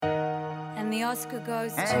And the Oscar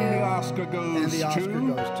goes to... And the Oscar goes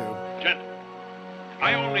to... Gentlemen,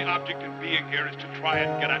 my only object in being here is to try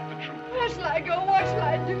and get at the truth. Where shall I go? What shall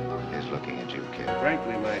I do? He's looking at you, kid.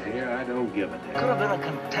 Frankly, my dear, I don't give a damn. Could have been a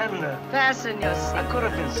contender. Fasten your I could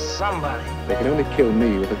have been somebody. They can only kill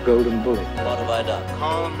me with a golden bullet. What have I done?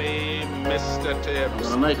 Call me Mr. Tibbs. I'm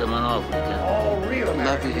gonna make him an offer again. All real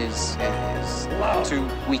Love is too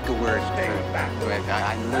weak a word for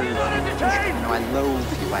I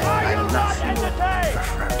loathe you. I love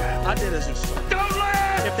you. I did as instructed. Don't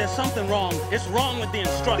laugh! If there's something wrong, it's wrong with the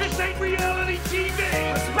instructions. This ain't reality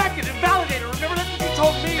TV! Respect it and validate it. Remember that's what you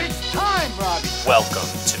told me? It's time, Robbie. Welcome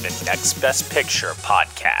to the Next Best Picture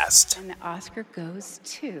podcast. And the Oscar goes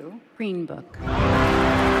to Green Book.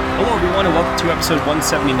 Hello, everyone, and welcome to episode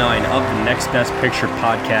 179 of the Next Best Picture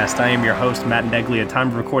podcast. I am your host, Matt Neglia. Time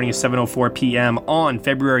of recording is 7:04 p.m. on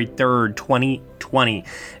February 3rd, 2020.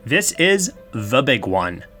 This is the big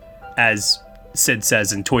one, as Sid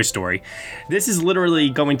says in Toy Story. This is literally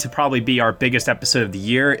going to probably be our biggest episode of the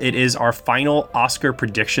year. It is our final Oscar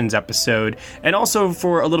predictions episode, and also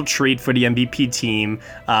for a little treat for the MVP team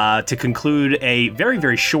to conclude a very,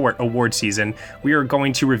 very short award season. We are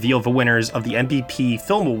going to reveal the winners of the MVP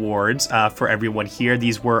Film Awards for everyone here.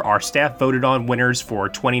 These were our staff voted on winners for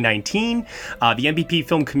 2019. The MVP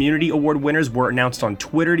Film Community Award winners were announced on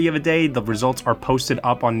Twitter the other day. The results are posted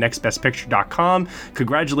up on nextbestpicture.com.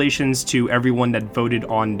 Congratulations to everyone that voted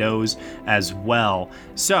on those as well.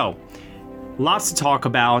 So, lots to talk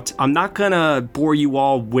about. I'm not gonna bore you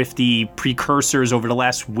all with the precursors over the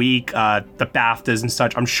last week, the BAFTAs and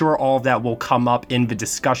such. I'm sure all of that will come up in the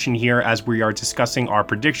discussion here as we are discussing our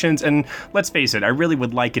predictions. And let's face it, I really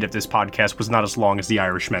would like it if this podcast was not as long as The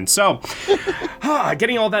Irishman. So,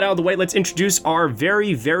 getting all that out of the way, let's introduce our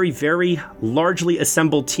very, very, very largely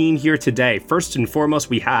assembled team here today. First and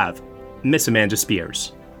foremost, we have Miss Amanda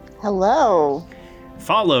Spears. Hello.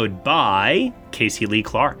 Followed by Casey Lee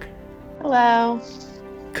Clark. Hello.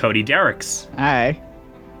 Cody Derricks. Hi.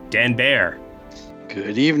 Dan Baer.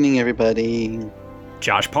 Good evening, everybody.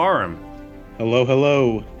 Josh Parham. Hello,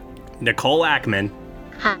 hello. Nicole Ackman.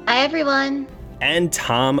 Hi, everyone. And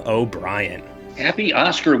Tom O'Brien. Happy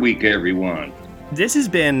Oscar week, everyone. This has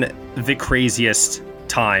been the craziest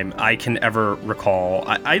time I can ever recall.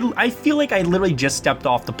 I feel like I literally just stepped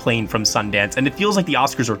off the plane from Sundance, and it feels like the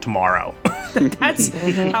Oscars are tomorrow. That's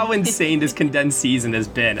how insane this condensed season has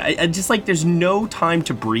been. I just like, there's no time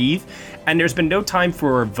to breathe, and there's been no time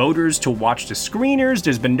for voters to watch the screeners.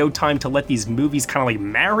 There's been no time to let these movies kind of like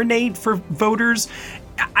marinate for voters.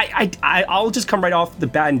 I'll just come right off the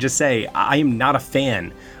bat and just say I am not a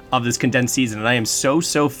fan of this condensed season, and I am so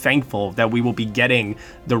thankful that we will be getting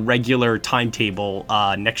the regular timetable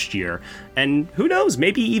next year. And who knows,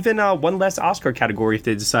 maybe even one less Oscar category if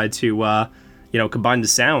they decide to combine the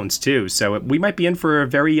sounds too. So we might be in for a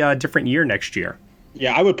very different year next year.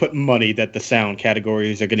 Yeah, I would put money that the sound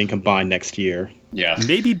categories are getting combined next year. Yeah.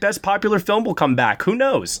 Maybe Best Popular Film will come back. Who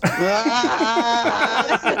knows? The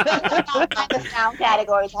sound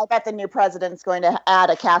categories. I bet the new president's going to add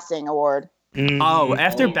a casting award. Oh,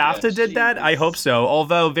 after BAFTA did that? I hope so.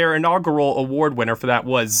 Although their inaugural award winner for that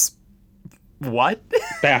was... what?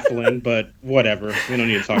 Baffling, but whatever. We don't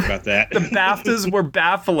need to talk about that. The BAFTAs were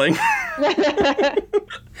baffling.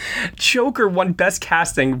 Joker won Best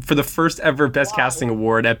Casting for the first ever Best Casting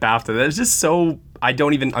award at BAFTA. That's just so... I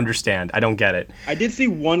don't even understand. I don't get it. I did see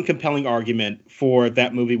one compelling argument for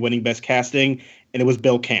that movie winning Best Casting, and it was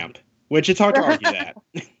Bill Camp, which it's hard to argue that.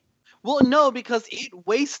 Well, no, because it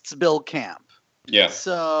wastes Bill Camp. Yeah.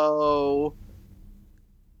 So...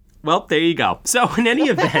 Well, there you go. So in any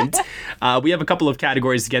event, we have a couple of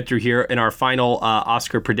categories to get through here in our final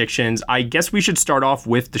Oscar predictions. I guess we should start off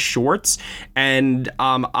with the shorts. And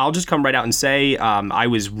I'll just come right out and say I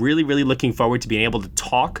was really, really looking forward to being able to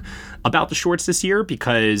talk about the shorts this year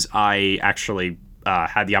because I actually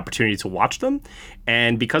had the opportunity to watch them.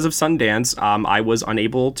 And because of Sundance, I was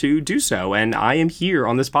unable to do so. And I am here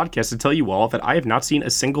on this podcast to tell you all that I have not seen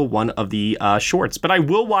a single one of the shorts. But I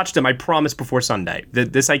will watch them, I promise, before Sunday.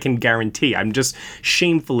 This I can guarantee. I'm just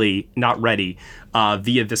shamefully not ready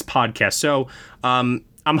via this podcast. So I'm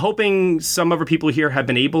hoping some other people here have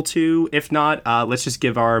been able to. If not, let's just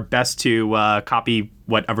give our best to copy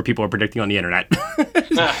what other people are predicting on the internet.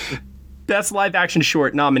 Best live action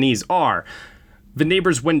short nominees are The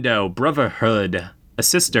Neighbor's Window, Brotherhood, A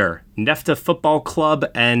Sister, Nefta Football Club,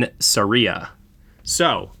 and Saria.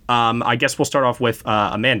 So, I guess we'll start off with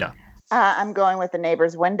Amanda. I'm going with The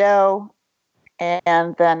Neighbor's Window,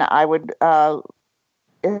 and then I would,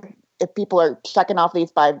 if people are checking off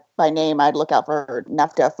these by name, I'd look out for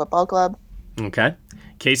Nefta Football Club. Okay.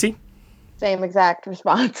 Casey? Same exact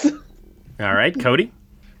response. All right, Cody?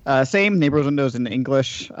 Same. Neighbors Windows in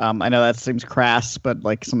English. I know that seems crass, but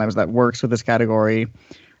like sometimes that works with this category.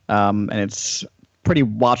 And it's pretty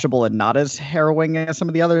watchable and not as harrowing as some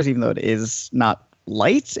of the others, even though it is not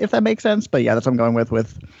light, if that makes sense. But yeah, that's what I'm going with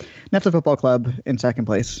NEFTA Football Club in second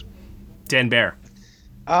place. Dan Bear?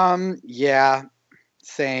 Yeah,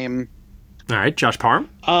 same. All right, Josh Parham?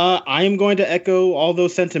 I am going to echo all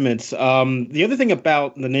those sentiments. The other thing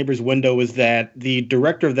about The Neighbor's Window is that the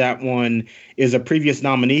director of that one is a previous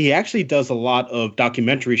nominee. He actually does a lot of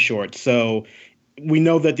documentary shorts, so we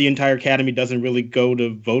know that the entire Academy doesn't really go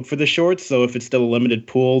to vote for the shorts, so if it's still a limited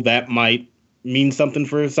pool, that might mean something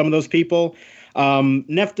for some of those people.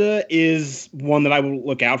 NEFTA is one that I will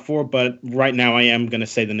look out for, but right now I am going to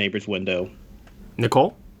say The Neighbor's Window.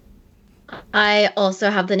 Nicole? I also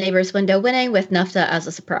have The Neighbor's Window winning with NEFTA as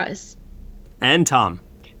a surprise. And Tom?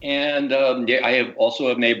 And I also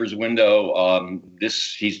have Neighbor's Window.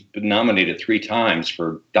 He's been nominated 3 times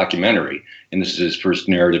for documentary, and this is his first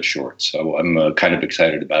narrative short. So I'm kind of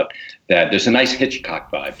excited about that. There's a nice Hitchcock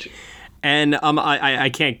vibe too. And I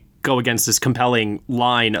can't go against this compelling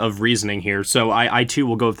line of reasoning here. So I too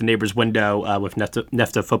will go with The Neighbor's Window with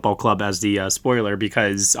NEFTA Football Club as the spoiler,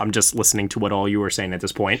 because I'm just listening to what all you were saying at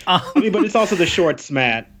this point. But it's also the shorts,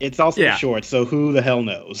 Matt. It's also the shorts, so who the hell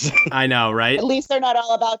knows? I know, right? At least they're not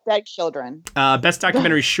all about dead children. Best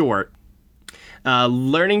documentary short.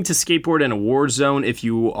 Learning to skateboard in a war zone if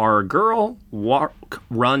you are a girl. Walk,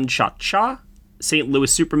 Run, Cha-Cha. St.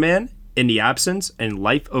 Louis Superman. In the Absence. And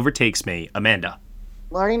Life Overtakes Me. Amanda.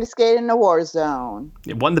 Learning to skate in a war zone.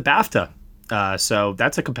 It won the BAFTA. So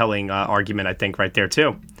that's a compelling argument, I think, right there,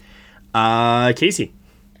 too. Casey.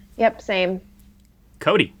 Yep, same.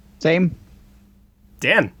 Cody. Same.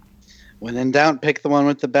 Dan. When in doubt, pick the one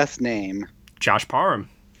with the best name. Josh Parham.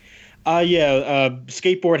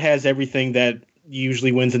 Skateboard has everything that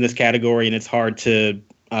usually wins in this category, and it's hard to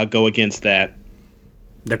go against that.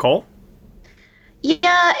 Nicole?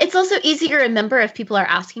 Yeah, it's also easy to remember if people are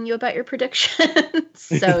asking you about your predictions.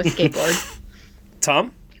 So skateboard.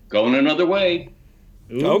 Tom? Going another way.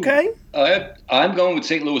 Ooh. Okay. I'm going with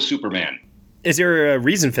St. Louis Superman. Is there a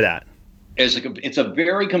reason for that? It's a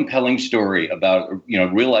very compelling story about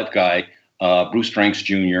real life guy, Bruce Franks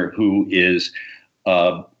Jr., who is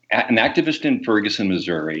an activist in Ferguson,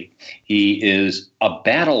 Missouri. He is a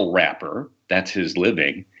battle rapper. That's his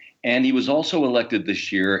living. And he was also elected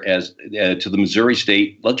this year as to the Missouri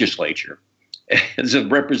State Legislature as a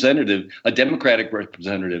representative, a Democratic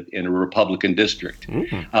representative in a Republican district.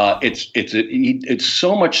 Mm-hmm. It's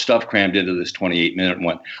so much stuff crammed into this 28-minute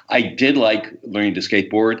one. I did like learning to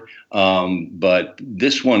skateboard, but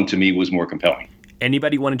this one to me was more compelling.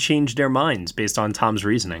 Anybody want to change their minds based on Tom's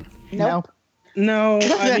reasoning? No,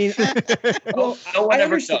 I mean, no one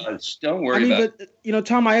ever does. Don't worry about it. But,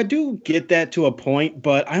 Tom, I do get that to a point,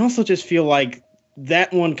 but I also just feel like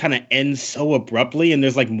that one kind of ends so abruptly, and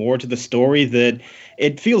there's like more to the story that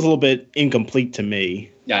it feels a little bit incomplete to me.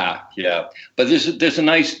 Yeah. But there's a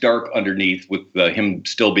nice dark underneath with him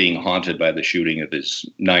still being haunted by the shooting of his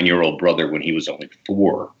 9-year-old brother when he was only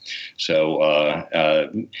 4. So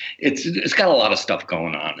it's got a lot of stuff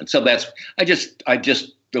going on, and so I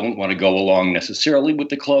just don't want to go along necessarily with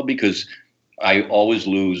the club because I always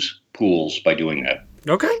lose pools by doing that.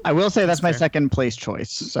 Okay. I will say that's my second place choice.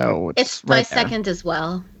 So it's my second as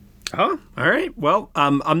well. Oh, all right. Well,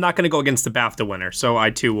 I'm not going to go against the BAFTA winner, so I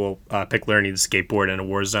too will pick Learning to Skateboard in a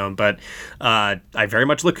War Zone. But I'm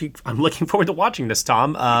looking forward to watching this,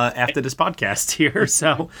 Tom, after this podcast here.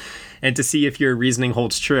 So, and to see if your reasoning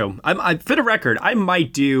holds true. For the record, I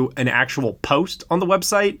might do an actual post on the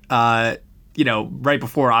website. Right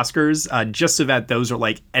before Oscars, just so that those are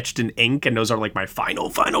like etched in ink and those are like my final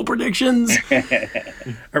predictions.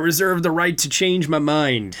 I reserve the right to change my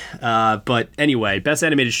mind. But anyway, Best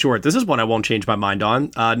Animated Short. This is one I won't change my mind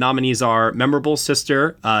on. Nominees are Memorable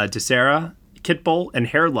Sister, Desera, Kitbull, and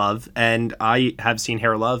Hair Love. And I have seen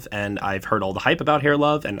Hair Love, and I've heard all the hype about Hair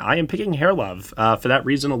Love, and I am picking Hair Love for that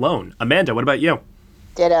reason alone. Amanda, what about you?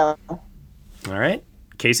 Ditto. All right.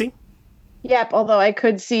 Casey? Yep, although I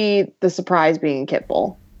could see the surprise being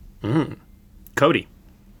Kitbull. Cody?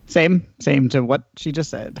 Same to what she just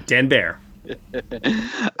said. Dan Bear?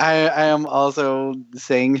 I am also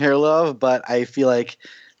saying Hair Love, but I feel like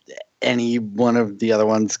any one of the other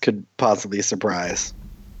ones could possibly surprise.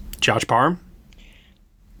 Josh Parham?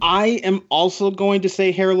 I am also going to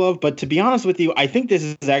say Hair Love, but to be honest with you, I think this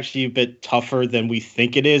is actually a bit tougher than we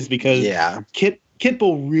think it is because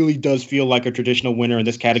Kitbull really does feel like a traditional winner in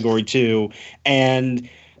this category too. And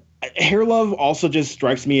Hair Love also just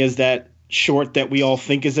strikes me as that short that we all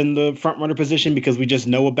think is in the front runner position because we just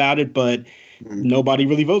know about it. But nobody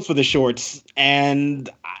really votes for the shorts. And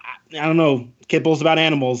I don't know, Kipple's about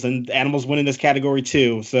animals, and animals win in this category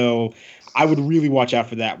too. So I would really watch out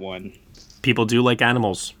for that one. People do like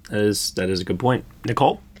animals. That is a good point.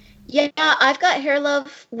 Nicole? Yeah, I've got Hair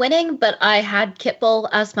Love winning, but I had Kitbull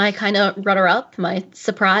as my kind of runner-up, my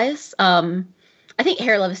surprise. I think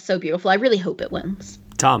Hair Love is so beautiful. I really hope it wins.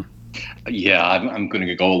 Tom? Yeah, I'm going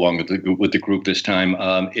to go along with the group this time.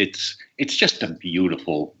 It's just a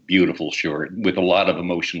beautiful, beautiful short with a lot of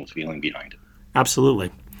emotional feeling behind it. Absolutely.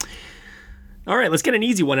 All right, let's get an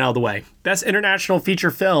easy one out of the way. Best International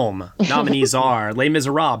Feature Film. Nominees are Les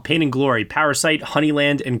Miserables, Pain and Glory, Parasite,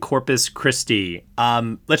 Honeyland, and Corpus Christi.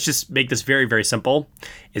 Let's just make this very, very simple.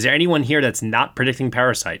 Is there anyone here that's not predicting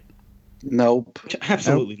Parasite? Nope.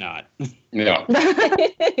 Absolutely not. Yeah.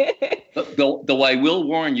 Though I will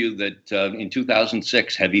warn you that in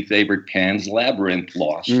 2006, heavy favorite Pan's Labyrinth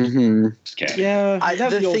lost. Mm-hmm. Yeah.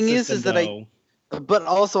 The thing is that but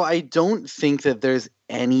also I don't think that there's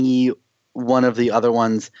any one of the other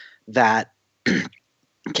ones that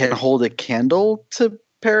can hold a candle to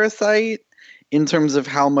Parasite in terms of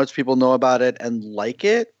how much people know about it and like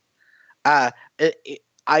it.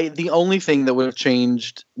 The only thing that would have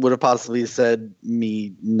changed, would have possibly said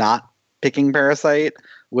me not picking Parasite,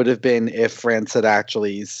 would have been if France had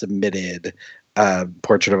actually submitted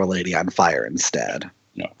Portrait of a Lady on Fire instead.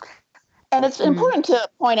 No. And it's important to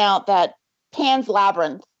point out that Pan's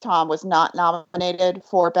Labyrinth, Tom, was not nominated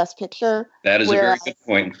for Best Picture. That is a very good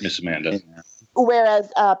point, Miss Amanda.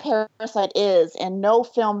 Whereas Parasite is, and no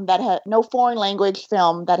foreign language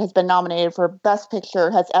film that has been nominated for Best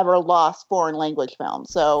Picture has ever lost foreign language film.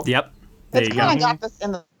 So yep, there it's you kind go. of got this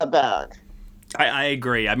in the bag. I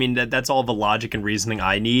agree. I mean, that's all the logic and reasoning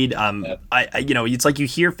I need. It's like you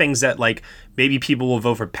hear things that like maybe people will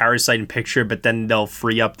vote for Parasite in picture, but then they'll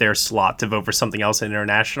free up their slot to vote for something else in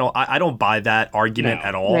international. I don't buy that argument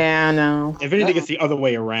at all. Yeah, no. If anything, it's the other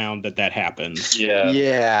way around that happens.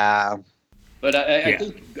 Yeah. But I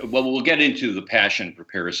think, well, we'll get into the passion for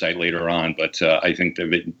Parasite later on, but I think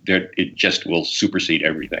that it just will supersede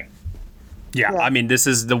everything. Yeah, I mean, this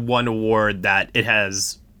is the one award that it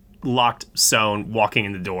has locked Sohn walking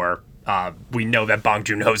in the door. We know that Bong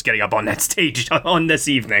Joon-ho is getting up on that stage on this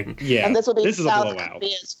evening. Yeah, and this will be is a blowout.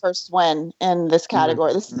 Korea's first win in this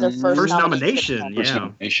category. This is their first nomination.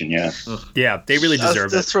 Yeah. Yeah, they really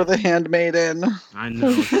deserve it. Justice for The Handmaiden. I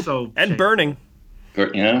know. So and Burning.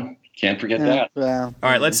 Yeah. Can't forget that. Yeah. All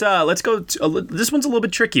right, let's go. This one's a little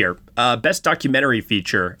bit trickier. Best documentary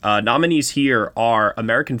feature. Nominees here are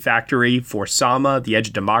American Factory, For Sama, The Edge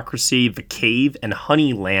of Democracy, The Cave, and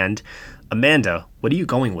Honeyland. Amanda, what are you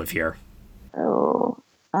going with here?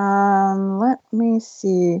 Let me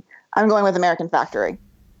see. I'm going with American Factory.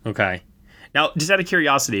 Okay. Now, just out of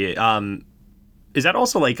curiosity, is that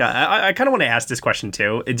also like I kind of want to ask this question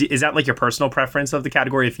too. Is that like your personal preference of the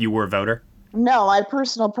category if you were a voter? No, my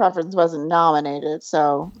personal preference wasn't nominated,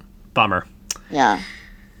 so... Bummer. Yeah.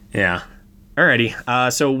 Yeah.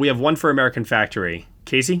 Alrighty. So we have one for American Factory.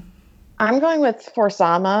 Casey? I'm going with For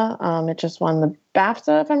Sama. It just won the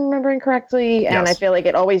BAFTA, if I'm remembering correctly. And I feel like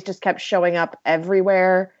it always just kept showing up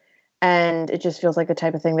everywhere. And it just feels like the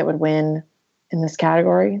type of thing that would win in this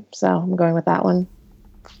category. So I'm going with that one.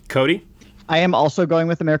 Cody? I am also going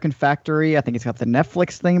with American Factory. I think it's got the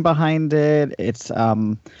Netflix thing behind it. It's...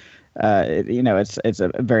 it's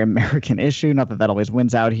a very American issue. Not that that always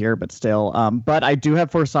wins out here, but still. But I do have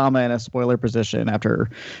For Sama in a spoiler position after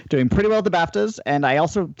doing pretty well at the BAFTAs. And I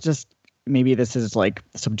also just, maybe this is like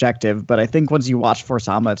subjective, but I think once you watch For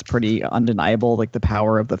Sama, it's pretty undeniable, like the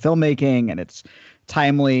power of the filmmaking, and it's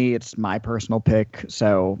timely. It's my personal pick.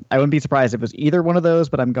 So I wouldn't be surprised if it was either one of those,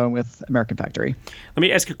 but I'm going with American Factory. Let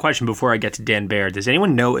me ask a question before I get to Dan Baird. Does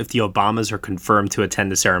anyone know if the Obamas are confirmed to attend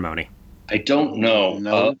the ceremony? I don't know.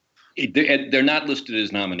 No. They're not listed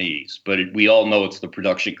as nominees, but we all know it's the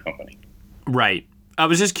production company. Right. I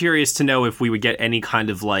was just curious to know if we would get any kind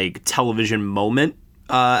of like television moment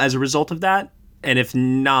as a result of that. And if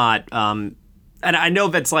not, and I know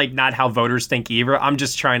that's like not how voters think either. I'm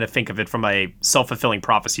just trying to think of it from a self-fulfilling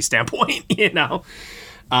prophecy standpoint, you know?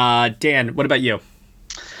 Dan, what about you?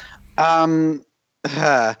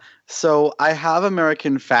 So I have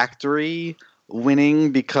American Factory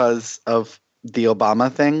winning because of the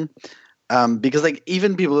Obama thing. Because like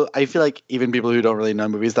I feel like even people who don't really know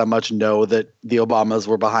movies that much know that the Obamas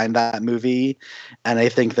were behind that movie. And I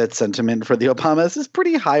think that sentiment for the Obamas is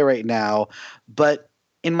pretty high right now. But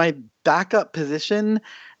in my backup position,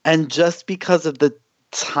 and just because of the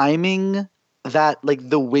timing that like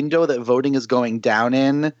the window that voting is going down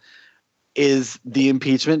in is the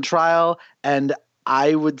impeachment trial. And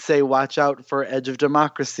I would say watch out for Edge of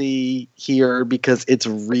Democracy here because it's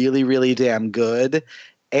really, really damn good.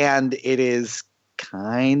 And it is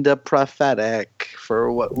kind of prophetic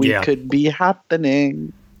for what we could be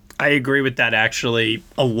happening. I agree with that actually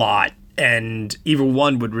a lot. And either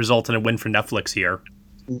one would result in a win for Netflix here.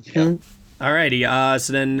 Mm-hmm. Alrighty,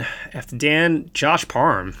 so then after Dan, Josh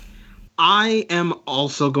Parham. I am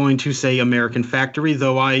also going to say American Factory,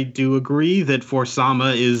 though I do agree that For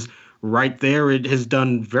Sama is right there. It has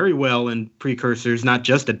done very well in precursors, not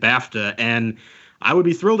just at BAFTA. And I would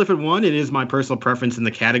be thrilled if it won. It is my personal preference in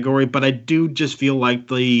the category, but I do just feel like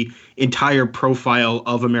the entire profile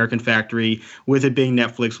of American Factory, with it being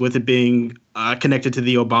Netflix, with it being connected to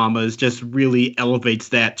the Obamas, just really elevates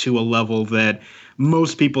that to a level that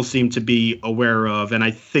most people seem to be aware of. And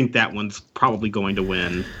I think that one's probably going to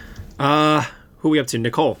win. Who are we up to?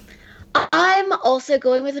 Nicole? I'm also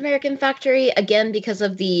going with American Factory, again, because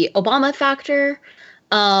of the Obama factor.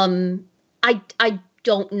 I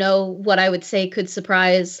don't know what I would say could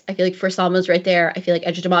surprise. I feel like For Sama's right there. I feel like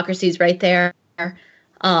Edge of Democracy is right there. But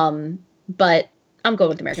I'm going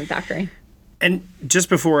with American Factory. And just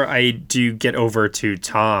before I do get over to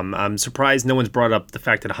Tom, I'm surprised no one's brought up the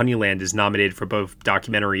fact that Honeyland is nominated for both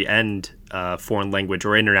documentary and foreign language,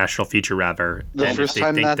 or international feature, rather. The and first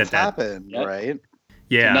time that's happened, right?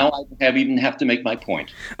 Yeah. So now I even have to make my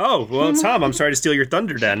point. Oh, well, Tom, I'm sorry to steal your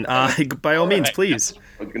thunder then. By all means, please.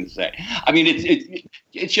 I was going to say. I mean,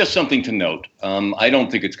 it's just something to note. I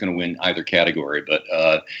don't think it's going to win either category, but,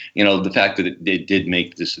 the fact that it did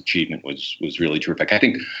make this achievement was really terrific. I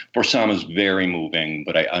think For Sama is very moving,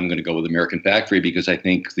 but I'm going to go with American Factory because I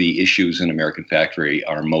think the issues in American Factory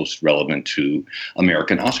are most relevant to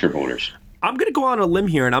American Oscar voters. I'm going to go on a limb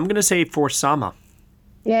here, and I'm going to say For Sama.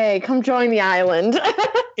 Yay, come join the island.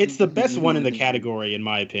 It's the best one in the category, in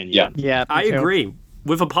my opinion. Yeah, I agree.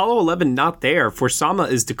 With Apollo 11 not there, For Sama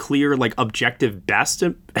is the clear, objective best.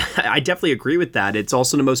 I definitely agree with that. It's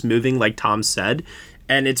also the most moving, like Tom said.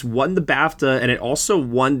 And it's won the BAFTA, and it also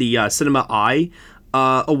won the Cinema Eye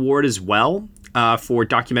award as well for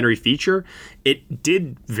documentary feature. It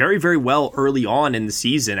did very, very well early on in the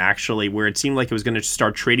season, actually, where it seemed like it was going to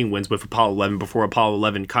start trading wins with Apollo 11 before Apollo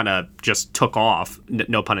 11 kind of just took off.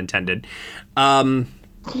 No pun intended. I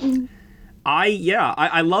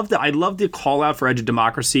love the call out for Edge of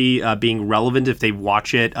Democracy being relevant if they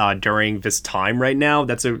watch it during this time right now.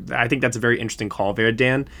 I think that's a very interesting call there,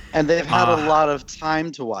 Dan. And they've had a lot of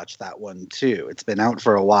time to watch that one too. It's been out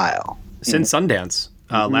for a while since Sundance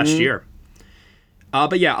last year.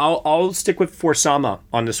 But yeah, I'll stick with For Sama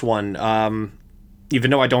on this one. Even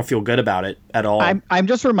though I don't feel good about it at all. I'm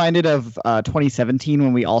just reminded of 2017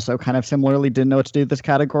 when we also kind of similarly didn't know what to do with this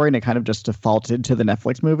category, and it kind of just defaulted to the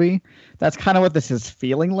Netflix movie. That's kind of what this is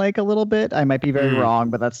feeling like a little bit. I might be very wrong,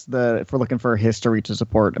 but that's if we're looking for history to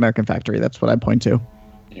support American Factory, that's what I'd point to.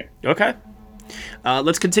 Yeah. Okay.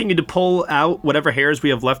 Let's continue to pull out whatever hairs we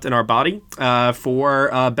have left in our body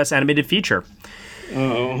for Best Animated Feature.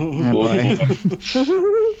 Oh boy.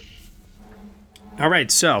 All right,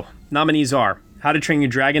 so nominees are How to Train Your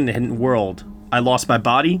Dragon: The Hidden World, I Lost My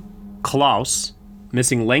Body, Klaus,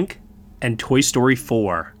 Missing Link, and Toy Story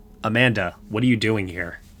 4. Amanda, what are you doing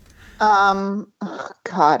here?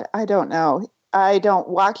 God, I don't know. I don't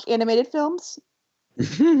watch animated films.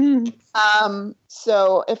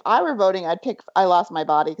 So if I were voting, I'd pick I Lost My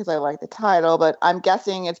Body because I like the title, but I'm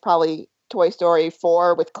guessing it's probably Toy Story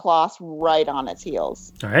 4 with Klaus right on its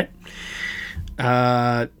heels. All right.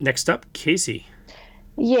 Next up, Casey.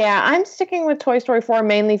 Yeah, I'm sticking with Toy Story 4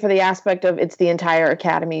 mainly for the aspect of it's the entire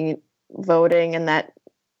Academy voting, and that,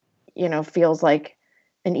 feels like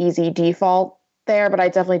an easy default there. But I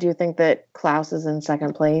definitely do think that Klaus is in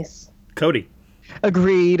second place. Cody.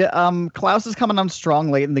 Agreed. Klaus is coming on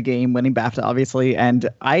strong late in the game, winning BAFTA, obviously. And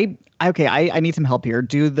I need some help here.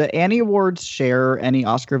 Do the Annie Awards share any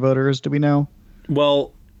Oscar voters? Do we know?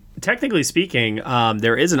 Well, technically speaking,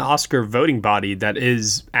 there is an Oscar voting body that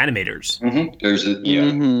is animators. Mm-hmm. There's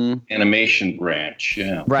an animation branch.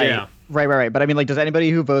 Yeah. Right. Yeah. Right. But I mean, does anybody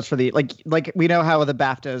who votes for the like we know how the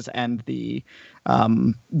BAFTAs and the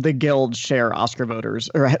guild share Oscar voters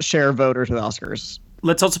or share voters with Oscars.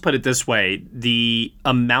 Let's also put it this way. The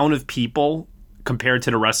amount of people compared to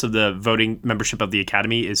the rest of the voting membership of the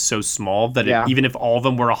Academy is so small that even if all of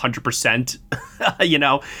them were 100%,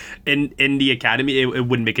 in the Academy, it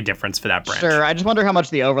wouldn't make a difference for that branch. Sure. I just wonder how much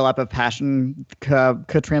the overlap of passion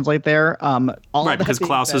could translate there. Right, because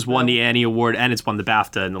Klaus has won the Annie Award and it's won the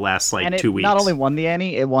BAFTA in the last 2 weeks. Not only won the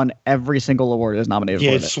Annie, it won every single award it was nominated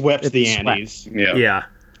for. It swept the Annies. Yeah.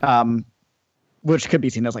 which could be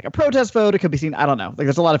seen as like a protest vote. It could be seen, I don't know. Like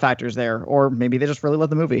there's a lot of factors there, or maybe they just really love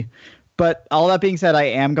the movie. But all that being said, I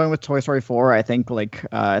am going with Toy Story 4. I think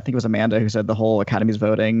it was Amanda who said the whole Academy's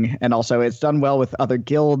voting, and also it's done well with other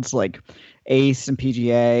guilds like ACE and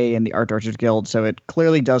PGA and the Art Directors Guild. So it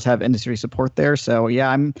clearly does have industry support there. So yeah,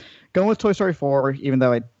 I'm going with Toy Story 4, even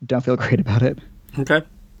though I don't feel great about it. Okay,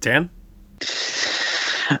 Dan.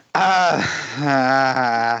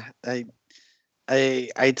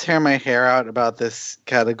 I tear my hair out about this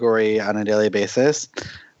category on a daily basis,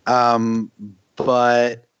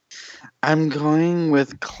 but I'm going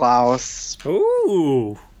with Klaus.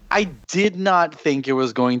 Ooh. I did not think it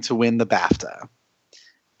was going to win the BAFTA,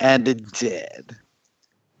 and it did.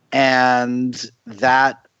 And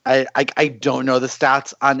that I don't know the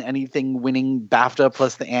stats on anything winning BAFTA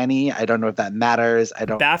plus the Annie. I don't know if that matters.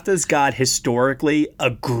 BAFTA's got historically a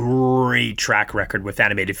great track record with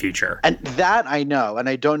animated feature. And that I know, and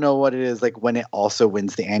I don't know what it is like when it also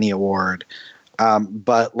wins the Annie Award.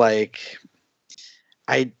 But like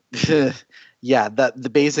yeah,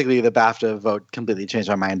 basically the BAFTA vote completely changed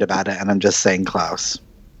my mind about it, and I'm just saying Klaus.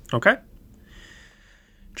 Okay.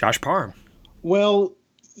 Josh Parham. Well,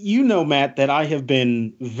 you know, Matt, that I have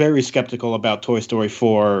been very skeptical about Toy Story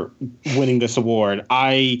 4 winning this award.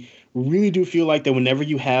 I really do feel like that whenever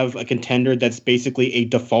you have a contender that's basically a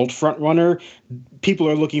default frontrunner, people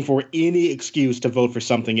are looking for any excuse to vote for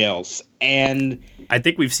something else. And I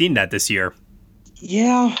think we've seen that this year.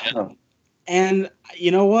 Yeah. And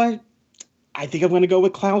you know what? I think I'm going to go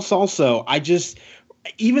with Klaus also.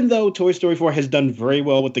 Even though Toy Story 4 has done very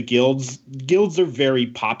well with the guilds are very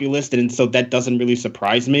populist, and so that doesn't really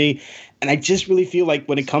surprise me. And I just really feel like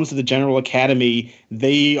when it comes to the General Academy,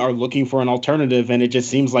 they are looking for an alternative, and it just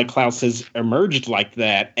seems like Klaus has emerged like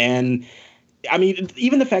that. And I mean,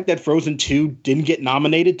 even the fact that Frozen 2 didn't get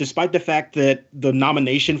nominated, despite the fact that the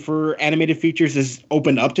nomination for animated features is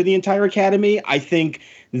opened up to the entire Academy, I think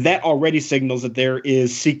that already signals that there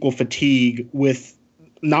is sequel fatigue with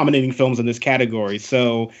nominating films in this category.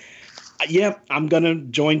 So, yeah, I'm going to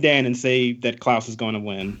join Dan and say that Klaus is going to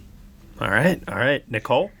win. All right.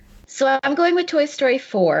 Nicole? So I'm going with Toy Story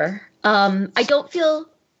 4. I don't feel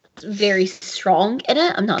very strong in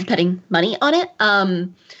it. I'm not betting money on it.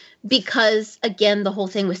 Because, again, the whole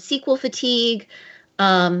thing was sequel fatigue.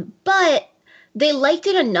 But they liked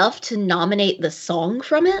it enough to nominate the song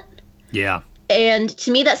from it. Yeah. And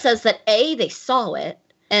to me, that says that A, they saw it,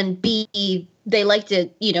 and B, they liked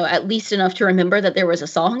it, at least enough to remember that there was a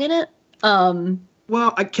song in it.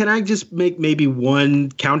 Well, can I just make maybe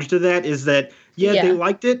one counter to that is that, they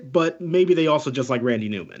liked it, but maybe they also just like Randy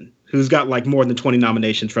Newman, who's got like more than 20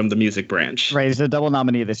 nominations from the music branch. Right, he's a double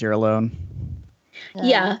nominee this year alone.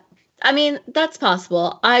 Yeah. I mean, that's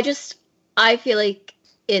possible. I feel like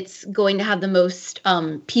it's going to have the most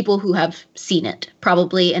people who have seen it,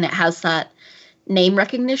 probably, and it has that name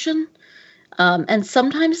recognition. And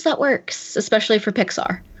sometimes that works, especially for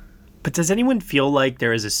Pixar. But does anyone feel like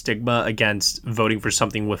there is a stigma against voting for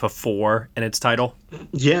something with a 4 in its title?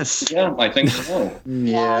 Yes. Yeah, I think so.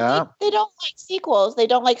 Yeah. They don't like sequels. They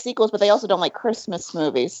don't like sequels, but they also don't like Christmas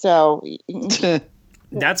movies. So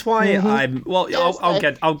that's why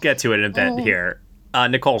I'll get to it in a bit here.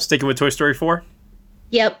 Nicole, sticking with Toy Story 4?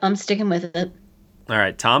 Yep, I'm sticking with it. All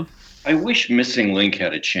right, Tom? I wish Missing Link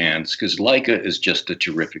had a chance, because Laika is just a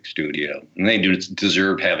terrific studio, and they do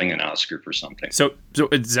deserve having an Oscar for something. So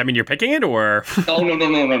does that mean you're picking it, or? Oh, no. All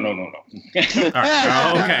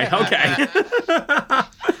right. Oh, okay.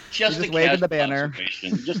 Just waving the banner.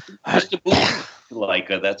 Just a boost to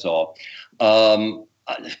Laika, that's all. I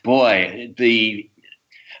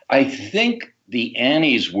think the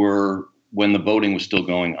Annies were when the voting was still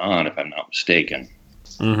going on, if I'm not mistaken.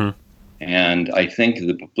 Mm-hmm. And I think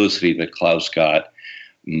the publicity that Klaus got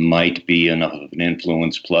might be enough of an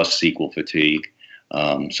influence, plus sequel fatigue.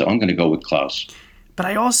 So I'm going to go with Klaus. But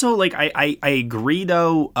I also, I agree,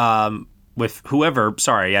 though, with whoever,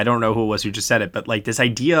 sorry, I don't know who it was who just said it, but, this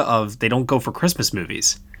idea of they don't go for Christmas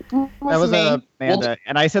movies. That was Amanda.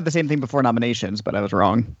 And I said the same thing before nominations, but I was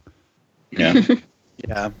wrong. Yeah.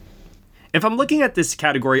 Yeah. If I'm looking at this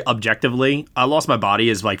category objectively, I Lost My Body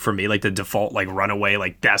is for me the default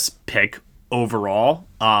runaway best pick overall.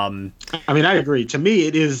 I mean, I agree. To me,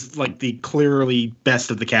 it is the clearly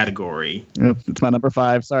best of the category. Yep, it's my number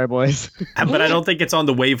 5. Sorry, boys. But I don't think it's on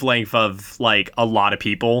the wavelength of a lot of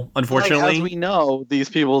people, unfortunately. As we know, these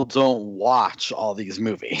people don't watch all these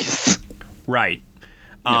movies. Right.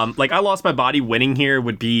 I Lost My Body winning here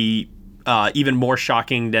would be even more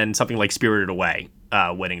shocking than something like Spirited Away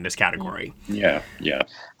winning this category. Yeah.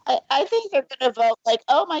 I think they're going to vote like,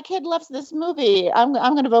 oh, my kid loves this movie. I'm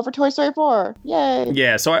going to vote for Toy Story 4. Yay.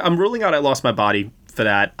 Yeah, so I'm ruling out I Lost My Body for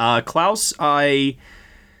that. Klaus, I'm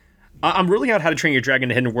ruling out How to Train Your Dragon: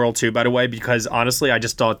 The Hidden World too, by the way, because honestly, I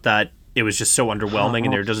just thought that it was just so underwhelming,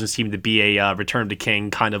 and there doesn't seem to be a Return of the King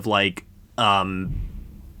kind of like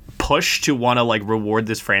push to want to like reward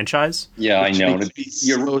this franchise. Yeah, I know.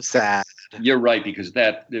 You're so sad. You're right, because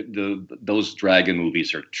those dragon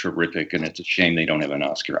movies are terrific, and it's a shame they don't have an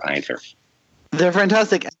Oscar either. They're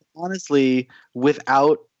fantastic. And honestly, with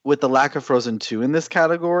the lack of Frozen 2 in this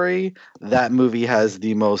category, that movie has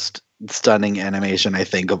the most stunning animation, I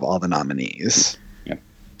think, of all the nominees. Yeah.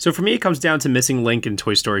 So for me, it comes down to Missing Link and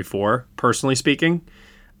Toy Story 4, personally speaking.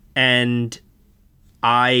 And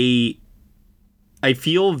I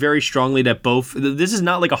feel very strongly that both... This is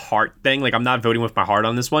not like a heart thing. Like, I'm not voting with my heart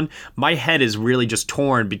on this one. My head is really just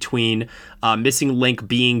torn between Missing Link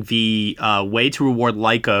being the way to reward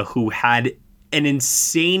Laika, who had an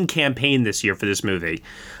insane campaign this year for this movie.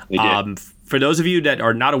 For those of you that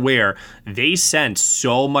are not aware, they sent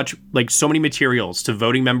so many materials to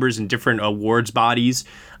voting members in different awards bodies,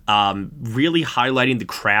 really highlighting the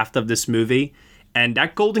craft of this movie. And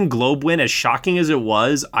that Golden Globe win, as shocking as it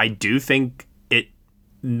was, I do think it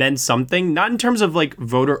meant something. Not in terms of like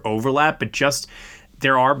voter overlap, but just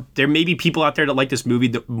there may be people out there that like this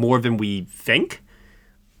movie more than we think.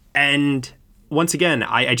 And once again,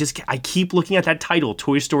 I keep looking at that title,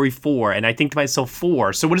 Toy Story 4, and I think to myself,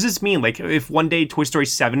 4. So what does this mean? Like, if one day Toy Story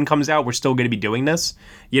 7 comes out, we're still going to be doing this?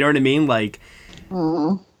 You know what I mean? Like,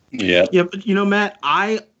 yeah. Yeah, but Matt,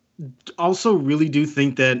 I also really do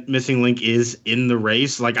think that Missing Link is in the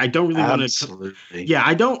race. Like, I don't really want to. Yeah,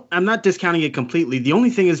 I'm not discounting it completely. The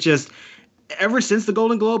only thing is just, ever since the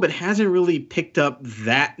Golden Globe, it hasn't really picked up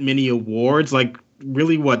that many awards. Like,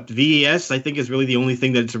 really, VES, I think, is really the only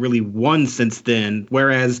thing that's really won since then.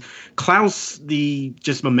 Whereas Klaus, the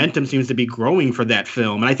just momentum seems to be growing for that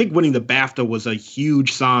film. And I think winning the BAFTA was a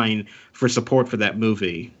huge sign for support for that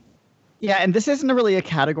movie. Yeah, and this isn't really a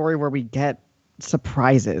category where we get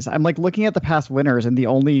surprises. I'm like looking at the past winners, and the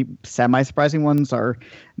only semi-surprising ones are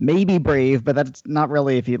maybe Brave, but that's not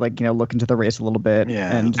really if you look into the race a little bit.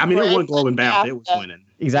 Yeah, and I mean, it won Globe and BAFTA. It was winning.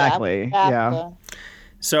 Exactly. Yeah.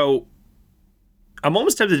 So I'm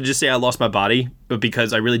almost tempted to just say I Lost My Body, but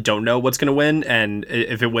because I really don't know what's going to win, and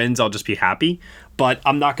if it wins, I'll just be happy. But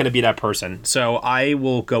I'm not going to be that person. So I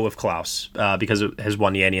will go with Klaus because it has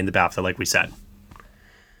won the Annie and the BAFTA, like we said.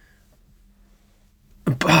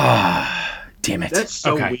 Damn it. That's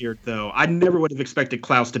so weird, though. I never would have expected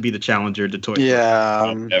Klaus to be the challenger to Toy Story.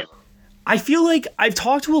 Yeah. I feel like I've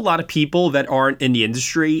talked to a lot of people that aren't in the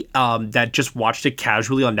industry that just watched it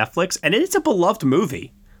casually on Netflix, and it's a beloved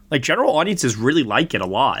movie. Like, general audiences really like it a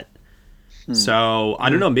lot. So, I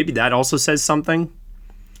don't know. Maybe that also says something.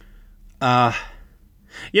 You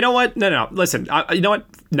know what? No. Listen, you know what?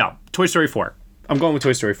 No. Toy Story 4. I'm going with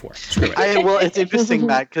Toy Story 4. Screw it. Well, it's interesting,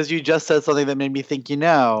 Matt, because you just said something that made me think,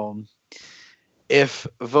 if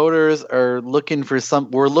voters are looking for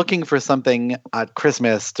something at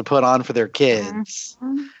Christmas to put on for their kids,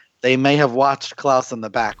 they may have watched Klaus in the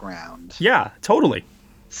background. Yeah, totally.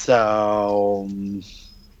 So...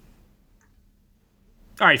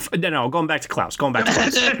 All right, no, going back to Klaus.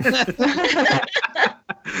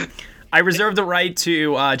 I reserve the right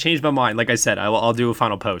to change my mind. Like I said, I'll do a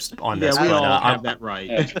final post on this. Yeah, we all have that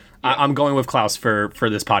right. I'm going with Klaus for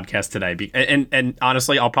this podcast today. And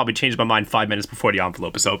honestly, I'll probably change my mind 5 minutes before the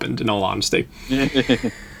envelope is opened, in all honesty.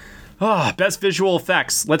 Best visual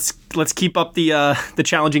effects. Let's keep up the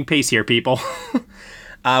challenging pace here, people.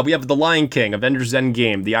 We have The Lion King, Avengers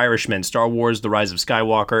Endgame, The Irishman, Star Wars, The Rise of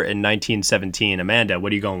Skywalker, and 1917. Amanda,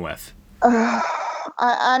 what are you going with?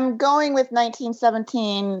 I'm going with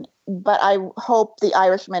 1917, but I hope The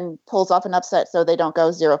Irishman pulls off an upset so they don't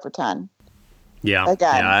go 0 for 10. Yeah,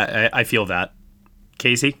 again. I feel that.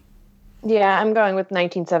 Casey? Yeah, I'm going with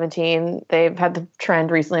 1917. They've had the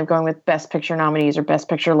trend recently of going with Best Picture nominees or Best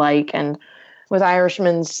Picture-like, and with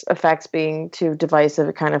Irishman's effects being too divisive,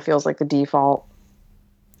 it kind of feels like the default.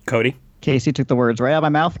 Cody? Casey took the words right out of my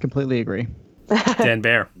mouth. Completely agree. Dan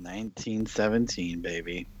Baer? 1917,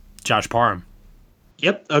 baby. Josh Parham?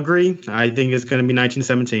 Yep, agree. I think it's going to be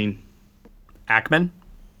 1917. Ackman?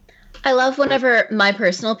 I love whenever my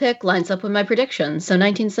personal pick lines up with my prediction, so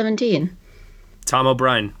 1917. Tom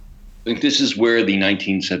O'Brien? I think this is where the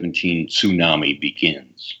 1917 tsunami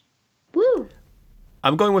begins. Woo!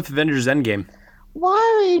 I'm going with Avengers Endgame. Why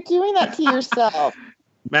are you doing that to yourself?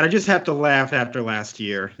 Matt, I just have to laugh after last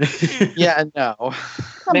year. Yeah, no.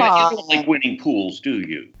 Come Matt, on. you don't like winning pools, do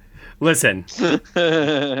you? Listen.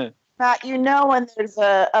 Matt,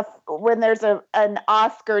 when there's an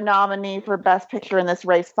Oscar nominee for Best Picture in this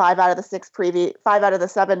race, 5 out of the 6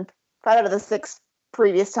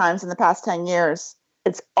 previous times in the past 10 years,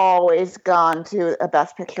 it's always gone to a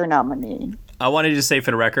Best Picture nominee. I wanted to say for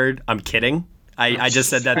the record, I'm kidding. I just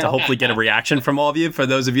said that to hopefully get a reaction from all of you. For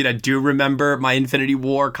those of you that do remember my Infinity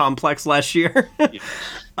War complex last year. It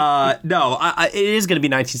is going to be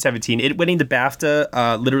 1917. It winning the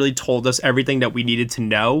BAFTA literally told us everything that we needed to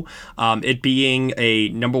know. It being a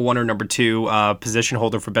number 1 or number 2 position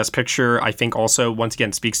holder for Best Picture, I think also, once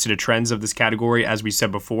again, speaks to the trends of this category, as we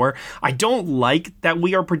said before. I don't like that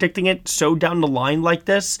we are predicting it so down the line like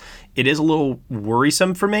this. It is a little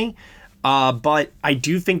worrisome for me. But I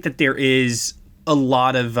do think that there is a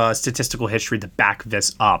lot of statistical history to back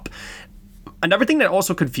this up. Another thing that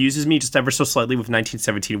also confuses me just ever so slightly with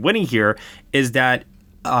 1917 winning here is that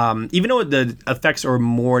even though the effects are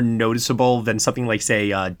more noticeable than something like, say,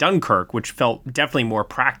 Dunkirk, which felt definitely more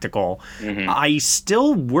practical, I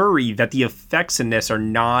still worry that the effects in this are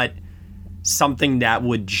not something that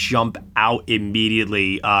would jump out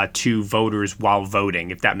immediately to voters while voting,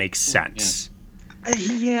 if that makes sense.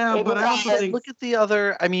 Yeah, but I also think... Look at the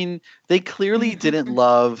other... I mean, they clearly didn't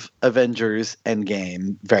love Avengers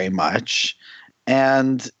Endgame very much.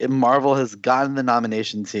 And Marvel has gotten the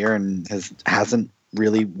nominations here and hasn't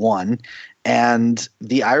really won. And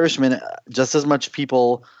The Irishman, just as much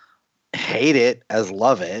people hate it as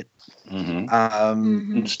love it.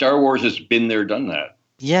 And Star Wars has been there, done that.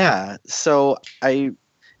 Yeah, so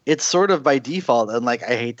it's sort of by default, and like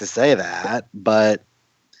I hate to say that, but...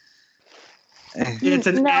 It's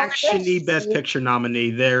an action-y Best Picture nominee.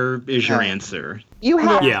 There is your answer. You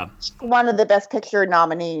have one of the Best Picture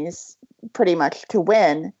nominees pretty much to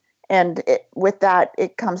win. And with that,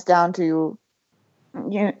 it comes down to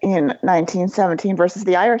in 1917 versus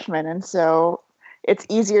The Irishman. And so it's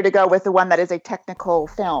easier to go with the one that is a technical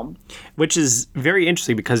film. Which is very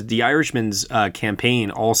interesting because The Irishman's campaign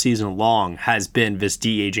all season long has been this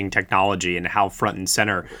de-aging technology and how front and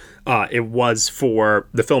center it was for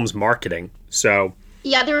the film's marketing. So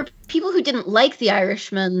yeah, there were people who didn't like The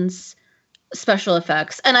Irishman's special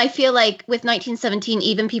effects. And I feel like with 1917,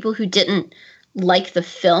 even people who didn't like the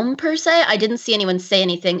film per se, I didn't see anyone say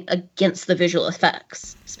anything against the visual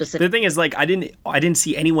effects specifically. The thing is, like, I didn't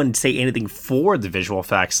see anyone say anything for the visual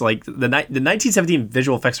effects. Like the 1917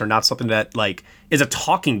 visual effects are not something that like is a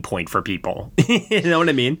talking point for people. You know what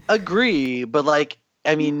I mean? Agree, but like,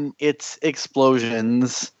 I mean, it's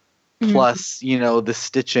explosions plus, the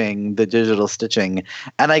stitching, the digital stitching.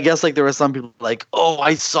 And I guess like there were some people like, oh,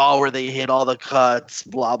 I saw where they hit all the cuts,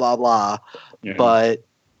 blah, blah, blah. Yeah. But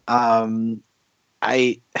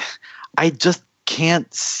I just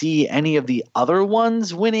can't see any of the other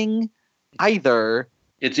ones winning either.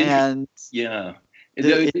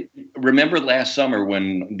 Remember last summer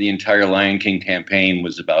when the entire Lion King campaign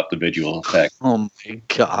was about the visual effects? Oh my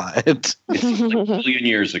God. It's like a million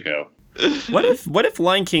years ago. What if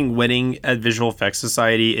Lion King winning at Visual Effects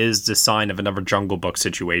Society is the sign of another Jungle Book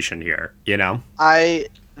situation here, you know?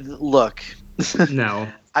 No.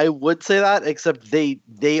 I would say that, except they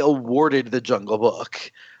awarded the Jungle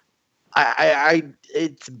Book.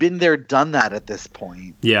 It's been there, done that at this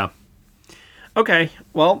point. Yeah. Okay.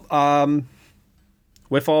 Well,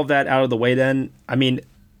 with all of that out of the way, then, I mean,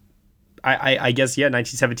 I guess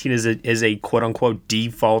 1917 is a quote unquote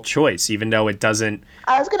default choice, even though it doesn't.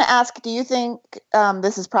 I was going to ask, do you think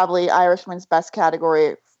this is probably Irishman's best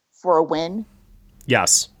category for a win?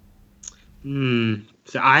 Yes.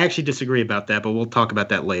 So I actually disagree about that, but we'll talk about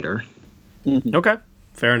that later. Okay,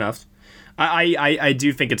 fair enough. I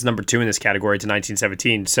do think it's number 2 in this category to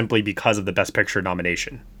 1917 simply because of the Best Picture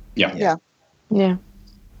nomination. Yeah.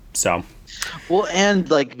 So. Well, and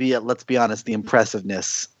like let's be honest, the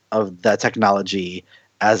impressiveness of that technology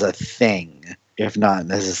as a thing, if not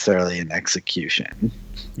necessarily an execution.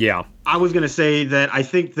 Yeah. I was going to say that I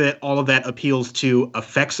think that all of that appeals to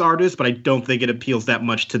effects artists, but I don't think it appeals that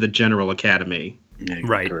much to the general academy.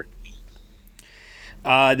 Right.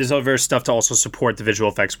 There's other stuff to also support the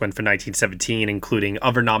visual effects win for 1917, including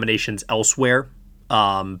other nominations elsewhere,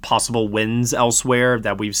 possible wins elsewhere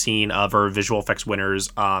that we've seen other visual effects winners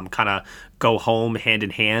kind of go home hand in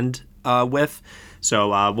hand with.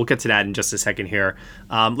 So we'll get to that in just a second here.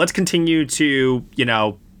 Let's continue to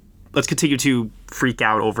freak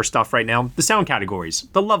out over stuff right now. The sound categories,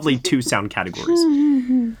 the lovely 2 sound categories.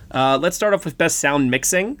 Let's start off with Best Sound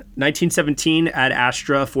Mixing. 1917, Ad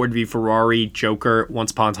Astra, Ford v Ferrari, Joker,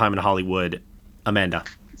 Once Upon a Time in Hollywood. Amanda.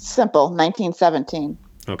 Simple, 1917.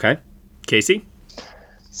 Okay. Casey?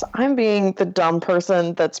 So I'm being the dumb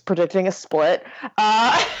person that's predicting a split.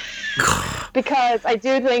 because I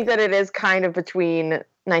do think that it is kind of between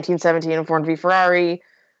 1917 and Ford v Ferrari,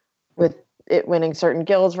 with it winning certain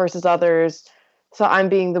guilds versus others. So I'm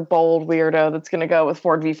being the bold weirdo that's going to go with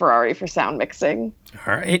Ford v Ferrari for sound mixing.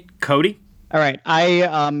 All right, Cody. All right,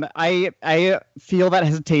 I feel that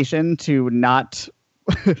hesitation to not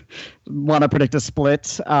want to predict a split,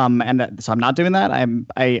 so I'm not doing that.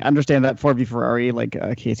 I understand that Ford v Ferrari, like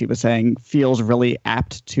Casey was saying, feels really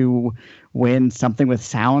apt to win something with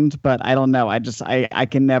sound, but I don't know. I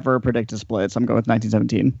can never predict a split, so I'm going with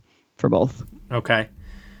 1917 for both. Okay.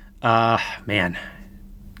 Man,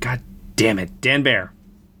 God damn it, Dan Baer.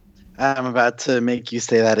 I'm about to make you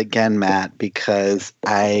say that again, Matt, because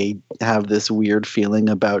I have this weird feeling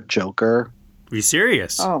about Joker. Are you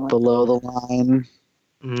serious? Oh, below the line.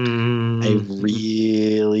 I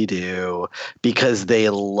really do, because they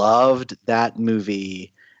loved that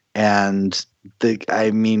movie, and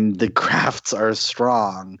the crafts are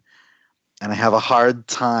strong, and I have a hard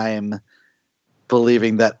time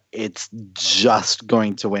believing that it's just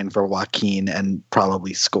going to win for Joaquin and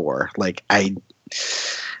probably score. Like, I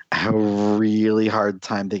have a really hard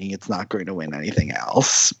time thinking it's not going to win anything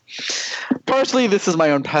else. Partially, this is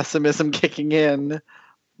my own pessimism kicking in,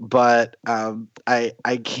 but I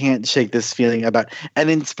can't shake this feeling about, and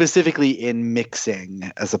in specifically in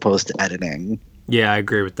mixing as opposed to editing. Yeah, I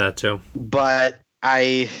agree with that too. But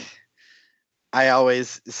I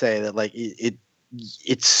always say that, like,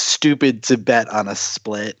 it's stupid to bet on a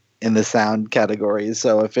split in the sound category.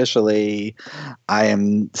 So officially, I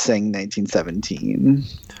am saying 1917.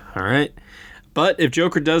 All right. But if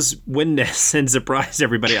Joker does win this and surprise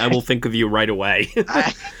everybody, I will think of you right away.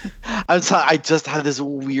 I just have this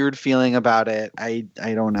weird feeling about it. I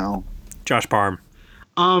don't know. Josh Parham.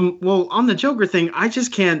 Well, on the Joker thing, I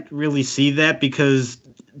just can't really see that, because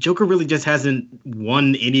Joker really just hasn't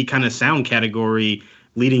won any kind of sound category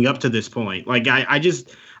leading up to this point. Like,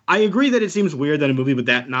 I agree that it seems weird that a movie with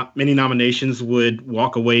that not many nominations would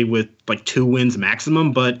walk away with like 2 wins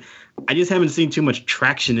maximum, but I just haven't seen too much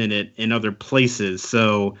traction in it in other places.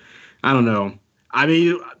 So I don't know. I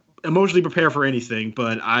mean, emotionally prepare for anything,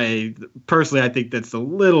 but I think that's a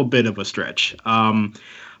little bit of a stretch.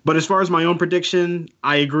 But as far as my own prediction,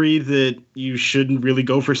 I agree that you shouldn't really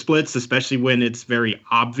go for splits, especially when it's very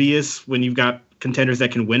obvious when you've got contenders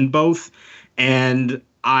that can win both. And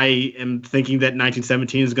I am thinking that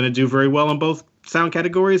 1917 is going to do very well in both sound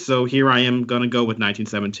categories. So here I am going to go with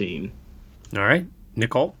 1917. All right.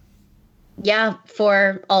 Nicole? Yeah,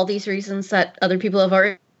 for all these reasons that other people have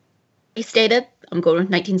already stated, I'm going with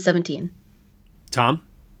 1917. Tom?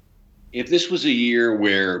 If this was a year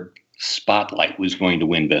where Spotlight was going to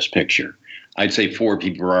win Best Picture, I'd say Ford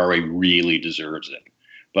v Ferrari really deserves it.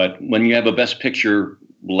 But when you have a Best Picture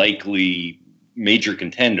likely major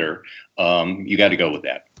contender, you got to go with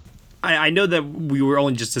that. I know that we were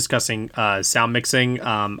only just discussing sound mixing.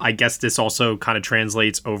 I guess this also kind of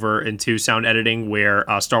translates over into sound editing, where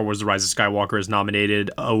Star Wars The Rise of Skywalker is nominated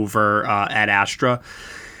over Ad Astra.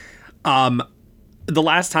 The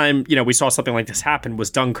last time we saw something like this happen was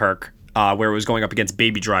Dunkirk, where it was going up against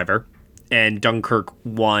Baby Driver, and Dunkirk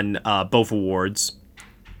won both awards.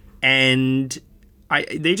 And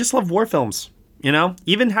they just love war films,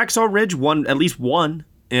 Even Hacksaw Ridge won at least one,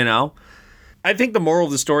 I think the moral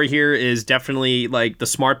of the story here is definitely, like, the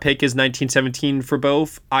smart pick is 1917 for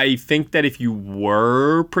both. I think that if you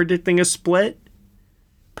were predicting a split,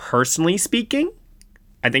 personally speaking,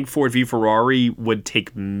 I think Ford v Ferrari would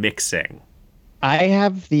take mixing. I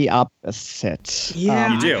have the opposite.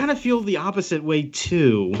 Yeah, you do. I kind of feel the opposite way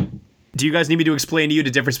too. Do you guys need me to explain to you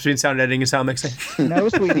the difference between sound editing and sound mixing? No,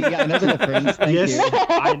 sweetie. I know the difference. Thank Yes, you.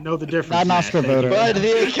 I know the difference. Not an Oscar voter. But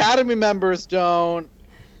the Academy members don't.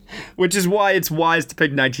 Which is why it's wise to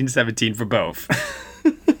pick 1917 for both.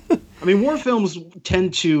 I mean, war films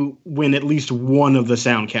tend to win at least one of the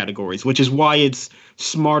sound categories, which is why it's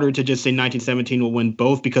smarter to just say 1917 will win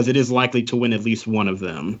both, because it is likely to win at least one of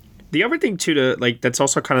them. The other thing, too, that's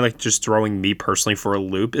also kind of like just throwing me personally for a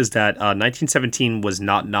loop is that 1917 was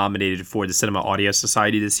not nominated for the Cinema Audio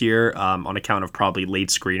Society this year on account of probably late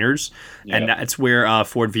screeners. Yeah. And that's where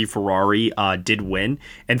Ford v Ferrari did win.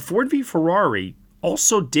 And Ford v Ferrari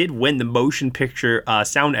also did win the Motion Picture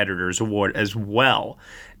Sound Editors Award as well.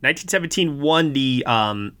 1917 won the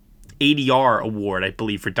ADR award, I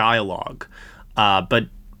believe, for dialogue. But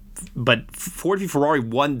Ford v Ferrari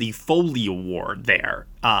won the Foley Award there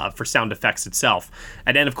for sound effects itself.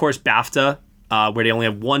 And then, of course, BAFTA, where they only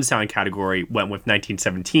have one sound category, went with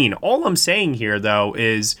 1917. All I'm saying here, though,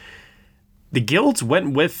 is the guilds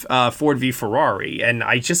went with Ford v Ferrari, and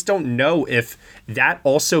I just don't know if that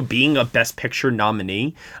also being a Best Picture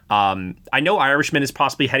nominee. I know Irishman is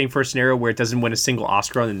possibly heading for a scenario where it doesn't win a single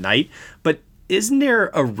Oscar on the night, but isn't there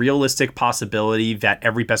a realistic possibility that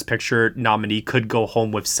every Best Picture nominee could go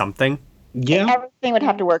home with something? Yeah. Everything would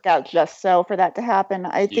have to work out just so for that to happen.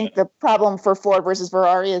 I think the problem for Ford versus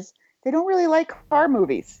Ferrari is they don't really like car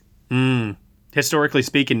movies. Historically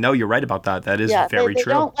speaking, no, you're right about that. That is very true.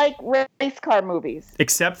 They don't like race car movies.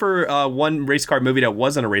 Except for one race car movie that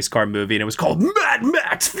wasn't a race car movie, and it was called Mad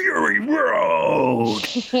Max Fury Road.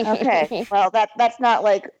 Okay, well, that's not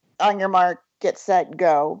like on your mark, get set,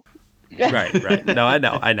 go. Right. No, I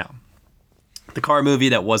know. The car movie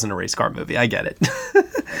that wasn't a race car movie. I get it.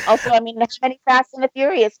 Also, I mean, many Fast and the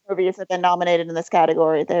Furious movies have been nominated in this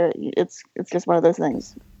category. It's just one of those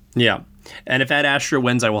things. Yeah. And if Ad Astra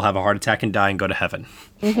wins, I will have a heart attack and die and go to heaven.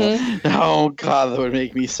 Oh, God, that would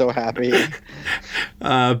make me so happy.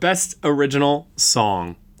 Best Original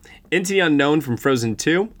Song. Into the Unknown from Frozen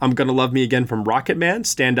 2. I'm Gonna Love Me Again from Rocketman.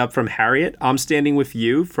 Stand Up from Harriet. I'm Standing With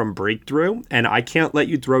You from Breakthrough. And I Can't Let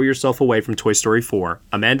You Throw Yourself Away from Toy Story 4.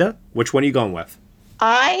 Amanda, which one are you going with?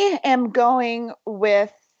 I am going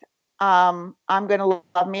with I'm Gonna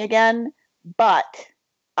Love Me Again, but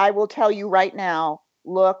I will tell you right now,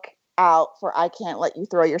 look out for I Can't Let You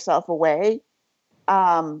Throw Yourself Away.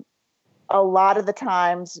 A lot of the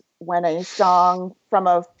times when a song from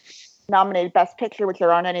a nominated Best Picture, which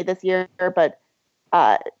there aren't any this year, but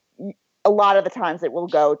a lot of the times it will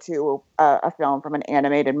go to a film from an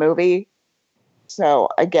animated movie. So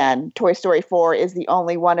again, Toy Story 4 is the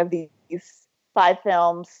only one of these 5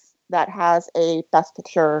 films that has a Best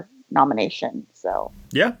Picture nomination. So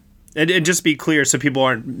yeah. And just be clear so people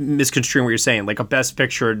aren't misconstruing what you're saying, like a Best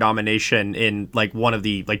Picture nomination in like one of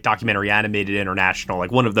the like documentary animated international,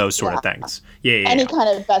 like one of those sort of things. Yeah. Any kind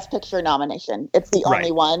of Best Picture nomination. It's the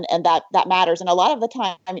only one, and that matters. And a lot of the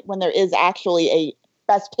time when there is actually a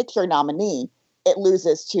Best Picture nominee, it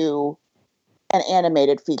loses to an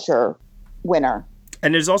animated feature winner.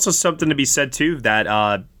 And there's also something to be said too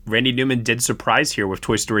that Randy Newman did surprise here with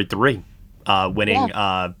Toy Story 3 winning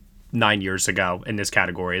 9 years ago in this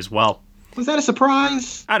category as well. Was that a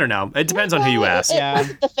surprise? I don't know. It depends on who you ask. It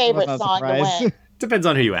was the favorite song to win. Depends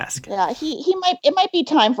on who you ask. Yeah, it might be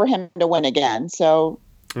time for him to win again. So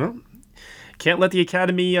well, can't let the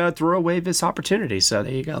Academy throw away this opportunity. So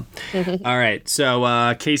there you go. All right.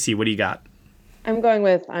 So Casey, what do you got? I'm going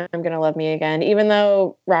with I'm Gonna Love Me Again. Even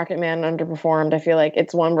though Rocketman underperformed, I feel like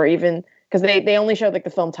it's one where even because they only showed like the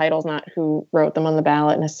film titles, not who wrote them on the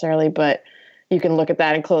ballot necessarily, but you can look at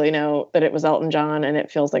that and clearly know that it was Elton John, and it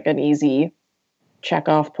feels like an easy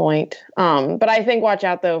check-off point. But I think watch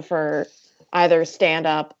out, though, for either Stand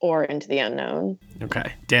Up or Into the Unknown.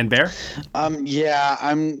 Okay. Dan Baer? Yeah,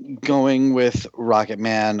 I'm going with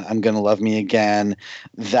Rocketman. I'm Gonna Love Me Again.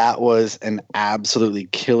 That was an absolutely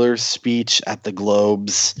killer speech at the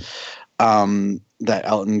Globes that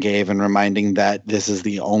Elton gave, and reminding that this is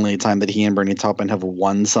the only time that he and Bernie Taupin have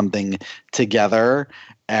won something together.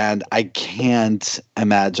 And I can't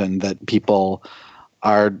imagine that people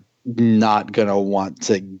are not going to want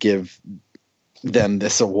to give them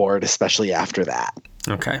this award, especially after that.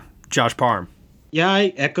 Okay. Josh Parham. Yeah,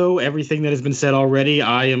 I echo everything that has been said already.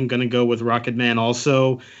 I am going to go with Rocketman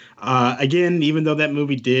also. Again, even though that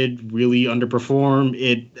movie did really underperform,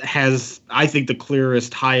 it has, I think, the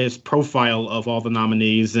clearest, highest profile of all the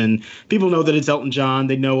nominees. And people know that it's Elton John.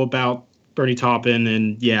 They know about Bernie Taupin.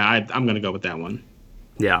 And yeah, I'm going to go with that one.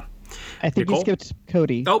 Yeah. I think Nicole? you skipped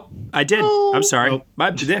Cody. Oh, I did. I'm sorry.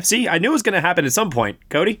 See, I knew it was going to happen at some point.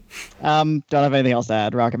 Cody? Don't have anything else to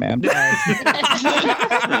add. Rocketman.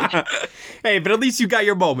 Hey, but at least you got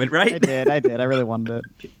your moment, right? I did. I really wanted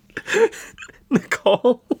it.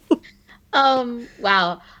 Nicole?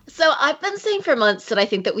 Wow. So I've been saying for months that I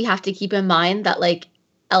think that we have to keep in mind that, like,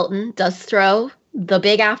 Elton does throw the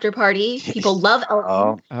big after party. People love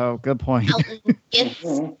Elton. Oh, good point. Elton gets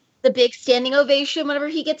the big standing ovation whenever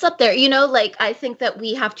he gets up there. You know, like, I think that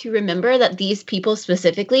we have to remember that these people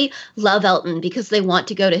specifically love Elton because they want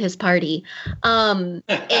to go to his party. And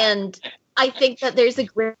I think that there's a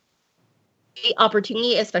great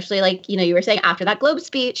opportunity, especially like, you know, you were saying after that Globe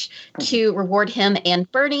speech, to reward him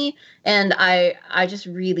and Bernie. And I just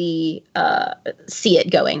really see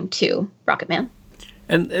it going to Rocketman.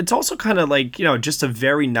 And it's also kind of like, you know, just a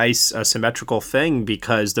very nice symmetrical thing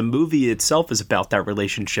because the movie itself is about that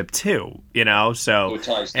relationship too, you know? So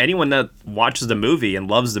anyone that watches the movie and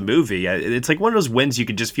loves the movie, it's like one of those wins you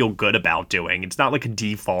can just feel good about doing. It's not like a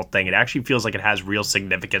default thing. It actually feels like it has real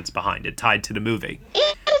significance behind it, tied to the movie.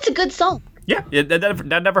 And it's a good song. Yeah,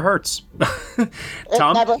 that never hurts.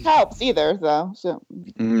 Tom? It never helps either, though. So.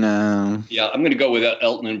 No. Yeah, I'm going to go with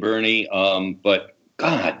Elton and Bernie. But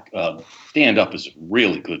God, Stand Up is a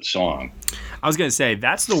really good song. I was going to say,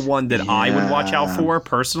 that's the one that I would watch out for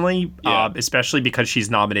personally, especially because she's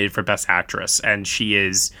nominated for Best Actress, and she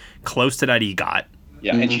is close to that EGOT.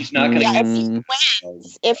 Yeah, and she's not going to...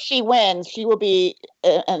 If she wins, she will be,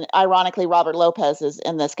 and ironically, Robert Lopez is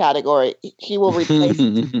in this category. She will replace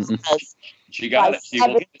Lopez she got it.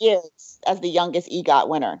 7 years as the youngest EGOT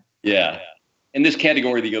winner. Yeah. In this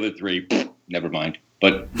category, the other three, never mind.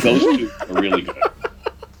 But those two are really good.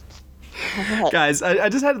 Guys, I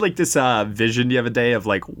just had like this vision the other day of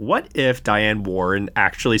like, what if Diane Warren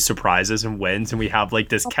actually surprises and wins, and we have like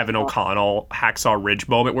this Kevin O'Connell Hacksaw Ridge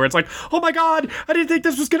moment where it's like, oh my God, I didn't think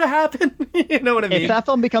this was gonna happen. You know what I mean? If that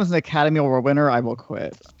film becomes an Academy Award winner, I will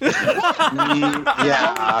quit. Yeah.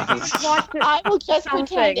 I will just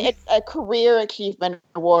pretend it's a career achievement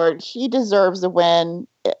award. She deserves a win.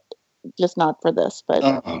 Just not for this, but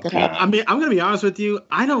I mean, I'm going to be honest with you.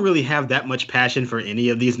 I don't really have that much passion for any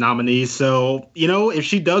of these nominees. So, if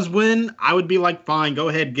she does win, I would be like, fine, go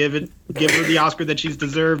ahead, give her the Oscar that she's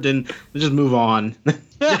deserved, and just move on.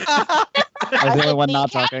 I was the only one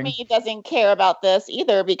not talking. Academy doesn't care about this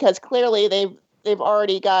either because clearly they've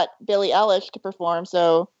already got Billie Eilish to perform.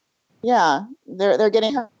 So, yeah, they're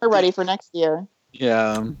getting her ready for next year.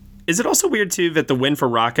 Yeah. Is it also weird, too, that the win for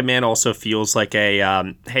Rocketman also feels like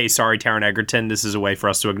a, hey, sorry, Taron Egerton, this is a way for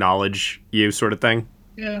us to acknowledge you sort of thing?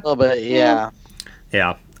 Yeah. A little bit, yeah.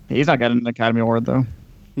 Yeah. He's not getting an Academy Award, though.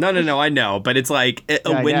 No, I know. But it's like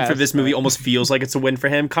a win for this movie almost feels like it's a win for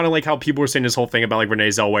him. Kind of like how people were saying this whole thing about like Renee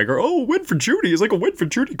Zellweger. Oh, win for Judy is like a win for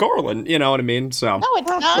Judy Garland. You know what I mean? So. No, it's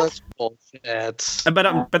not. That's bullshit.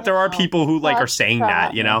 But there are people who like are saying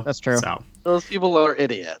that, That's true. So. Those people are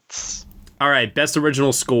idiots. All right, best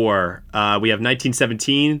original score. We have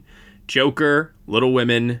 1917, Joker, Little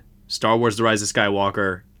Women, Star Wars: The Rise of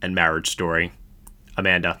Skywalker, and Marriage Story.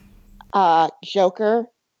 Amanda. Joker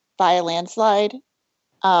by a landslide.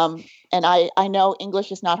 And I know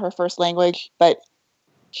English is not her first language, but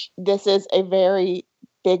this is a very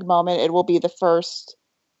big moment. It will be the first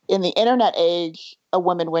in the internet age a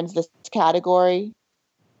woman wins this category.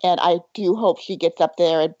 And I do hope she gets up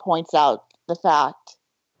there and points out the fact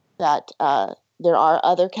that there are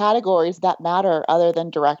other categories that matter other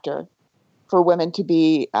than director for women to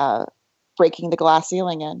be breaking the glass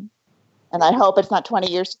ceiling in. And I hope it's not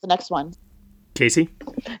 20 years to the next one. Casey?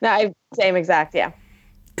 No, same exact, yeah.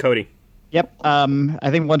 Cody? Yep.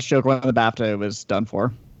 I think once Joker won the BAFTA, it was done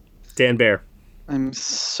for. Dan Baer? I'm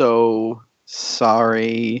so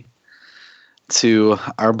sorry to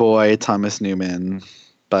our boy Thomas Newman,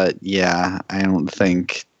 but yeah, I don't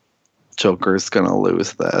think Joker's gonna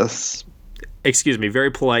lose this. Excuse me,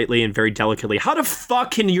 very politely and very delicately. How the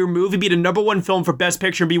fuck can your movie be the #1 film for Best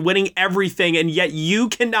Picture and be winning everything, and yet you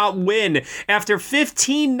cannot win after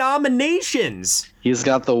 15 nominations? He's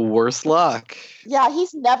got the worst luck. Yeah,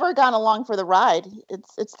 he's never gone along for the ride.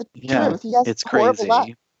 It's the truth. He has it's horrible crazy. luck.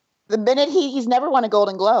 The minute he's never won a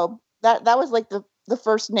Golden Globe. That was like the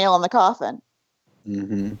first nail in the coffin.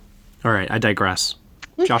 Mm-hmm. All right, I digress.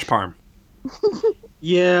 Josh Parham.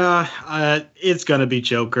 Yeah, it's going to be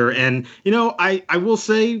Joker. And, I will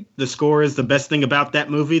say the score is the best thing about that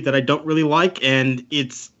movie that I don't really like. And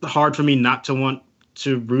it's hard for me not to want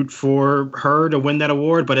to root for her to win that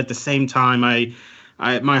award. But at the same time,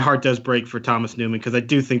 my heart does break for Thomas Newman because I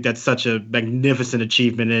do think that's such a magnificent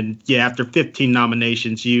achievement. And yeah, after 15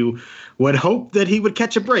 nominations, you would hope that he would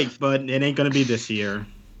catch a break, but it ain't going to be this year.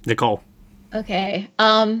 Nicole. Okay.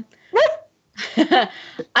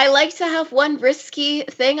 I like to have one risky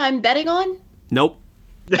thing I'm betting on. Nope.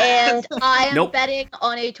 And I am Nope. betting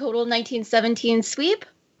on a total 1917 sweep.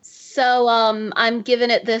 So I'm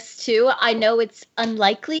giving it this too. I know it's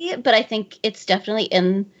unlikely, but I think it's definitely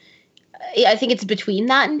I think it's between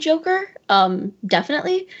that and Joker.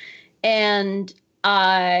 Definitely. And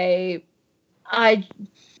I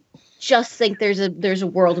just think there's a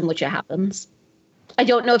world in which it happens. I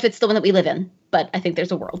don't know if it's the one that we live in, but I think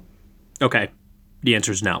there's a world. Okay. The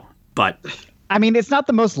answer is no. But I mean, it's not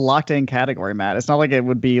the most locked-in category, Matt. It's not like it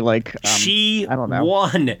would be like she I don't know.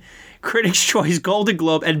 won Critics' Choice, Golden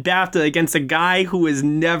Globe, and BAFTA against a guy who has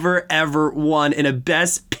never, ever won in a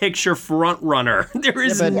Best Picture frontrunner. There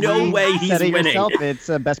is no way he's said it winning. yourself, it's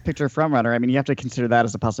a Best Picture frontrunner. I mean, you have to consider that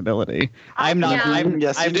as a possibility. I'm not. Yeah. I'm,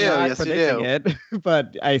 Yes, you I'm do. not Yes, you predicting do. it,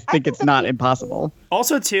 but I think it's not impossible.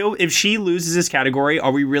 Also, too, if she loses this category,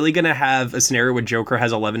 are we really going to have a scenario where Joker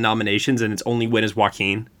has 11 nominations and its only win is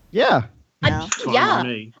Joaquin? Yeah. Yeah.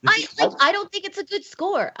 I don't think it's a good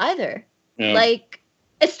score either. Yeah. Like,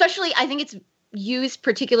 Especially, I think it's used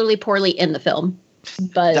particularly poorly in the film.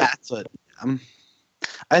 But that's what.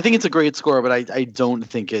 I think it's a great score, but I don't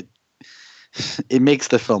think it makes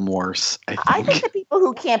the film worse. I think the people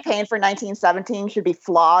who campaigned for 1917 should be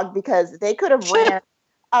flogged because they could have ran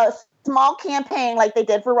a small campaign like they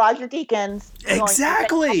did for Roger Deakins.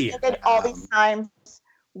 Exactly. Did all these times.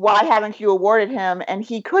 Why haven't you awarded him? And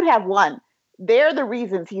he could have won. They're the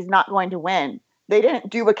reasons he's not going to win. They didn't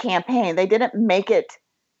do a campaign. They didn't make it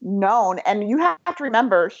known. And you have to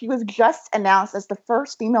remember, she was just announced as the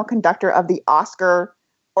first female conductor of the Oscar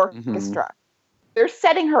Orchestra. Mm-hmm. They're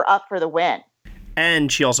setting her up for the win. And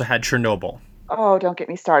she also had Chernobyl. Oh, don't get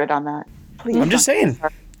me started on that. Please. I'm just saying.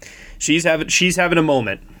 She's having a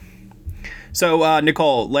moment. So,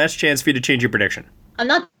 Nicole, last chance for you to change your prediction. I'm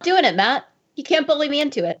not doing it, Matt. You can't bully me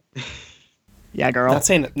into it. Yeah, girl. Not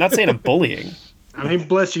saying I'm bullying. I mean,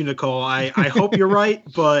 bless you, Nicole. I hope you're right,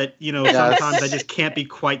 but sometimes I just can't be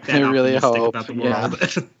quite that optimistic about the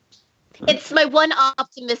world. It's my one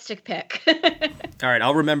optimistic pick. All right,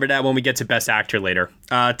 I'll remember that when we get to Best Actor later.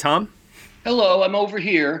 Tom? Hello, I'm over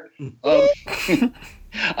here.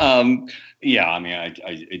 Yeah, I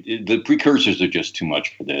mean, the precursors are just too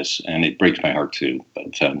much for this, and it breaks my heart too. But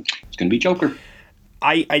it's going to be Joker.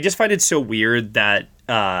 I just find it so weird that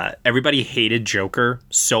everybody hated Joker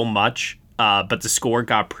so much, but the score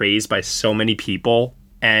got praised by so many people,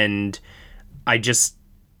 and I don't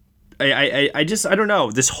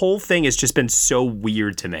know. This whole thing has just been so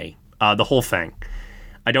weird to me. The whole thing,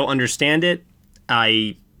 I don't understand it.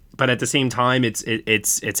 But at the same time,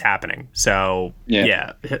 it's happening. So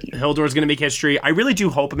yeah, Hildor's going to make history. I really do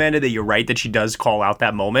hope, Amanda, that you're right, that she does call out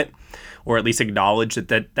that moment, or at least acknowledge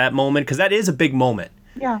that moment, because that is a big moment.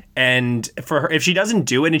 Yeah. And for her, if she doesn't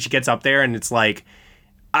do it and she gets up there and it's like,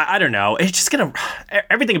 I don't know, it's just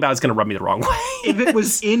everything about it's gonna rub me the wrong way. If it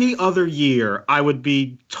was any other year, I would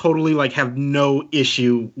be totally have no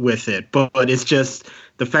issue with it. But it's just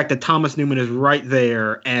the fact that Thomas Newman is right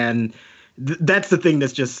there, and that's the thing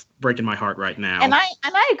that's just breaking my heart right now. And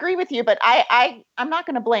I agree with you, but I'm not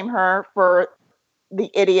going to blame her for the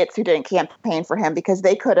idiots who didn't campaign for him, because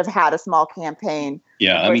they could have had a small campaign.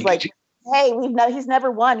 Yeah, I mean, hey, he's never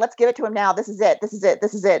won. Let's give it to him now. This is it. This is it.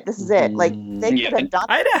 This is it. This is it. Like, they could have done.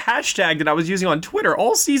 I had a hashtag that I was using on Twitter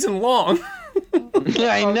all season long.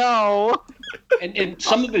 Yeah, I know. And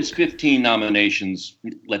some of his 15 nominations,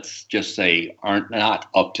 let's just say, not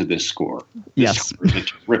up to this score. Yes.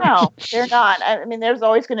 No, they're not. I mean, there's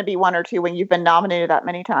always going to be one or two when you've been nominated that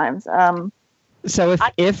many times. So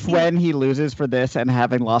when he loses for this and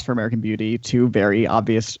having lost for American Beauty, two very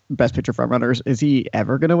obvious Best Picture frontrunners, is he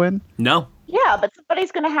ever going to win? No. Yeah, but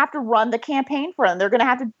somebody's going to have to run the campaign for him. They're going to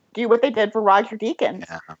have to do what they did for Roger Deakins.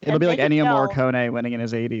 Yeah. It'll be like Ennio Morricone winning in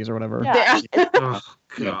his 80s or whatever. Yeah. Oh,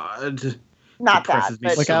 God. Not that.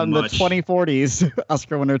 But look out in the 2040s,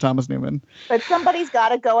 Oscar winner Thomas Newman. But somebody's got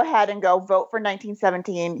to go ahead and go vote for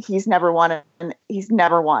 1917. He's never won. He's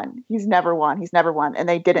never won. He's never won. He's never won. And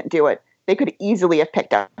they didn't do it. They could easily have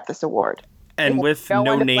picked up this award. And with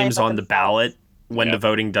no names on the ballot when the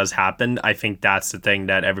voting does happen, I think that's the thing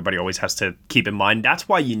that everybody always has to keep in mind. That's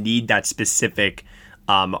why you need that specific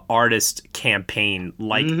artist campaign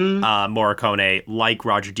like Morricone, like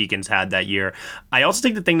Roger Deakins had that year. I also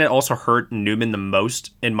think the thing that also hurt Newman the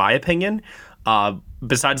most, in my opinion,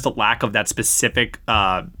 besides the lack of that specific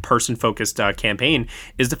person-focused campaign,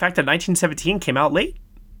 is the fact that 1917 came out late.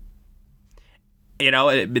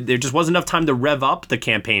 There just wasn't enough time to rev up the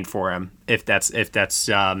campaign for him. If that's if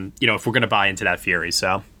we're going to buy into that theory.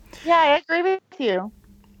 So yeah, I agree with you.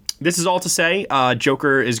 This is all to say,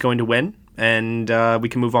 Joker is going to win, and we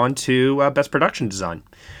can move on to Best Production Design.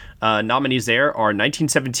 Nominees there are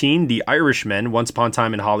 1917, The Irishman, Once Upon a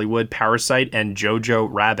Time in Hollywood, Parasite, and Jojo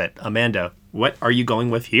Rabbit. Amanda, what are you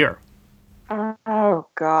going with here? Oh,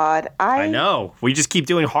 God. I know. We just keep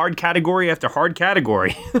doing hard category after hard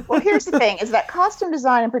category. Well, here's the thing, is that costume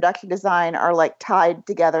design and production design are tied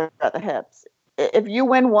together at the hips. If you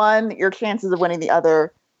win one, your chances of winning the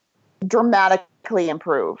other dramatically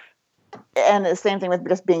improve. And the same thing with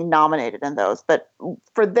just being nominated in those. But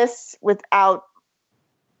for this, without...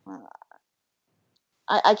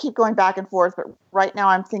 I keep going back and forth, but right now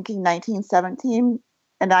I'm thinking 1917,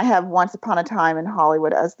 and I have Once Upon a Time in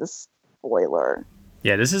Hollywood as the spoiler.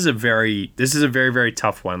 Yeah, this is a very, very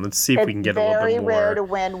tough one. Let's see if we can get a little bit more. It's very rare to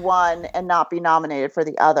win one and not be nominated for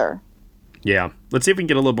the other. Yeah, let's see if we can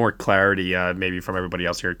get a little more clarity, maybe from everybody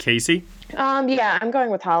else here. Casey? Yeah, I'm going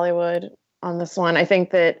with Hollywood on this one. I think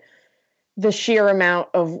that the sheer amount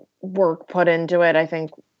of work put into it, I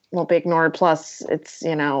think won't be ignored. Plus, it's,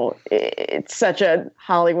 it's such a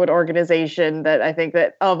Hollywood organization that I think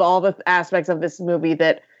that of all the aspects of this movie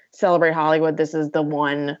that celebrate Hollywood, this is the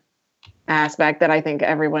one aspect that I think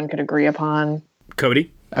everyone could agree upon.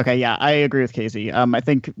 Cody? Okay, yeah, I agree with Casey. I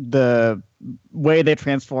think the way they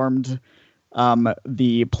transformed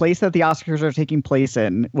the place that the Oscars are taking place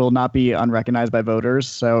in will not be unrecognized by voters.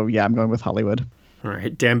 So, yeah, I'm going with Hollywood. All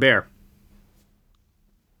right, Dan Bear.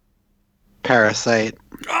 Parasite.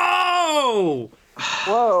 Oh!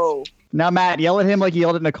 Whoa. Now, Matt, yell at him like you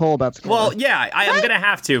yelled at Nicole about Score. Well, yeah, I'm going to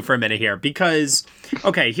have to for a minute here because,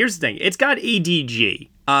 okay, here's the thing. It's got ADG,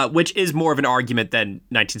 which is more of an argument than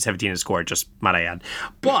 1917 has scored, just might I add.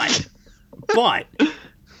 But,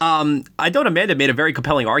 I thought Amanda made a very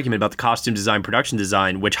compelling argument about the costume design, production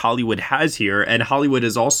design, which Hollywood has here. And Hollywood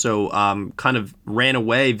has also kind of ran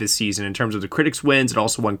away this season in terms of the critics' wins. It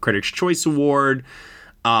also won Critics' Choice Award.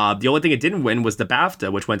 The only thing it didn't win was the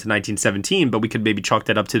BAFTA, which went to 1917, but we could maybe chalk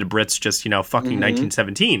that up to the Brits just, fucking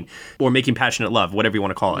 1917 or making passionate love, whatever you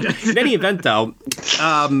want to call it. In any event, though,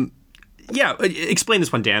 explain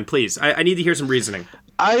this one, Dan, please. I need to hear some reasoning.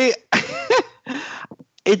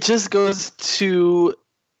 It just goes to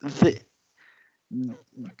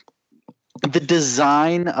the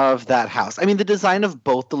design of that house. I mean, the design of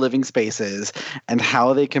both the living spaces and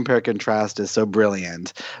how they compare contrast is so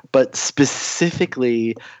brilliant. But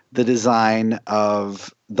specifically, the design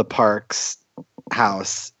of the Parks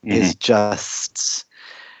house is just,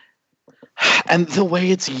 and the way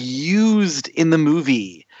it's used in the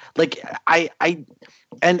movie. Like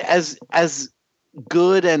and as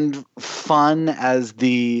good and fun as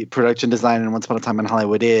the production design in Once Upon a Time in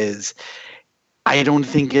Hollywood is, I don't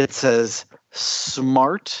think it's as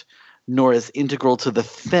smart nor as integral to the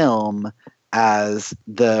film as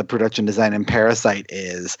the production design in Parasite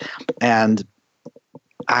is. And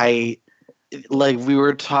like we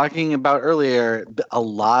were talking about earlier, a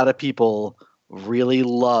lot of people really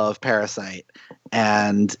love Parasite.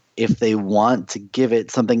 And if they want to give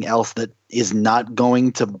it something else that is not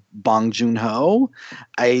going to Bong Joon-ho,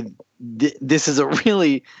 this is a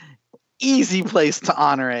really easy place to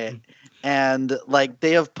honor it. And like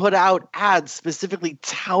they have put out ads specifically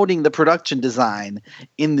touting the production design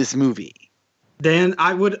in this movie. Dan,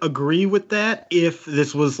 I would agree with that if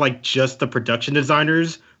this was like just the production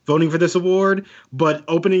designers voting for this award, but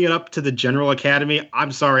opening it up to the general academy,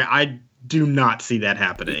 I'm sorry, I do not see that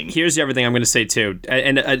happening. Here's the other thing I'm going to say too.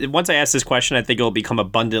 And once I ask this question, I think it'll become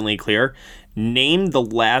abundantly clear. Name the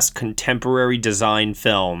last contemporary design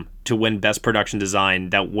film to win Best Production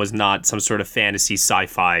Design that was not some sort of fantasy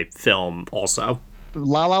sci-fi film also.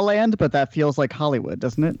 La La Land, but that feels like Hollywood,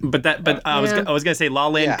 doesn't it? I was gonna say La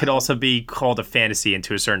La Land could also be called a fantasy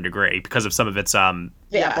to a certain degree because of some of its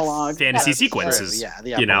fantasy sequences.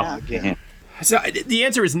 Yeah. So the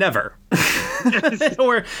answer is never,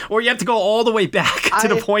 or you have to go all the way back to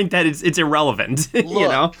the point that it's irrelevant.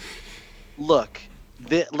 Look,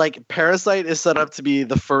 like Parasite is set up to be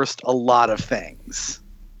the first a lot of things.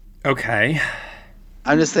 Okay,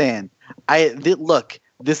 I'm just saying. Look,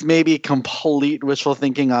 this may be complete wishful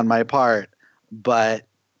thinking on my part, but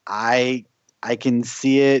I can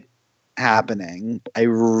see it happening. I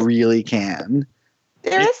really can.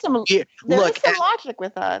 There is some logic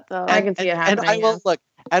with that, though. I can see it happening. And I will look,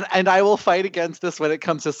 and I will fight against this when it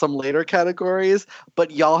comes to some later categories.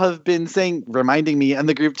 But y'all have been reminding me in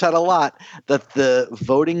the group chat a lot that the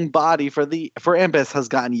voting body for AMPAS has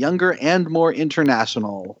gotten younger and more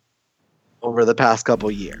international over the past couple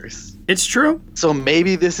years. It's true. So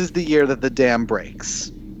maybe this is the year that the dam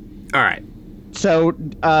breaks. All right. So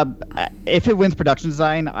if it wins production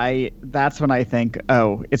design, that's when I think,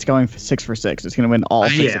 it's going 6 for 6. It's going to win all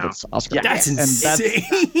 6 of its Oscars. Yeah, that's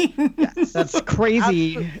insane. That's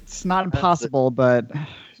crazy. It's not impossible, but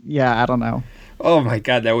yeah, I don't know. Oh my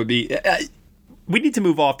God, that would be. We need to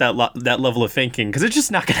move off that level of thinking because it's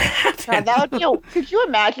just not going to happen. God, that would be. Could you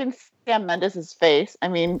imagine Sam Mendes' face? I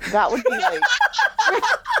mean, that would be like.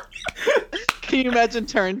 Can you imagine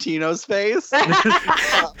Tarantino's face?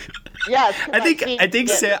 Yes, I think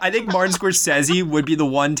Martin Scorsese would be the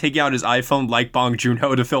one taking out his iPhone like Bong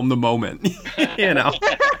Joon-ho to film the moment.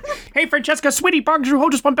 Hey, Francesca, sweetie, Bong Joon-ho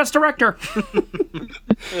just won Best Director.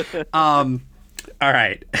 All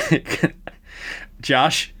right,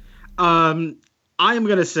 Josh. I am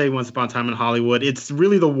going to say Once Upon a Time in Hollywood. It's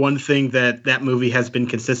really the one thing that movie has been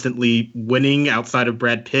consistently winning outside of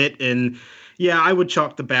Brad Pitt. And yeah, I would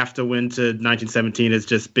chalk the BAFTA win to 1917 as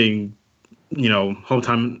just being,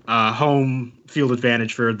 home field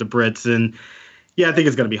advantage for the Brits. And yeah, I think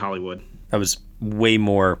it's going to be Hollywood. That was way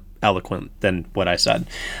more eloquent than what I said.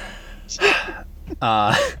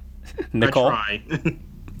 Nicole? I try.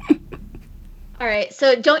 All right,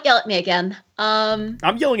 so don't yell at me again.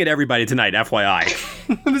 I'm yelling at everybody tonight, FYI.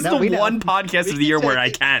 This is the one podcast of the year where I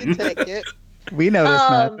can. We know this,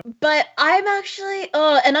 Matt. But I'm actually,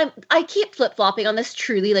 and I keep flip-flopping on this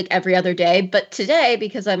truly like every other day, but today,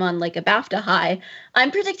 because I'm on like a BAFTA high, I'm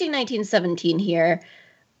predicting 1917 here.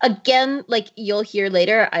 Again, like you'll hear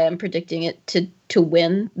later, I am predicting it to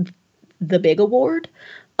win the big award.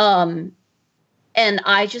 And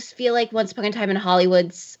I just feel like Once Upon a Time in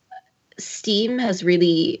Hollywood's steam has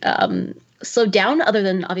really slowed down, other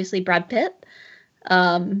than obviously Brad Pitt.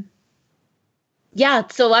 Yeah,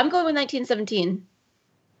 so I'm going with 1917.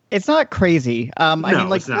 It's not crazy. I mean,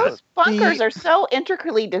 like those bunkers are so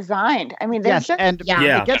intricately designed. I mean, yes, and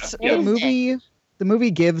it gets the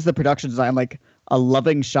movie gives the production design like a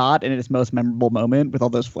loving shot in its most memorable moment with all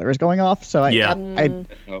those flares going off. So I mean,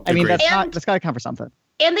 that's got to count for something.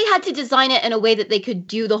 And they had to design it in a way that they could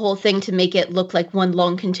do the whole thing to make it look like one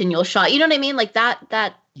long continual shot. You know what I mean? Like that is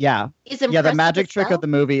impressive. Yeah, the magic trick of the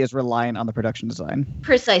movie is reliant on the production design.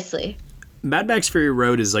 Precisely. Mad Max Fury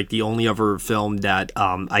Road is like the only other film that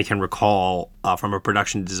I can recall from a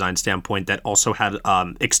production design standpoint that also had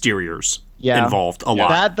exteriors involved a lot.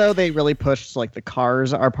 That, though, they really pushed, like, the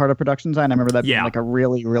cars are part of production design. I remember that being, like, a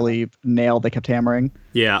really, really nail they kept hammering.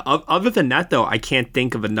 Yeah. Other than that, though, I can't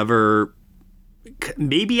think of another...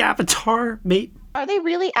 Maybe Avatar? Are they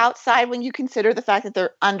really outside when you consider the fact that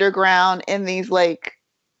they're underground in these, like,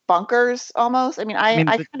 bunkers, almost? I mean, I kind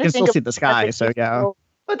of think... You can still see the sky, so, yeah.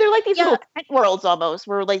 But they're like these little tent worlds almost,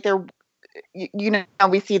 where like they're, you know,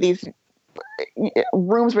 we see these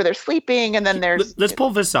rooms where they're sleeping, and then there's. Let's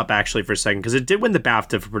pull this up actually for a second, because it did win the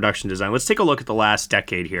BAFTA for production design. Let's take a look at the last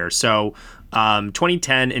decade here. So,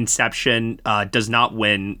 2010 Inception does not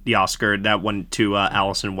win the Oscar. That went to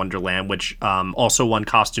Alice in Wonderland, which also won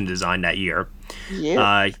costume design that year.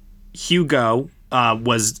 Yeah. Hugo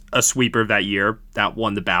was a sweeper that year. That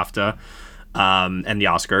won the BAFTA. And the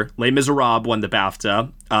Oscar. Les Miserables won the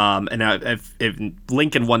BAFTA. And if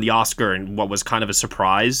Lincoln won the Oscar in what was kind of a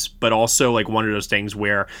surprise, but also like one of those things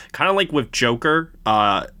where kind of like with Joker,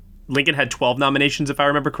 Lincoln had 12 nominations, if I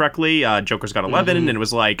remember correctly. Joker's got 11, and it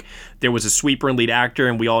was like there was a sweeper and lead actor,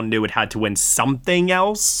 and we all knew it had to win something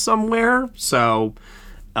else somewhere. So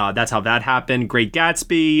that's how that happened. Great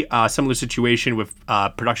Gatsby, similar situation with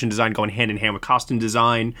production design going hand in hand with costume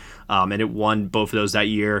design, and it won both of those that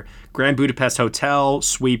year. Grand Budapest Hotel,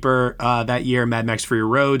 sweeper that year. Mad Max Fury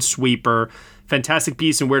Road, sweeper. Fantastic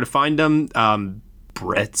Beasts and Where to Find Them,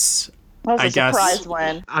 Brits. That was a surprise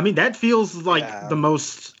win. I mean, that feels like the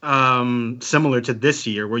most similar to this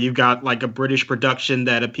year, where you've got like a British production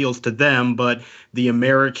that appeals to them, but the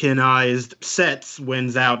Americanized sets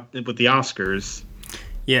wins out with the Oscars.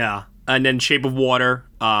 Yeah, and then Shape of Water,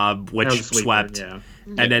 which swept. Yeah.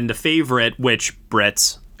 And then The Favorite, which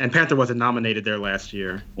Brits. And Panther wasn't nominated there last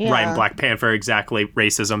year. Yeah. Right, and Black Panther, exactly.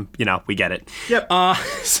 Racism, you know, we get it. Yep.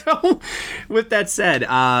 So, with that said,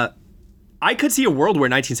 I could see a world where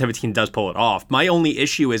 1917 does pull it off. My only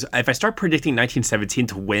issue is if I start predicting 1917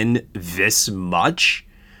 to win this much,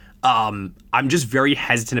 I'm just very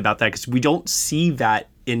hesitant about that because we don't see that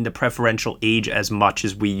in the preferential age as much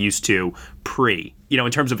as we used to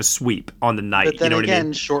in terms of a sweep on the night. But then you know again, what I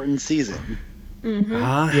mean? Shortened season.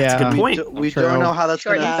 That's a good point. We don't know how that's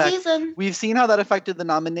going to affect. We've seen how that affected the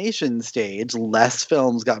nomination stage. Less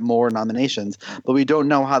films got more nominations, but we don't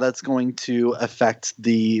know how that's going to affect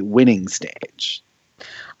the winning stage.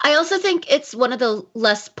 I also think it's one of the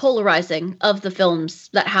less polarizing of the films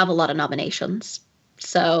that have a lot of nominations.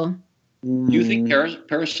 So, do you think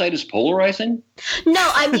Parasite is polarizing? No,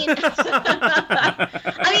 I mean,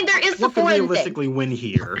 there is the foreign thing. What could realistically win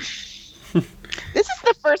here? This is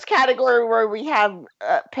the first category where we have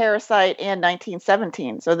Parasite and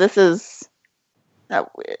 1917. So this is. I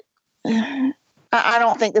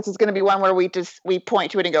don't think this is going to be one where we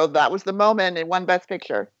point to it and go, "That was the moment," and won Best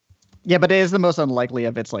Picture. Yeah, but it is the most unlikely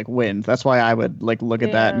of its like wins. That's why I would like look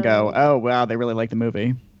at that and go, "Oh wow, they really like the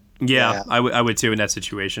movie." Yeah. I would too in that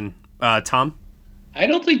situation. Tom? I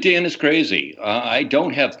don't think Dan is crazy. I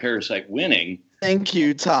don't have Parasite winning. Thank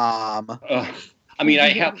you, Tom. I mean, I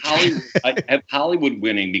have Hollywood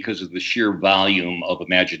winning because of the sheer volume of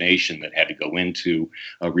imagination that had to go into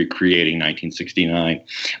recreating 1969.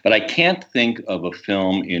 But I can't think of a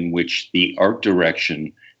film in which the art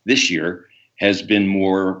direction this year has been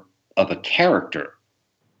more of a character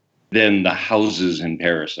than the houses in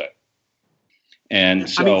Parasite. And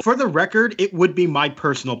so, I mean, for the record, it would be my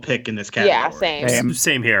personal pick in this category. Yeah,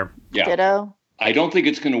 same here. Yeah. Ditto. I don't think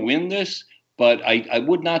it's going to win this, but I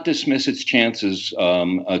would not dismiss its chances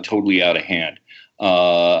totally out of hand.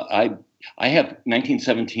 I have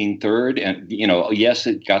 1917 third, and yes,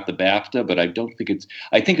 it got the BAFTA, but I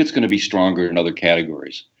think it's going to be stronger in other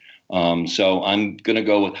categories. So I'm going to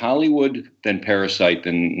go with Hollywood, then Parasite,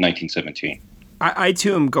 then 1917. I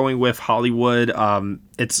too am going with Hollywood.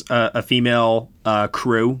 It's a female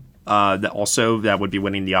crew that would be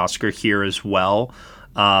winning the Oscar here as well.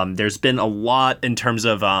 There's been a lot in terms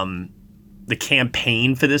of the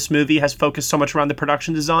campaign for this movie has focused so much around the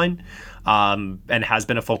production design, and has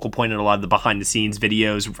been a focal point in a lot of the behind-the-scenes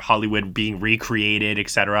videos, Hollywood being recreated,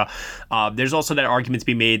 etc. There's also that argument to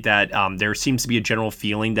be made that there seems to be a general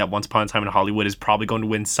feeling that Once Upon a Time in Hollywood is probably going to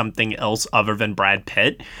win something else other than Brad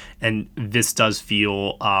Pitt, and this does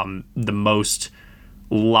feel the most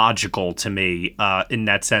logical to me in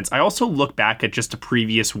that sense. I also look back at just the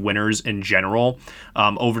previous winners in general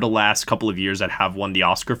over the last couple of years that have won the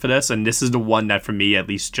Oscar for this, and this is the one that for me at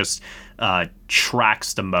least just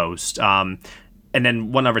tracks the most. And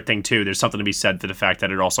then one other thing too, there's something to be said for the fact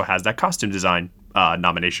that it also has that costume design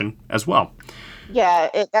nomination as well. Yeah,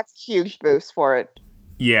 that's a huge boost for it.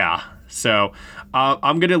 Yeah, so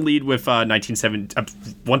I'm going to lead with 1970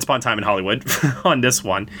 Once Upon a Time in Hollywood on this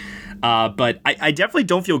one. But I definitely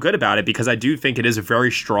don't feel good about it because I do think it is a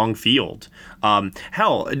very strong field.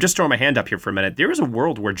 Hell, just throwing my hand up here for a minute, there is a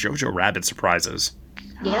world where Jojo Rabbit surprises.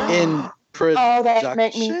 Yeah. In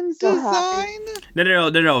production design?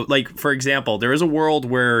 No. Like, for example, there is a world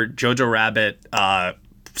where Jojo Rabbit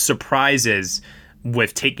surprises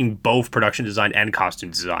with taking both production design and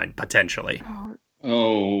costume design, potentially.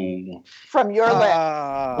 Oh. From your list.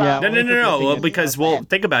 Yeah. No. Because, well,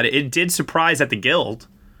 think about it. It did surprise at the Guild.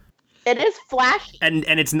 It is flashy. And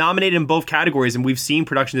it's nominated in both categories, and we've seen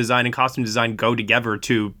production design and costume design go together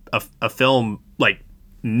to a film like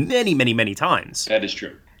many times. That is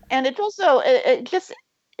true. And it's also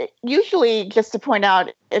usually, just to point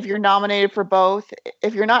out, if you're nominated for both,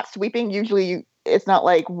 if you're not sweeping, usually it's not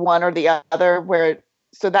like one or the other.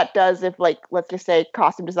 So that does, if like, let's just say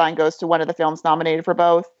costume design goes to one of the films nominated for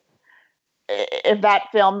both, if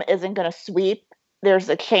that film isn't going to sweep, there's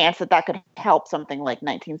a chance that could help something like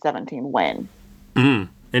 1917 win.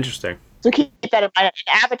 Interesting. So keep that in mind.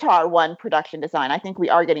 Avatar won production design. I think we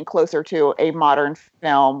are getting closer to a modern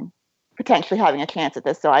film potentially having a chance at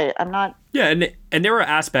this. So I'm not. Yeah, and there were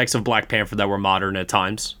aspects of Black Panther that were modern at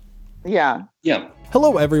times. Yeah. Yeah.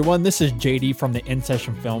 Hello, everyone. This is JD from the In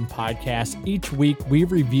Session Film Podcast. Each week, we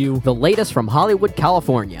review the latest from Hollywood,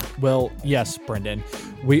 California. Well, yes, Brendan.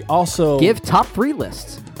 We also give top 3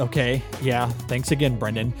 lists. Okay. Yeah. Thanks again,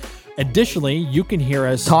 Brendan. Additionally, you can hear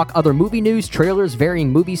us talk other movie news, trailers, varying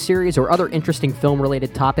movie series, or other interesting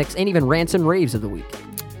film-related topics, and even rants and raves of the week.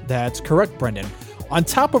 That's correct, Brendan. On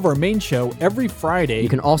top of our main show, every Friday, you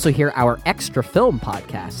can also hear our extra film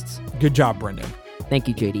podcasts. Good job, Brendan. Thank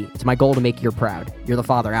you, JD. It's my goal to make you proud. You're the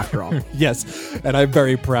father, after all. Yes, and I'm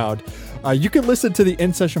very proud. You can listen to the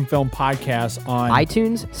In Session Film podcast on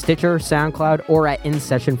iTunes, Stitcher, SoundCloud, or at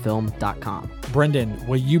InSessionFilm.com. Brendan,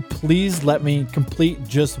 will you please let me complete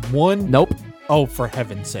just one? Nope. Oh, for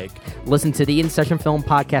heaven's sake. Listen to the In Session Film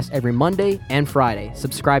podcast every Monday and Friday.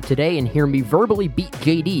 Subscribe today and hear me verbally beat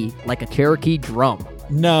JD like a Cherokee drum.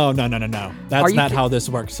 No. That's not how this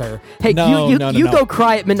works, sir. Hey, you go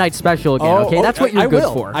cry at Midnight Special again, okay? That's what you're good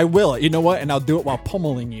for. I will. You know what? And I'll do it while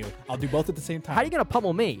pummeling you. I'll do both at the same time. How are you going to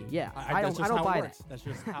pummel me? Yeah, I don't buy that. That's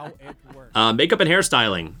just how it works. Makeup and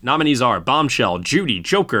hairstyling. Nominees are Bombshell, Judy,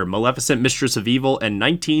 Joker, Maleficent, Mistress of Evil, and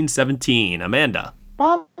 1917. Amanda.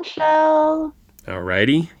 Bombshell.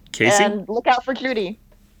 Alrighty. Casey? And look out for Judy.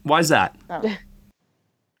 Why's that? Oh.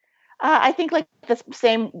 I think like the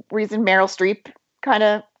same reason Meryl Streep kind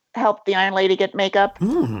of helped the Iron Lady get makeup.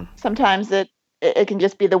 Sometimes it can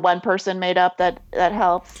just be the one person made up that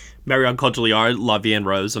helps. Marion Cotillard, La Vie en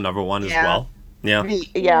Rose, another one as well.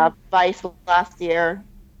 Yeah, Vice last year.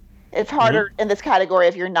 It's harder in this category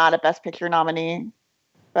if you're not a Best Picture nominee,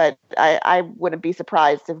 but I wouldn't be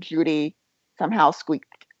surprised if Judy somehow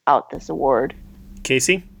squeaked out this award.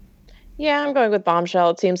 Casey? Yeah, I'm going with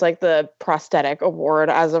Bombshell. It seems like the prosthetic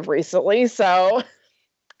award as of recently, so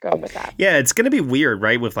go with that. Yeah, it's going to be weird,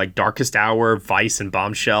 right? With like Darkest Hour, Vice, and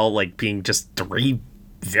Bombshell like being just 3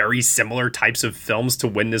 very similar types of films to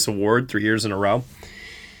win this award 3 years in a row.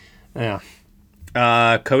 Yeah.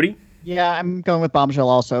 Cody? Yeah, I'm going with Bombshell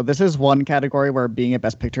also. This is one category where being a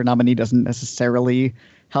Best Picture nominee doesn't necessarily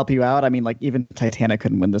help you out. I mean, like even Titanic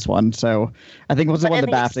couldn't win this one. So I think it was the one the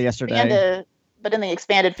BAFTA yesterday. But in the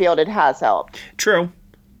expanded field, it has helped. True.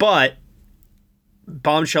 But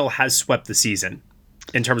Bombshell has swept the season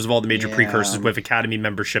in terms of all the major precursors with Academy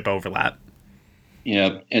membership overlap.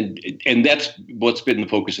 Yeah, and that's what's been the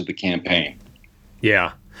focus of the campaign.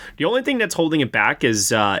 Yeah. The only thing that's holding it back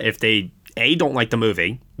is if they don't like the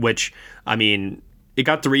movie, which I mean, it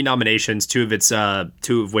got 3 nominations, 2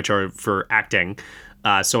 of which are for acting.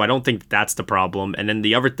 So I don't think that's the problem. And then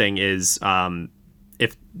the other thing is,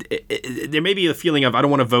 if there may be a feeling of I don't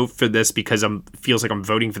want to vote for this because feels like I'm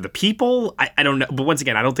voting for the people. I don't know, but once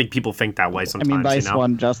again, I don't think people think that way sometimes. I mean, Vice you know?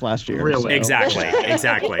 won just last year. Really? So.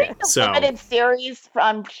 Exactly. So limited series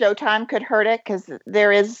from Showtime could hurt it because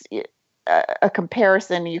there is a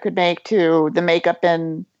comparison you could make to the makeup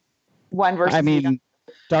in one versus. I mean,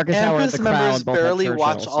 Darkest Hour of the members Crown. barely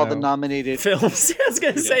watch all the nominated films. I was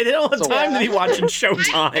going to say, they don't have time to be watching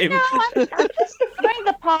Showtime. I'm just stirring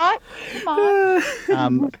the pot. Come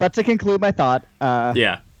on. But to conclude my thought, once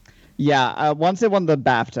it won the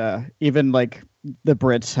BAFTA, even like the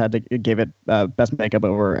Brits had to give it best makeup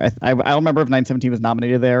over. I don't remember if 917 was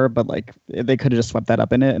nominated there, but like they could have just swept that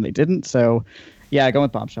up in it, and they didn't. So, yeah, go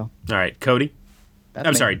with Bombshell. All right, Cody.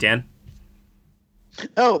 I'm sorry, Dan.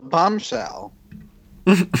 Oh, Bombshell.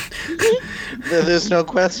 There's no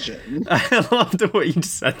question. I love the way you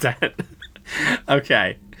just said that.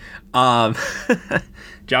 Okay.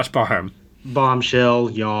 Josh Barham. Bombshell,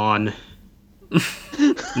 yawn.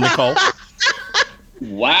 Nicole.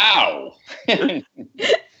 Wow. Can't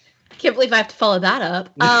believe I have to follow that up.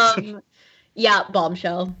 Yeah,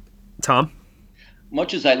 Bombshell. Tom?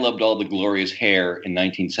 Much as I loved all the glorious hair in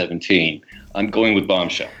 1917, I'm going with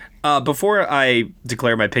Bombshell. Before I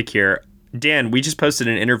declare my pick here, Dan, we just posted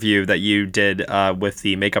an interview that you did with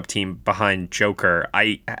the makeup team behind Joker.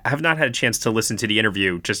 I have not had a chance to listen to the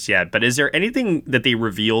interview just yet, but is there anything that they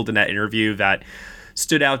revealed in that interview that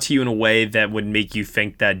stood out to you in a way that would make you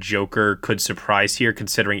think that Joker could surprise here,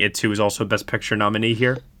 considering it too is also a Best Picture nominee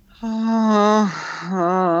here? That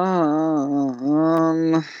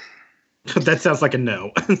sounds like a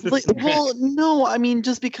no. Well, no, I mean,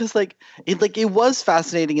 just because it was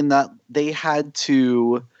fascinating in that they had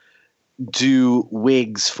to do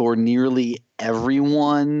wigs for nearly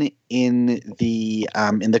everyone in the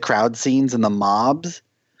crowd scenes and the mobs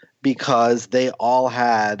because they all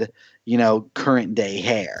had, current day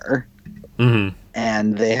hair. Mm-hmm.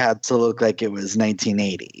 And they had to look like it was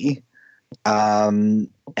 1980. And,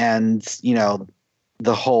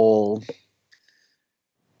 the whole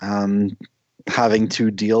having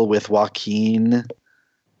to deal with Joaquin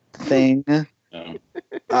thing.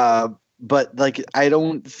 But I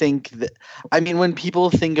don't think that. I mean, when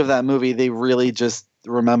people think of that movie, they really just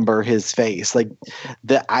remember his face.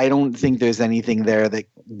 I don't think there's anything there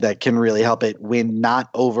that can really help it win. Not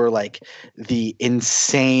over the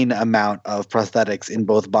insane amount of prosthetics in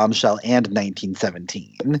both Bombshell and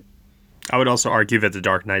 1917. I would also argue that The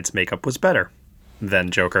Dark Knight's makeup was better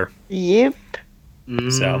than Joker. Yep.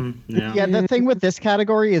 So yeah, the thing with this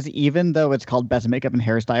category is even though it's called Best Makeup and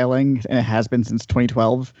Hairstyling, and it has been since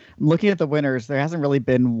 2012, looking at the winners, there hasn't really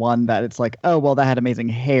been one that it's like, oh, well, that had amazing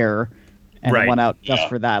hair, and it won out just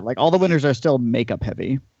for that. All the winners are still makeup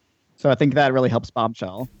heavy. So I think that really helps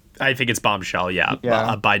Bombshell. I think it's Bombshell,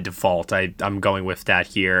 yeah. By default, I'm going with that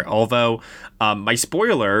here. Although my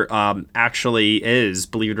spoiler actually is,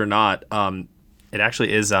 believe it or not, it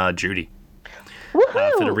actually is Judy.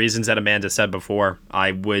 For the reasons that Amanda said before,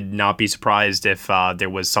 I would not be surprised if there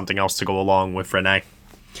was something else to go along with Renee.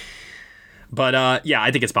 But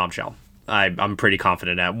I think it's Bombshell. I'm pretty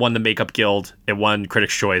confident in it. It won the Makeup Guild, it won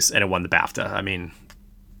Critics' Choice, and it won the BAFTA. I mean,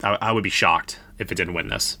 I would be shocked if it didn't win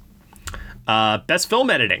this. Best Film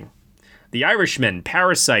Editing. The Irishman,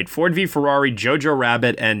 Parasite, Ford v. Ferrari, Jojo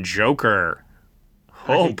Rabbit, and Joker.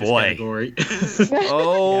 Oh, boy.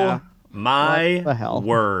 My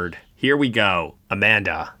word. Here we go.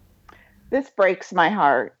 Amanda. This breaks my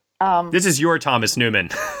heart. This is your Thomas Newman.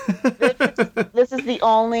 This is the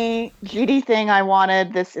only GD thing I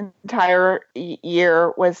wanted this entire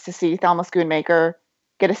year was to see Thelma Schoonmaker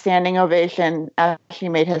get a standing ovation as she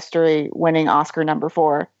made history, winning Oscar number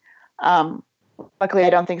 4. Luckily, I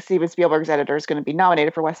don't think Steven Spielberg's editor is going to be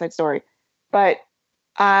nominated for West Side Story. But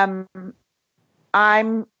I'm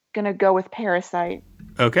going to go with Parasite.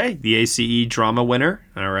 Okay, the ACE drama winner.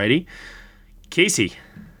 Alrighty. Casey.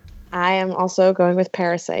 I am also going with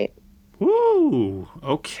Parasite. Ooh,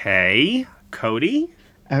 okay. Cody?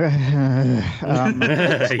 Yeah,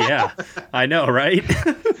 I know, right?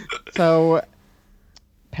 So,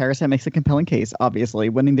 Parasite makes a compelling case, obviously.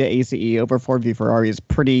 Winning the ACE over Ford v. Ferrari is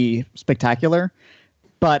pretty spectacular.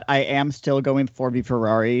 But I am still going with Ford v.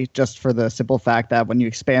 Ferrari just for the simple fact that when you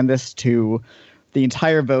expand this to the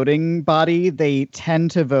entire voting body, they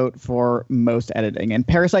tend to vote for most editing. And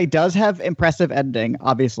Parasite does have impressive editing,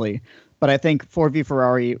 obviously. But I think Ford v.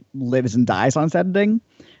 Ferrari lives and dies on its editing.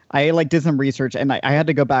 I did some research, and I had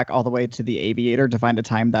to go back all the way to The Aviator to find a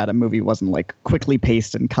time that a movie wasn't quickly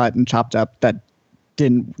paced and cut and chopped up that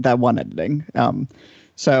won editing.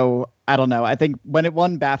 So I don't know. I think when it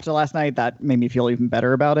won BAFTA last night, that made me feel even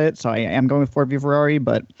better about it. So I am going with Ford v Ferrari,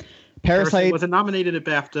 but Parasite wasn't nominated at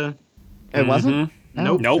BAFTA. It wasn't?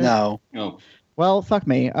 Nope. No. Well, fuck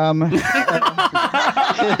me.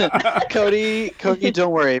 Cody,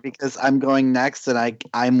 don't worry, because I'm going next, and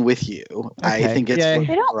I'm with you. Okay. I think it's. They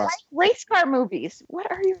don't like race car movies. What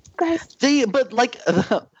are you guys?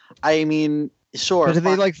 I mean, sure. But do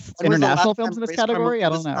they like international films in this category? I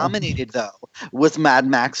don't know. Nominated though was Mad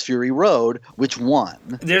Max Fury Road, which won.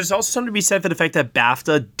 There's also something to be said for the fact that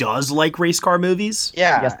BAFTA does like race car movies.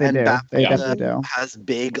 Yeah, yes, they do. They definitely do. Has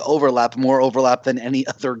big overlap, more overlap than any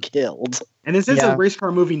other guild. And this is a race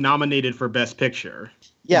car movie nominated for Best Picture.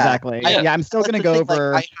 Yeah, exactly. I'm still going to go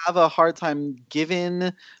over. I have a hard time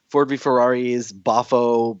given Ford v Ferrari's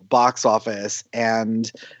boffo box office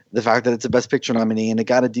and the fact that it's a Best Picture nominee and it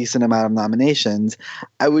got a decent amount of nominations.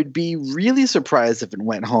 I would be really surprised if it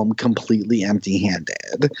went home completely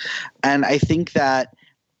empty-handed. And I think that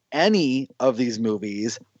any of these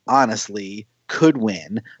movies, honestly, could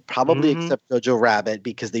win, probably except Jojo Rabbit,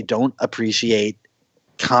 because they don't appreciate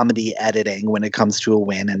comedy editing when it comes to a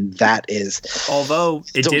win, and that is. Although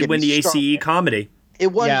it did win the ACE comedy.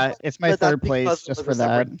 It won. Yeah, it's my third place just for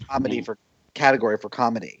that. Comedy for category for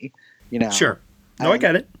comedy, Sure. No, I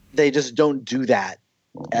get it. They just don't do that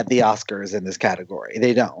at the Oscars in this category.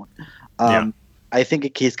 They don't. I think a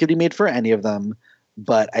case could be made for any of them,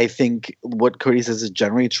 but I think what Cody says is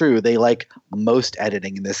generally true. They like most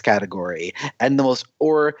editing in this category, and the most,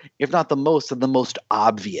 or if not the most, then the most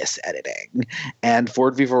obvious editing. And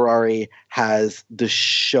Ford v Ferrari has the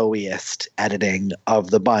showiest editing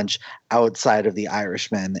of the bunch outside of The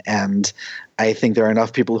Irishman. And I think there are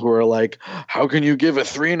enough people who are like, how can you give a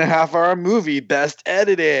 3.5-hour movie best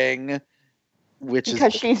editing?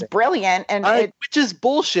 Because she's brilliant, and which is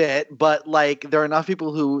bullshit. But there are enough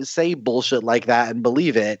people who say bullshit like that and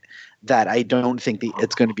believe it that I don't think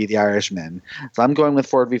it's going to be The Irishman. So I'm going with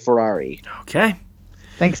Ford v Ferrari. Okay.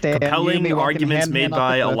 Thanks, Dan. Compelling arguments made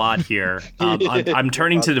by a lot here. I'm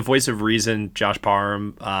turning to the voice of reason, Josh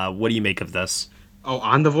Parham. What do you make of this? Oh,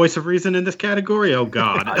 I'm the voice of reason in this category? Oh,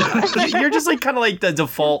 God. You're just kind of the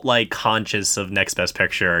default conscious of Next Best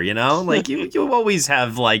Picture, you you always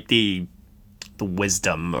have the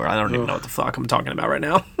wisdom, or I don't even know what the fuck I'm talking about right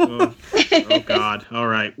now. Oh, God. All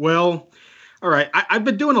right. Well, all right. I've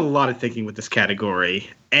been doing a lot of thinking with this category,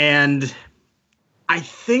 and I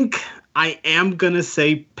think I am going to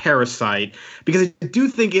say Parasite, because I do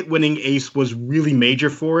think it winning Ace was really major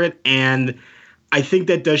for it, and I think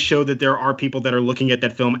that does show that there are people that are looking at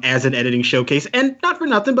that film as an editing showcase, and not for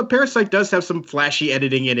nothing, but Parasite does have some flashy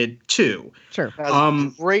editing in it, too. Sure.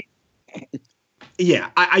 Great. Yeah,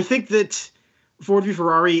 I think that Ford v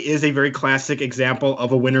Ferrari is a very classic example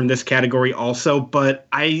of a winner in this category also, but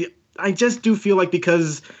I just do feel like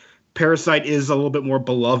because Parasite is a little bit more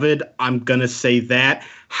beloved, I'm going to say that.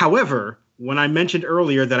 However, when I mentioned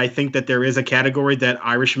earlier that I think that there is a category that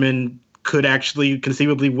Irishman could actually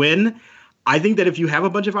conceivably win, I think that if you have a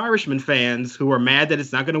bunch of Irishman fans who are mad that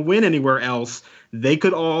it's not going to win anywhere else, they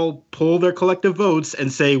could all pull their collective votes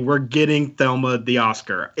and say, we're getting Thelma the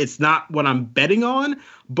Oscar. It's not what I'm betting on,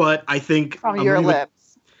 but I think from your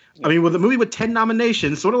lips. With a movie with 10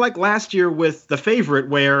 nominations, sort of like last year with The Favorite,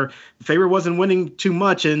 where The Favorite wasn't winning too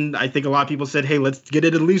much, and I think a lot of people said, hey, let's get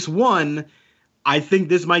it at least one. I think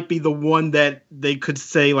this might be the one that they could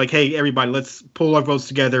say, hey, everybody, let's pull our votes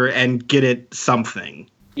together and get it something.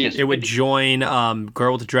 Yes. It would join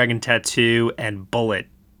Girl with the Dragon Tattoo and Bullet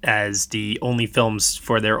as the only films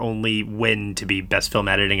for their only win to be Best Film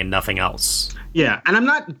Editing and nothing else. Yeah, and I'm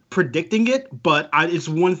not predicting it, but it's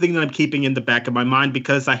one thing that I'm keeping in the back of my mind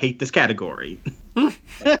because I hate this category.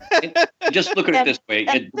 Just look at it this way.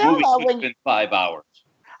 The movie should have been 5 hours.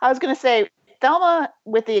 I was going to say, Thelma,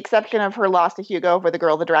 with the exception of her loss to Hugo for The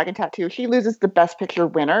Girl with the Dragon Tattoo, she loses the Best Picture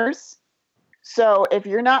winners. So if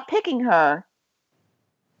you're not picking her,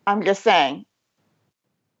 I'm just saying,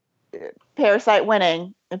 Parasite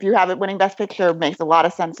winning, if you have it winning Best Picture, makes a lot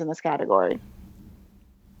of sense in this category.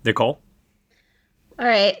 Nicole? All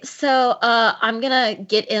right, so I'm going to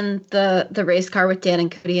get in the race car with Dan and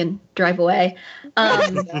Cody and drive away. Hop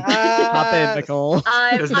in, Nicole.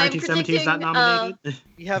 Because 1917 is not nominated.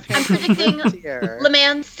 I'm predicting Le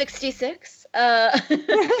Mans 66.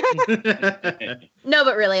 No,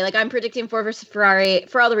 but really, like, I'm predicting Ford versus Ferrari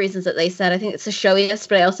for all the reasons that they said. I think it's the showiest,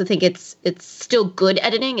 but I also think it's still good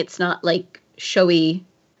editing. It's not like showy,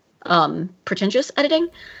 pretentious editing.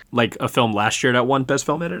 Like a film last year that won Best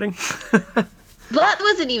Film Editing. that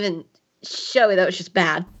wasn't even showy. That was just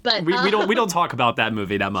bad. But we don't talk about that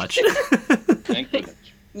movie that much. Thank you.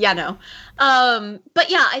 Yeah, no. But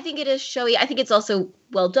yeah, I think it is showy. I think it's also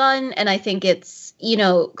well done, and I think it's,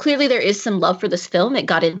 clearly there is some love for this film. It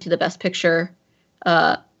got into the Best Picture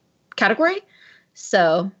category.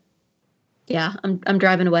 So yeah, I'm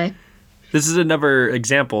driving away. This is another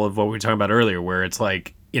example of what we were talking about earlier, where it's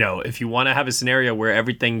like, if you want to have a scenario where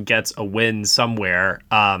everything gets a win somewhere,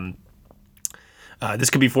 this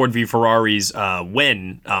could be Ford v Ferrari's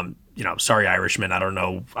win. Sorry, Irishman. I don't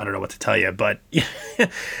know what to tell you, but this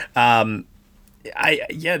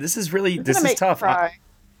is tough.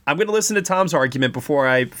 I'm going to listen to Tom's argument before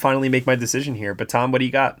I finally make my decision here. But Tom, what do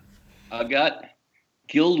you got? I've got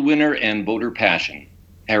Guild winner and voter passion,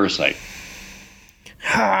 Parasite.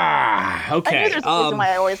 Okay. I knew there's a reason why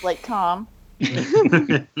I always like Tom.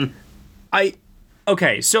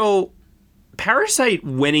 So Parasite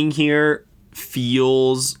winning here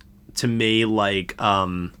feels to me like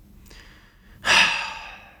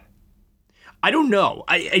I don't know.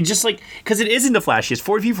 I just like, because it isn't the flashiest.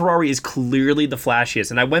 Ford v Ferrari is clearly the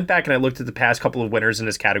flashiest. And I went back and I looked at the past couple of winners in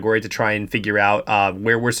this category to try and figure out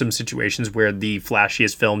where were some situations where the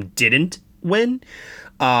flashiest film didn't win.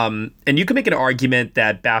 And you can make an argument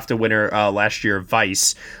that BAFTA winner last year,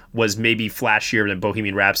 Vice, was maybe flashier than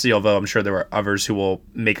Bohemian Rhapsody, although I'm sure there are others who will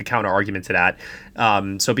make a counter argument to that.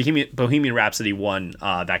 So Bohemian Rhapsody won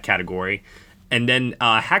that category. And then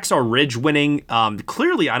Hacksaw Ridge winning.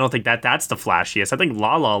 Clearly, I don't think that's the flashiest. I think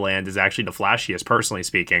La La Land is actually the flashiest, personally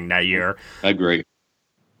speaking, that year. I agree.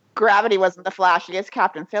 Gravity wasn't the flashiest.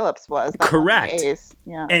 Captain Phillips was. That Correct. Was the ace.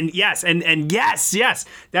 Yeah. And yes, and yes,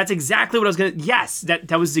 that's exactly what I was gonna. Yes,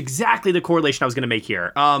 that was exactly the correlation I was gonna make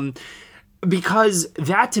here. Because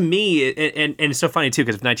that to me, and it's so funny too,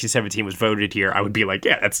 because if 1917 was voted here, I would be like,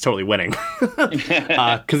 yeah, that's totally winning,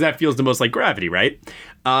 because that feels the most like Gravity, right?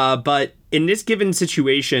 But in this given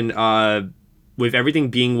situation, with everything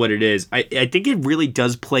being what it is, I think it really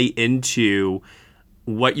does play into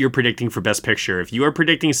what you're predicting for Best Picture. If you are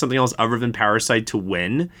predicting something else other than Parasite to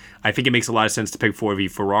win, I think it makes a lot of sense to pick Ford v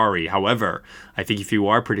Ferrari. However, I think if you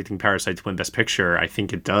are predicting Parasite to win Best Picture, I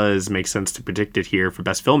think it does make sense to predict it here for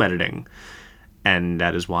Best Film Editing. And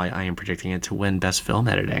that is why I am predicting it to win Best Film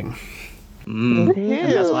Editing. And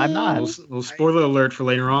that's why I'm not. Little spoiler alert for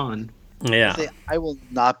later on. Yeah. I will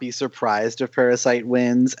not be surprised if Parasite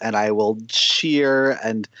wins, and I will cheer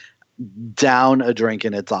and down a drink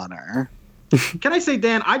in its honor. Can I say,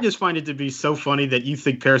 Dan, I just find it to be so funny that you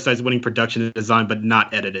think Parasite's winning production and design, but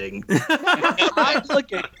not editing. I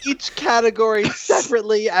look at each category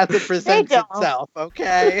separately as it presents itself,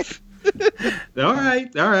 okay? All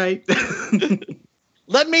right.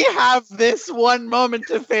 Let me have this one moment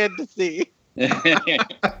of fantasy.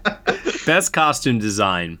 Best costume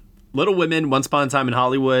design. Little Women, Once Upon a Time in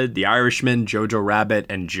Hollywood, The Irishman, Jojo Rabbit,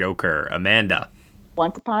 and Joker. Amanda.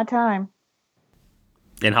 Once Upon a Time.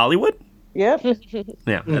 In Hollywood? Yep.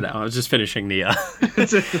 Yeah, I was just finishing the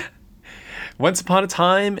Once Upon a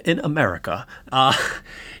Time in America.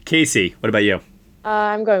 Casey, what about you?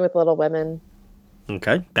 I'm going with Little Women.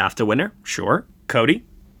 Okay, BAFTA winner, sure. Cody?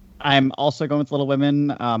 I'm also going with Little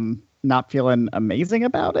Women. Not feeling amazing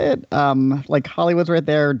about it. Like Hollywood's right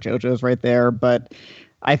there, JoJo's right there, but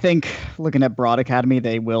I think looking at Broad Academy,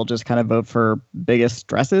 they will just kind of vote for biggest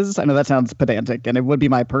dresses. I know that sounds pedantic, and it would be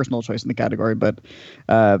my personal choice in the category, but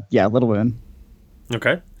yeah, Little Women.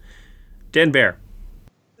 Okay. Dan Bear.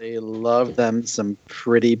 They love them some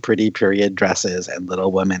pretty period dresses, and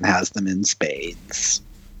Little Women has them in spades.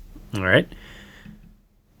 All right.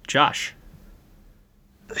 Josh.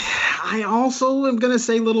 I also am going to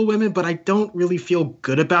say Little Women, but I don't really feel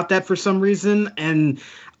good about that for some reason. And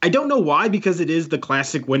I don't know why, because it is the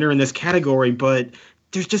classic winner in this category, but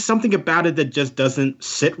there's just something about it that just doesn't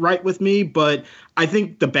sit right with me. But I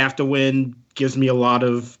think the BAFTA win gives me a lot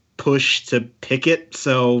of push to pick it.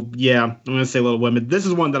 So, yeah, I'm going to say Little Women. This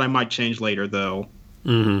is one that I might change later, though.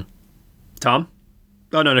 Mm-hmm. Tom?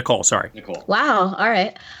 Oh, no, Nicole. Sorry. Nicole. Wow. All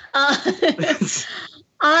right.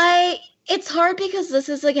 It's hard because this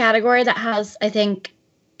is a category that has, I think,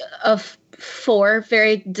 of 4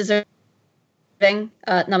 very deserving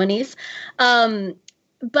nominees. But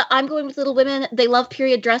I'm going with Little Women. They love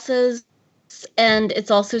period dresses, and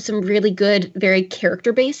it's also some really good, very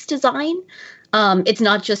character-based design. It's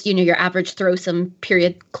not just, your average throw some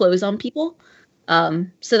period clothes on people.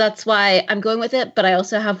 So that's why I'm going with it. But I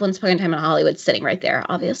also have Once Upon a Time in Hollywood sitting right there,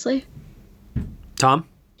 obviously. Tom?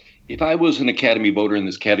 If I was an Academy voter in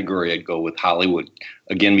this category, I'd go with Hollywood,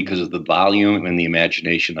 again, because of the volume and the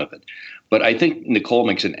imagination of it. But I think Nicole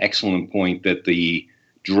makes an excellent point that the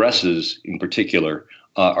dresses in particular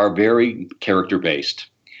are very character-based.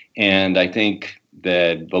 And I think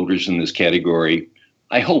that voters in this category,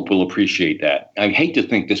 I hope, will appreciate that. I hate to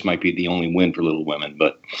think this might be the only win for Little Women,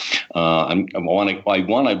 but I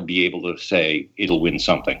want to be able to say it'll win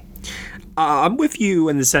something. I'm with you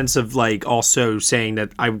in the sense of like also saying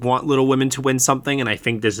that I want Little Women to win something, and I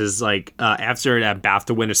think this is like after a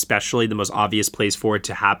BAFTA win, especially the most obvious place for it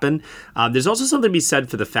to happen. There's also something to be said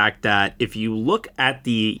for the fact that if you look at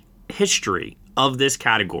the history of this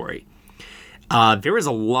category, there is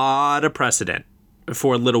a lot of precedent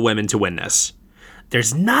for Little Women to win this.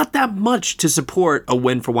 There's not that much to support a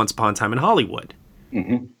win for Once Upon a Time in Hollywood.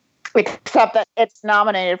 Mm-hmm. Except that it's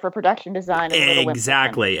nominated for production design.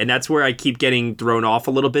 Exactly. And that's where I keep getting thrown off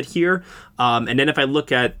a little bit here. And then if I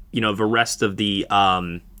look at, the rest of the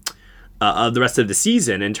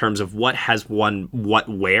season in terms of what has won what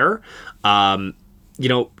where,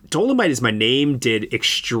 Dolomite Is My Name did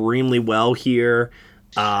extremely well here.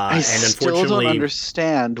 I still don't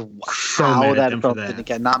understand how that film didn't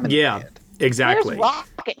get nominated. Yeah. Exactly. Where's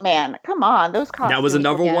Rocket Man? Come on, those costumes. That was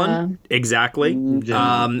another one. Exactly. And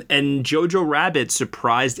Jojo Rabbit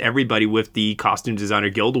surprised everybody with the Costume Designer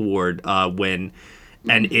Guild Award win.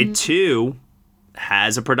 And it, too,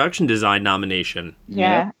 has a production design nomination.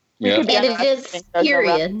 Yeah. And it is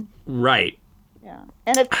period. Right. Yeah.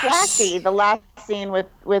 And it's flashy, the last scene with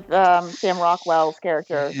Sam Rockwell's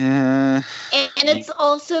character. Yeah. And it's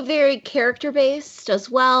also very character-based as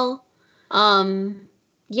well.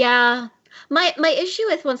 Yeah. My issue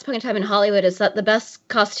with Once Upon a Time in Hollywood is that the best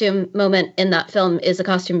costume moment in that film is a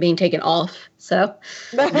costume being taken off. So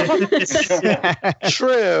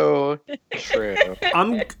True.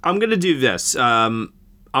 I'm gonna do this.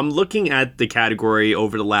 I'm looking at the category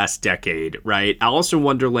over the last decade, right? Alice in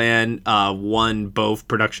Wonderland won both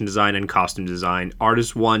production design and costume design.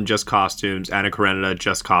 Artist won just costumes. Anna Karenina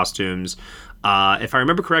just costumes. If I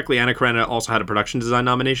remember correctly, Anna Karenina also had a production design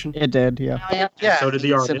nomination. It did, yeah. So did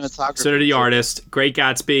the artist. So did the artist. Great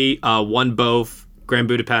Gatsby won both. Grand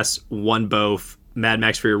Budapest won both. Mad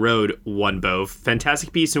Max Fury Road won both.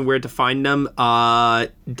 Fantastic Beasts and Where to Find Them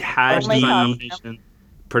had the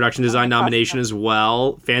production design nomination as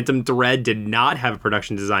well. Phantom Thread did not have a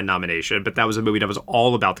production design nomination, but that was a movie that was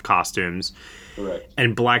all about the costumes. Correct.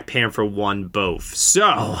 And Black Panther won both.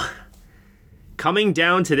 So, coming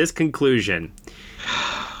down to this conclusion.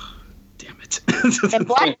 Damn it. And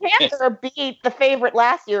Black Panther beat The Favorite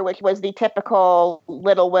last year, which was the typical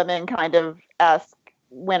Little Women kind of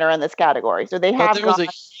winner in this category. So they have. But there was a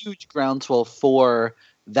huge groundswell for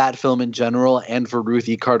that film in general and for Ruth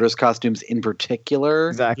E. Carter's costumes in particular.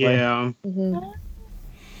 Exactly. Yeah. Mm-hmm.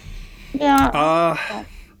 Yeah.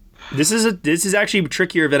 This is actually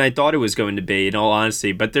trickier than I thought it was going to be, in all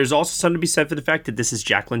honesty. But there's also something to be said for the fact that this is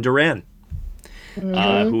Jacqueline Duran,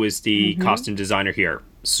 who is the costume designer here.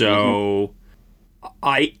 So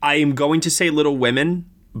I am going to say Little Women,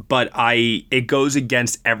 but it goes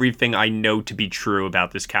against everything I know to be true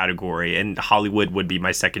about this category, and Hollywood would be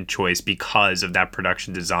my second choice because of that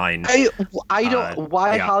production design. I don't.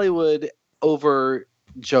 Why Hollywood over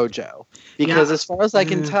JoJo? Because as far as I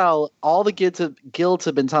can tell, all the guilds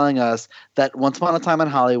have been telling us that Once Upon a Time in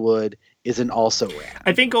Hollywood is an also ran.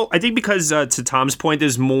 I think because to Tom's point,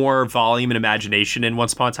 there's more volume and imagination in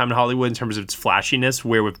Once Upon a Time in Hollywood in terms of its flashiness,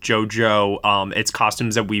 where with JoJo, it's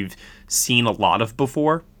costumes that we've seen a lot of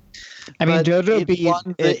before. I mean, But JoJo it beat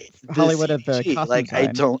won Hollywood at the CG. costume Like, I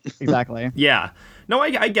design. don't. Exactly. Yeah. No,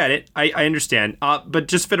 I get it. I understand. But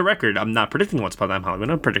just for the record, I'm not predicting Once Upon a Time in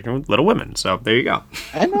Hollywood. I'm predicting Little Women. So there you go.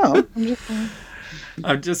 I know.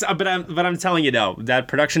 I'm telling you though, that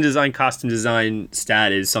production design, costume design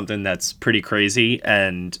stat is something that's pretty crazy,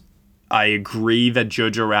 and I agree that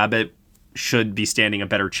Jojo Rabbit should be standing a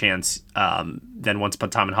better chance than Once Upon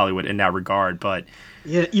a Time in Hollywood in that regard. But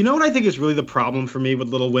yeah, you know what I think is really the problem for me with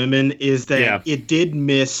Little Women is that it did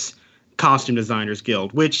miss Costume Designers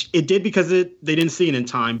Guild, which it did because they didn't see it in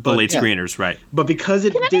time. But the late screeners, right? But because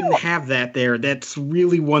it didn't have that there, that's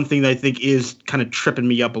really one thing that I think is kind of tripping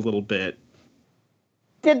me up a little bit.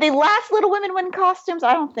 Did the last Little Women win costumes?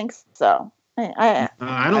 I don't think so. I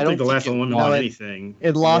don't think the last Little Women won anything.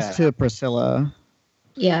 It lost to Priscilla.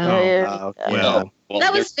 Yeah. Well,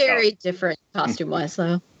 that was very different costume-wise,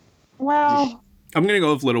 though. Well, I'm going to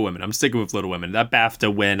go with Little Women. I'm sticking with Little Women. That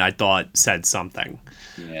BAFTA win, I thought, said something.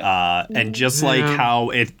 Yeah. And just like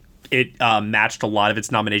how it matched a lot of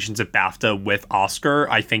its nominations at BAFTA with Oscar,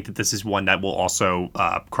 I think that this is one that will also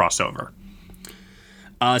cross over.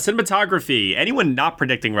 Cinematography. Anyone not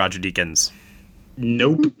predicting Roger Deakins?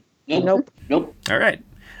 Nope. Nope. All right.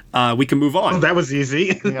 We can move on. Oh, that was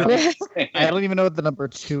easy. I don't even know what the number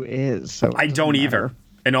 2 is. So I don't either.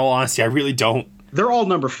 In all honesty, I really don't. They're all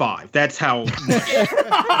number 5. That's how.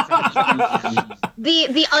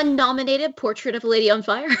 The unnominated Portrait of a Lady on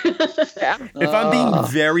Fire. Yeah. If I'm being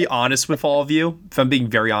very honest with all of you, I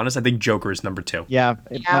think Joker is number 2. Yeah,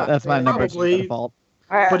 that's my number 2 by default.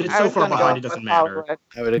 But it's so far behind it doesn't matter.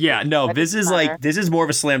 Yeah, no, this is more of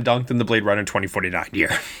a slam dunk than the Blade Runner 2049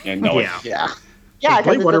 year. Yeah.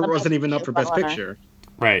 Blade Runner wasn't even up for Best Picture.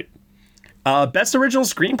 Right. Best original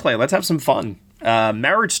screenplay. Let's have some fun.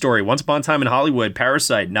 Marriage Story, Once Upon a Time in Hollywood,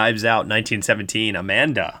 Parasite, Knives Out, 1917.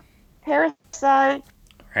 Amanda. Parasite. All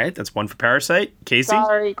right, that's one for Parasite. Casey?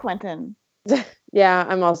 Sorry, Quentin. Yeah,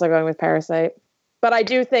 I'm also going with Parasite. But I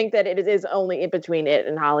do think that it is only in between it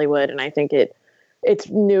and Hollywood, and I think its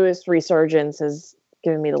newest resurgence has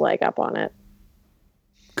given me the leg up on it.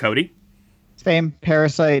 Cody? Same.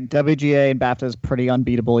 Parasite, WGA, and BAFTA is pretty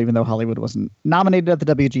unbeatable, even though Hollywood wasn't nominated at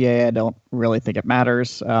the WGA. I don't really think it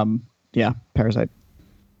matters. Yeah, Parasite.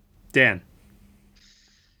 Dan?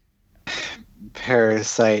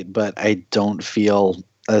 Parasite, but I don't feel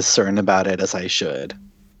as certain about it as I should.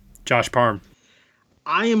 Josh Parham?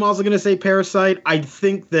 I am also going to say Parasite. I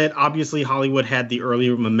think that obviously Hollywood had the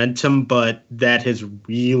earlier momentum, but that has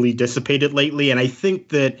really dissipated lately. And I think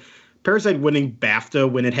that Parasite winning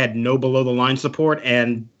BAFTA when it had no below-the-line support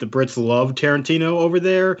and the Brits loved Tarantino over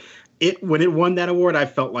there, when it won that award, I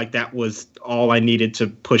felt like that was all I needed to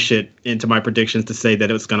push it into my predictions to say that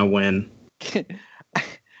it was going to win.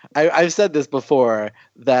 I've said this before,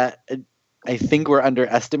 that I think we're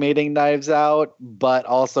underestimating Knives Out, but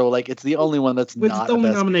also like it's the only one that's not the only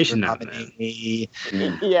a Best nomination Picture now. nominee.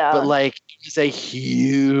 Yeah, but like it's a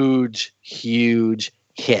huge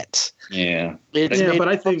hit. Yeah, it's made but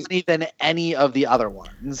I more think money than any of the other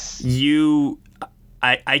ones.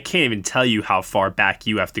 I can't even tell you how far back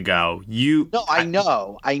you have to go. I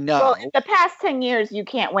know. Well, in the past 10 years, you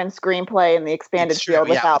can't win screenplay in the expanded field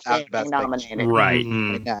without being nominated. Right.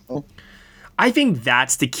 Mm-hmm. I think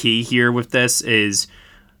that's the key here with this is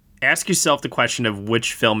ask yourself the question of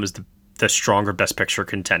which film is the stronger Best Picture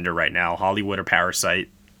contender right now, Hollywood or Parasite.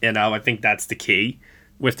 I think that's the key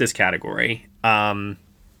with this category. Who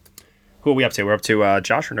are we up to? We're up to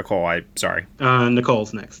Josh or Nicole? Sorry.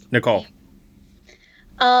 Nicole's next. Nicole.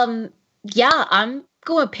 Yeah, I'm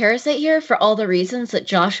going Parasite here for all the reasons that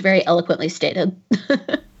Josh very eloquently stated.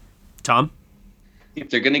 Tom? If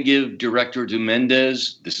they're going to give director to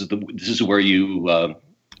Mendes, this is where you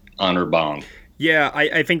honor Bong. Yeah,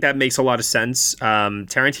 I think that makes a lot of sense.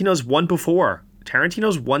 Tarantino's won before.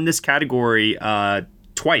 Tarantino's won this category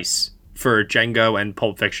twice for Django and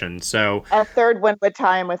Pulp Fiction. So a third one with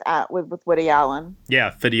time with Woody Allen.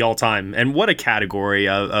 Yeah, for the all-time. And what a category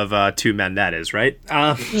of two men that is, right?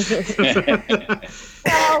 Well, you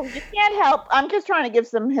can't help. I'm just trying to give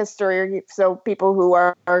some history so people who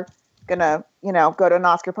are gonna, go to an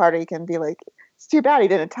Oscar party can be like, it's too bad he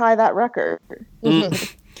didn't tie that record.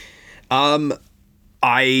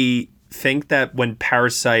 I think that when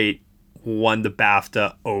Parasite won the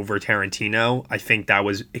BAFTA over Tarantino, I think that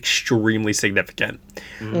was extremely significant.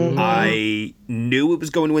 Mm-hmm. I knew it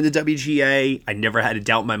was going to win the WGA. I never had a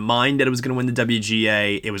doubt in my mind that it was going to win the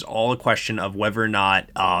WGA. It was all a question of whether or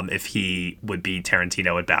not if he would beat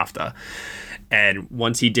Tarantino at BAFTA. And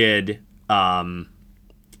once he did, I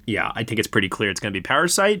think it's pretty clear it's going to be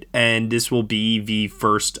Parasite, and this will be the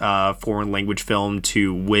first foreign language film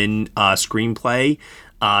to win screenplay,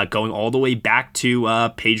 going all the way back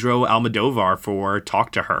to Pedro Almodovar for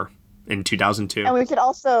Talk to Her in 2002. And we should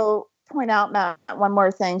also point out, Matt, one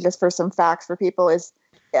more thing just for some facts for people is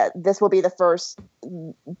this will be the first,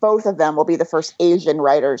 both of them will be the first Asian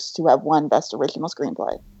writers to have won Best Original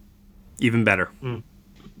Screenplay. Even better.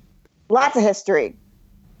 Lots of history.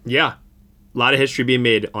 Yeah. A lot of history being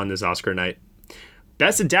made on this Oscar night.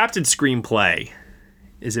 Best Adapted Screenplay.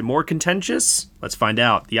 Is it more contentious? Let's find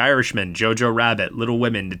out. The Irishman, Jojo Rabbit, Little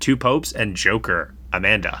Women, The Two Popes, and Joker.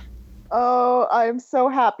 Amanda. Oh, I'm so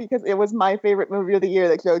happy because it was my favorite movie of the year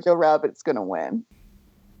that Jojo Rabbit's going to win.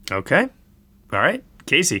 Okay. All right.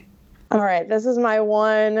 Casey. All right. This is my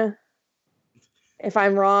one. If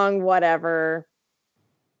I'm wrong, whatever.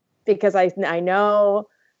 Because I know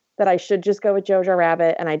that I should just go with Jojo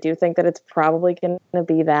Rabbit, and I do think that it's probably going to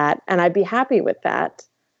be that, and I'd be happy with that.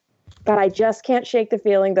 But I just can't shake the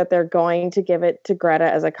feeling that they're going to give it to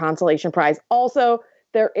Greta as a consolation prize. Also,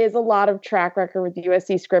 there is a lot of track record with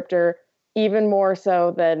USC Scripter, even more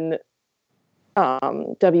so than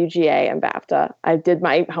WGA and BAFTA. I did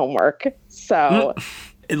my homework, so.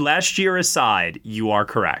 Last year aside, you are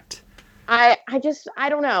correct. I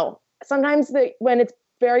don't know. Sometimes when it's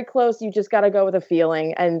very close, you just got to go with a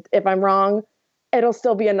feeling. And if I'm wrong, it'll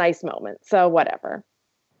still be a nice moment. So whatever.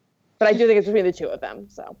 But I do think it's between the two of them.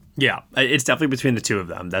 So Yeah, it's definitely between the two of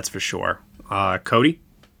them. That's for sure. Cody?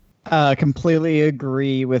 Completely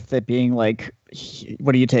agree with it being like,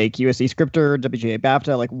 what do you take? USC Scripter, WGA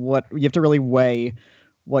BAFTA? Like, what you have to really weigh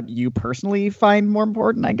what you personally find more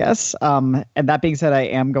important, I guess. And that being said, I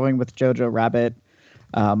am going with Jojo Rabbit.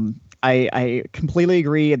 I completely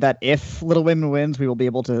agree that if Little Women wins, we will be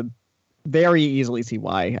able to very easily see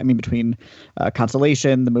why. I mean, between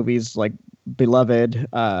Constellation, the movies like Beloved,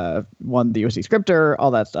 won the USC Scripter,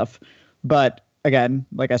 all that stuff. But again,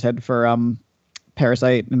 like I said, for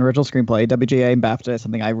Parasite and original screenplay, WGA and BAFTA is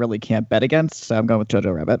something I really can't bet against. So I'm going with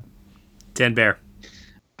Jojo Rabbit. Dan Bear.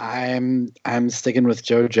 I'm sticking with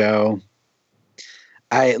JoJo.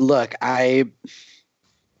 It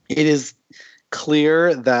is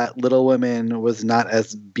clear that Little Women was not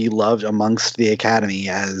as beloved amongst the Academy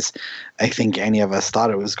as I think any of us thought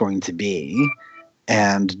it was going to be.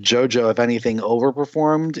 And JoJo, if anything,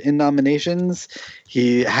 overperformed in nominations.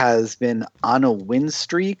 He has been on a win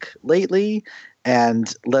streak lately.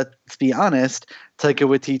 And let's be honest, Taika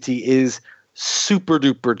Waititi is super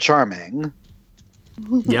duper charming.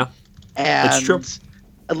 Yeah, and it's true.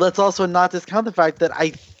 Let's also not discount the fact that I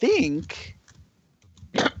think,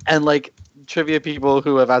 and like trivia people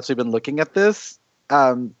who have actually been looking at this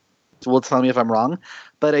will tell me if I'm wrong,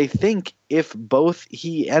 but I think if both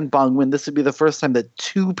he and Bong win, this would be the first time that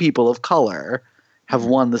two people of color have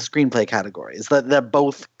won the screenplay categories. That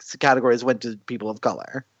both categories went to people of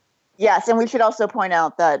color. Yes, and we should also point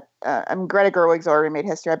out that Greta Gerwig's already made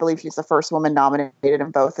history. I believe she's the first woman nominated in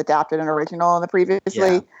both adapted and original in the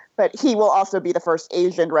previously. Yeah. But he will also be the first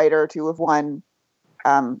Asian writer to have won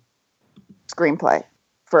screenplay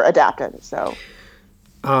for adapted. So,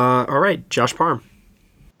 all right, Josh Parham.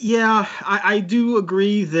 Yeah, I do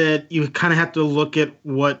agree that you kind of have to look at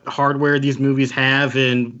what hardware these movies have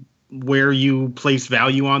and where you place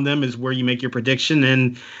value on them is where you make your prediction.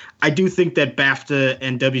 And I do think that BAFTA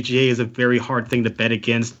and WGA is a very hard thing to bet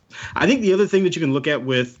against. I think the other thing that you can look at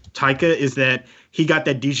with Taika is that he got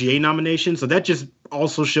that DGA nomination. So that just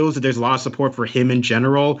also shows that there's a lot of support for him in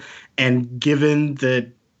general. And given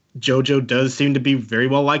that JoJo does seem to be very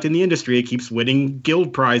well liked in the industry, it keeps winning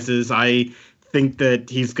guild prizes, I think that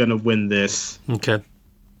he's going to win this. Okay.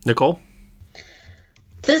 Nicole?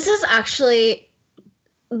 This is actually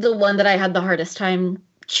the one that I had the hardest time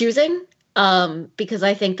choosing. Because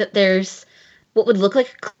I think that there's what would look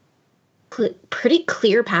like a pretty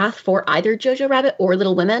clear path for either Jojo Rabbit or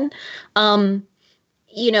Little Women. Like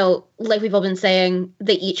we've all been saying,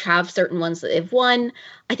 they each have certain ones that they've won.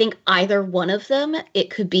 I think either one of them, it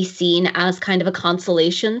could be seen as kind of a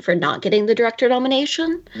consolation for not getting the director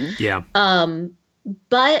nomination. Yeah.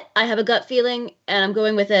 But I have a gut feeling, and I'm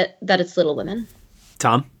going with it, that it's Little Women.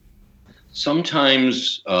 Tom?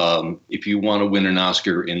 Sometimes if you want to win an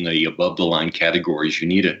Oscar in the above the line categories, you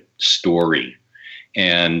need a story.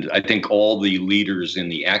 And I think all the leaders in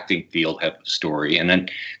the acting field have a story. And then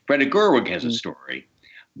Greta Gerwig has a story.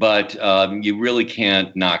 But you really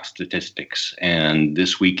can't knock statistics. And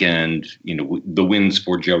this weekend, the wins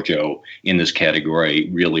for JoJo in this category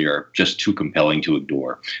really are just too compelling to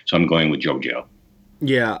ignore. So I'm going with JoJo.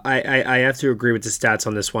 Yeah, I have to agree with the stats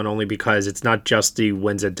on this one only because it's not just the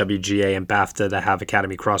wins at WGA and BAFTA that have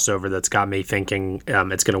Academy crossover that's got me thinking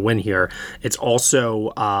it's going to win here. It's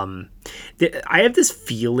also, I have this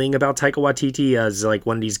feeling about Taika Waititi as like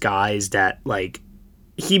one of these guys that like,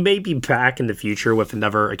 he may be back in the future with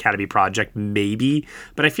another Academy project, maybe,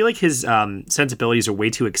 but I feel like his sensibilities are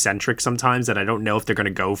way too eccentric sometimes that I don't know if they're going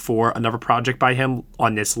to go for another project by him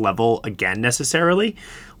on this level again necessarily.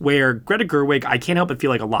 Where Greta Gerwig, I can't help but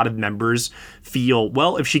feel like a lot of members feel,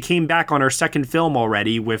 well, if she came back on her second film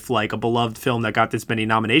already with like a beloved film that got this many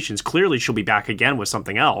nominations, clearly she'll be back again with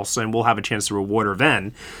something else and we'll have a chance to reward her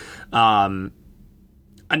then. And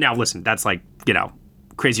now listen, that's like,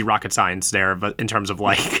 crazy rocket science there, but in terms of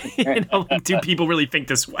like, do people really think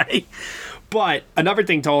this way? But another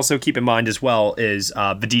thing to also keep in mind as well is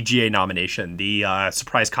the DGA nomination, the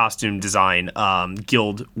surprise costume design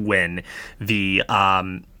guild win, the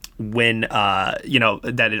win,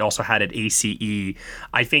 that it also had at ACE.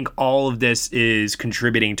 I think all of this is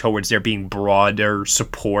contributing towards there being broader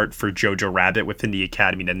support for Jojo Rabbit within the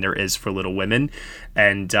Academy than there is for Little Women.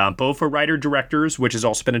 And both are writer-directors, which has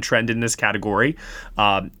also been a trend in this category.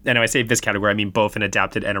 And when I say this category, I mean both in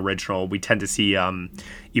adapted and original. We tend to see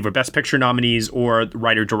either Best Picture nominees or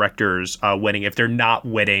writer-directors winning if they're not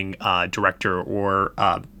winning director or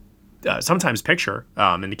sometimes picture,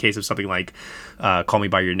 in the case of something like Call Me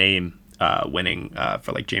By Your Name winning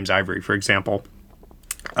for like James Ivory, for example.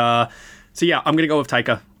 So yeah, I'm going to go with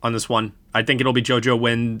Taika on this one. I think it'll be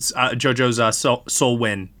JoJo's sole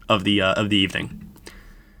win of the evening.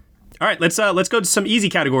 All right, let's go to some easy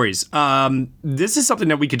categories. This is something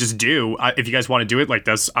that we could just do if you guys want to do it like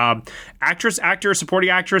this. Actress, actor, supporting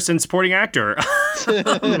actress, and supporting actor.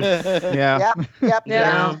 Yeah.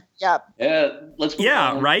 Yep. Yeah, let's.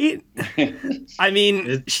 Yeah, right. I mean,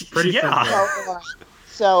 It's pretty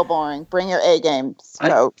So boring. Bring your A game,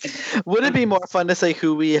 Scope. Would it be more fun to say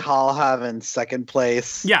who we all have in second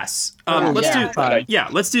place? Yes.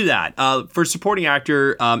 Let's do that. For supporting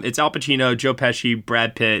actor, it's Al Pacino, Joe Pesci,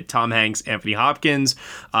 Brad Pitt, Tom Hanks, Anthony Hopkins.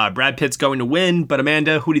 Brad Pitt's going to win, but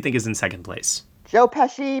Amanda, who do you think is in second place? Joe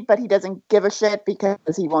Pesci, but he doesn't give a shit because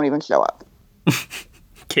he won't even show up.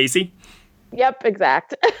 Casey? Yep,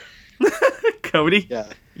 exact. Cody? Yeah.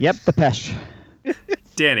 Yep, the Pesh.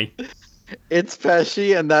 Danny? It's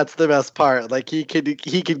Pesci, and that's the best part. Like he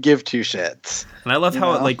could give two shits. And I love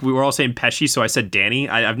how like we were all saying Pesci, so I said Danny.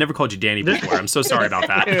 I've never called you Danny before. I'm so sorry about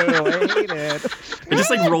that. It just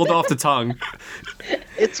like rolled off the tongue.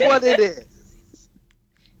 It's what it is.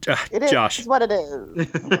 Josh. It's what it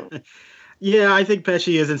is. Yeah, I think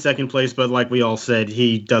Pesci is in second place, but like we all said,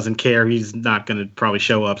 he doesn't care. He's not going to probably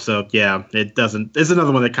show up. So yeah, it doesn't. It's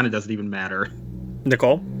another one that kind of doesn't even matter.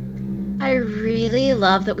 Nicole? I really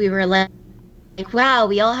love that we were like, wow,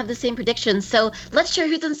 we all have the same predictions. So let's share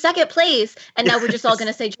who's in second place. And now we're just all going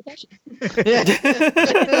to say Joe Pesci.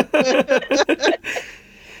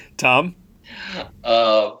 Tom?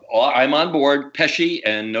 I'm on board. Pesci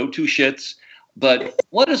and no two shits. But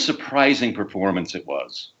what a surprising performance it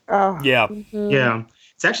was. Oh. Yeah. Mm-hmm. Yeah.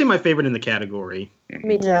 It's actually my favorite in the category.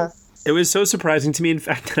 Me too. It was so surprising to me, in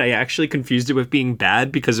fact, that I actually confused it with being bad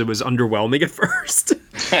because it was underwhelming at first.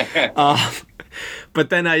 But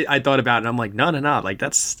then I thought about it and I'm like, no. Like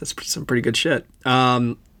that's some pretty good shit.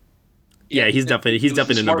 Yeah, he's definitely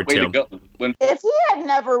the number two. If he had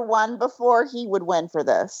never won before, he would win for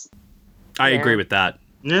this. I agree with that.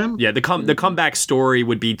 Yeah, the comeback story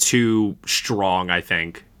would be too strong, I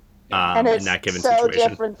think. And it's in that given so situation.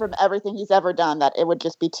 different from everything he's ever done that it would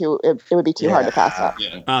just be too. It would be too hard to pass up.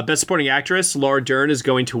 Best Supporting Actress, Laura Dern is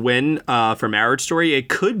going to win for Marriage Story. It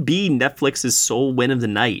could be Netflix's sole win of the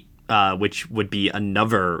night, which would be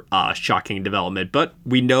another shocking development. But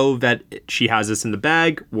we know that she has this in the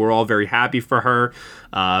bag. We're all very happy for her.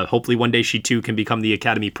 Hopefully one day she too can become the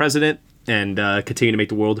Academy president and continue to make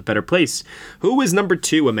the world a better place. Who is number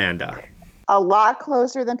two, Amanda? A lot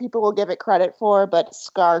closer than people will give it credit for, but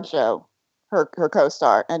ScarJo, her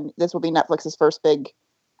co-star, and this will be Netflix's first big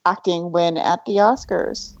acting win at the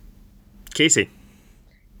Oscars. Casey?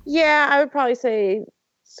 Yeah, I would probably say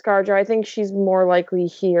ScarJo. I think she's more likely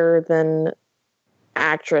here than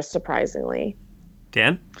actress, surprisingly.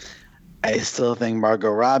 Dan? I still think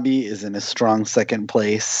Margot Robbie is in a strong second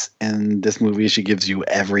place in this movie. She gives you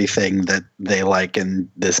everything that they like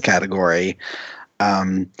in this category.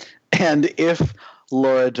 And if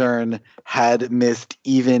Laura Dern had missed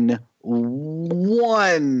even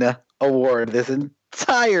one award this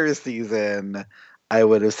entire season, I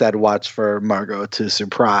would have said watch for Margot to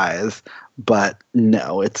surprise. But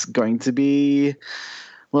no, it's going to be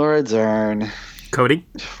Laura Dern. Cody?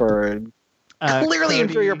 For clearly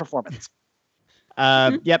inferior performance.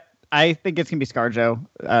 Yep. I think it's going to be ScarJo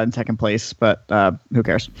in second place, but who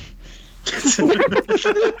cares?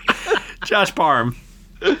 Josh Parham.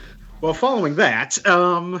 Well, following that,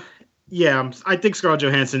 yeah, I think Scarlett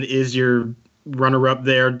Johansson is your runner-up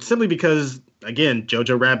there, simply because, again,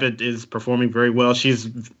 Jojo Rabbit is performing very well. She's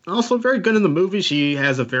also very good in the movie. She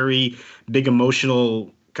has a very big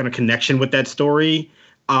emotional kind of connection with that story.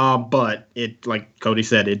 But it, like Cody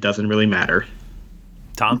said, it doesn't really matter.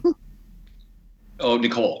 Tom? Oh,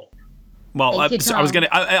 Nicole. Well, Thank you, so I was Tom.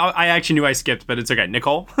 gonna. I actually knew I skipped, but it's okay.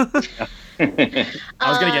 Nicole. I was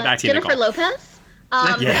gonna get back to you, Jennifer Nicole. Lopez.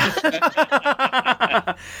 Yeah.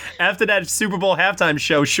 After that Super Bowl halftime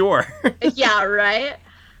show, sure. Yeah, right.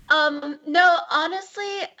 No,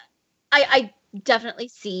 honestly, I definitely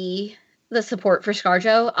see the support for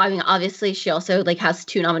ScarJo. I mean, obviously, she also has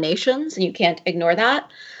 2 nominations, and you can't ignore that.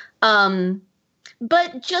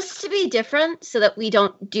 But just to be different, so that we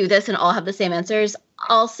don't do this and all have the same answers,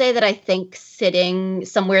 I'll say that I think sitting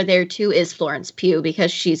somewhere there too is Florence Pugh,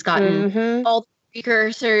 because she's gotten all the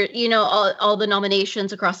precursor, all the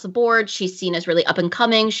nominations across the board. She's seen as really up and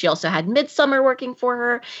coming. She also had Midsommar working for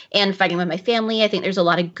her and Fighting With My Family. I think there's a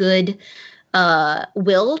lot of good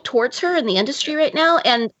will towards her in the industry right now.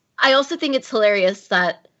 And I also think it's hilarious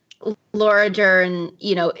that Laura Dern,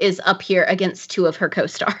 is up here against 2 of her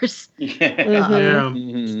co-stars. Do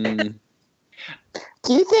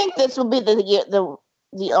you think this will be the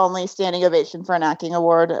only standing ovation for an acting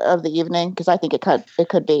award of the evening? Because I think it could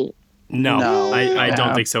be. No. I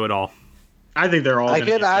don't think so at all. I think they're all. I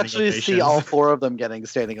gonna can get standing actually see ovations. all 4 of them getting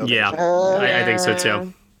standing ovations. Yeah, I think so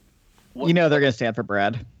too. You know they're going to stand for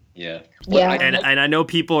Brad. Yeah. And I know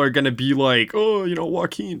people are going to be like, oh,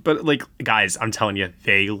 Joaquin. But, like, guys, I'm telling you,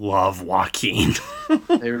 they love Joaquin.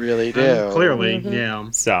 They really do. Clearly, yeah.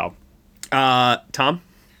 So, Tom?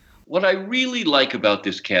 What I really like about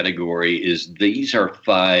this category is these are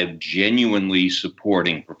 5 genuinely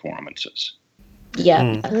supporting performances.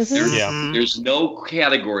 Yeah. There's no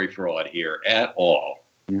category fraud here at all.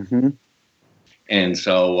 Mm-hmm. And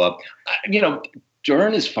so,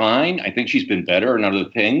 Dern is fine. I think she's been better in other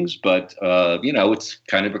things, but, it's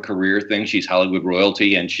kind of a career thing. She's Hollywood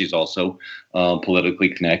royalty, and she's also politically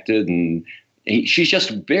connected. And she's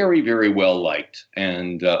just very, very well liked.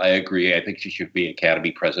 And I agree. I think she should be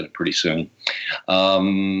Academy president pretty soon.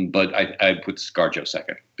 But I put ScarJo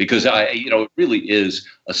second because, it really is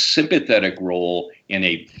a sympathetic role in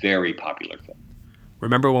a very popular film.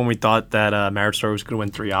 Remember when we thought that Marriage Story was going to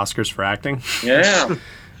win 3 Oscars for acting? Yeah.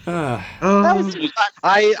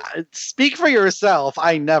 I speak for yourself.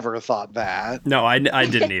 I never thought that. No, I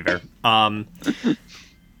didn't either.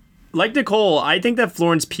 Like Nicole, I think that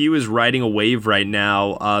Florence Pugh is riding a wave right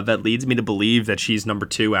now that leads me to believe that she's number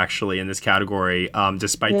 2 actually in this category,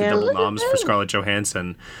 despite the double noms for Scarlett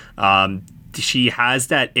Johansson. She has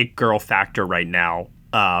that it girl factor right now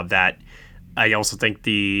that I also think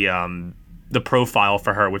the profile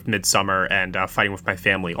for her with Midsommar and Fighting with My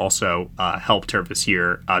Family also helped her this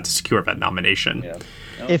year to secure that nomination. Yeah.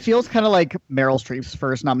 It feels kind of like Meryl Streep's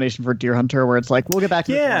first nomination for Deer Hunter, where it's like, we'll get back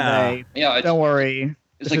to this one day. Yeah, don't worry.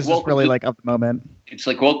 This is just really like of the moment. It's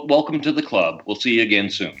like, welcome to the club. We'll see you again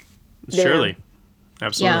soon. Surely.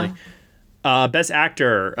 Absolutely. Yeah. Best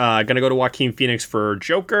actor, gonna go to Joaquin Phoenix for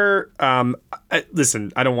Joker.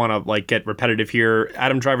 Listen, I don't want to get repetitive here.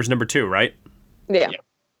 Adam Driver's number 2, right? Yeah.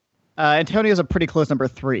 Antonio's a pretty close number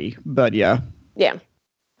 3, but yeah. Yeah,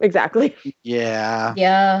 exactly. Yeah.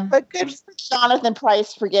 Yeah. But good for Jonathan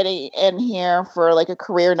Pryce for getting in here for a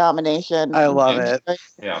career nomination. I love it.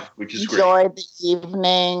 Yeah, which is great. Enjoyed the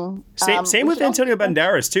evening. Same with Antonio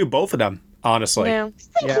Banderas too, both of them, honestly.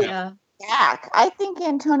 Yeah. I think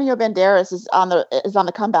Antonio Banderas is on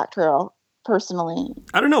the comeback trail. Personally,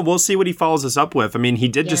 I don't know. We'll see what he follows us up with. I mean, he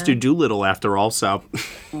did just do Doolittle after all, so.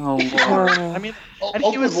 Oh, Lord. I mean,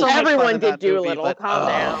 he was so everyone did Doolittle. Movie, calm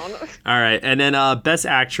down. All right, and then Best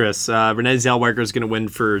Actress, Renee Zellweger is going to win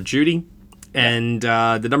for Judy, and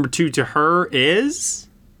the number 2 to her is.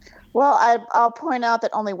 Well, I'll point out that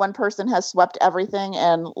only one person has swept everything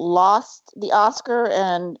and lost the Oscar.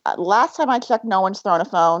 And last time I checked, no one's thrown a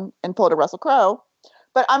phone and pulled a Russell Crowe.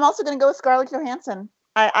 But I'm also going to go with Scarlett Johansson.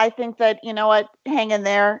 I think that, hang in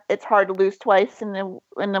there. It's hard to lose twice in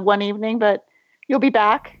the one evening, but you'll be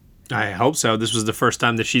back. I hope so. This was the first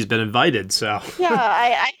time that she's been invited, so. Yeah,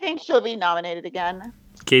 I think she'll be nominated again.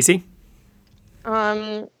 Casey?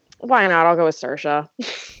 Why not? I'll go with Saoirse.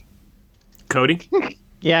 Cody?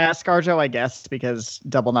 Yeah, ScarJo, I guess, because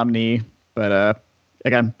double nominee. But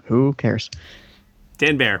again, who cares?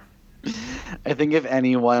 Dan Baer. I think if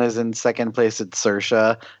anyone is in second place, it's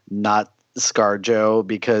Saoirse, not ScarJo,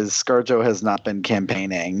 because ScarJo has not been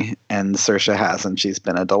campaigning and Saoirse has, and she's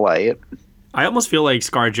been a delight. I almost feel like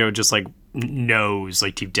ScarJo just knows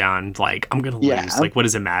deep down, I'm gonna lose. What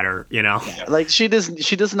does it matter? Yeah. She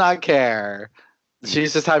does not care.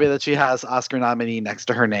 She's just happy that she has Oscar nominee next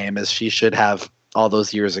to her name, as she should have all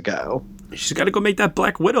those years ago. She's got to go make that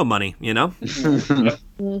Black Widow money,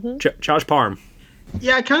 Mm-hmm. Josh Parham.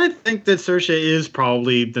 Yeah, I kind of think that Saoirse is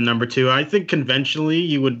probably the number 2. I think conventionally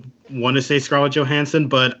you would want to say Scarlett Johansson,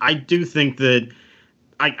 but I do think that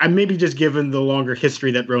I maybe just given the longer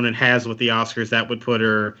history that Ronan has with the Oscars, that would put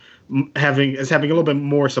her having a little bit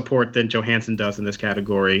more support than Johansson does in this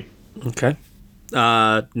category. Okay.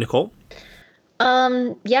 Nicole?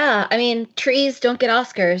 Yeah, I mean, trees don't get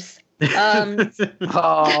Oscars. You have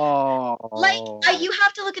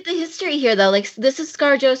to look at the history here, though. This is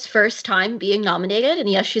ScarJo's first time being nominated, and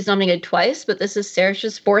yes, she's nominated twice, but this is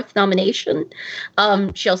Saoirse's 4th nomination.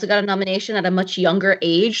 She also got a nomination at a much younger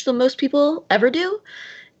age than most people ever do,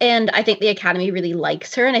 and I think the Academy really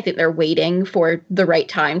likes her, and I think they're waiting for the right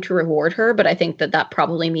time to reward her. But I think that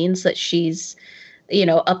probably means that she's,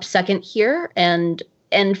 up second here, and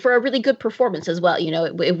for a really good performance as well.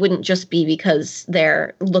 It wouldn't just be because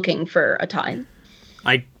they're looking for a time.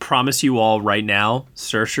 I promise you all right now,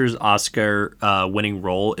 Saoirse's Oscar winning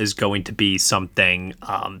role is going to be something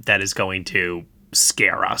that is going to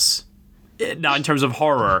scare us. Not in terms of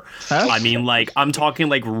horror. I mean, I'm talking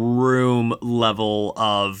room level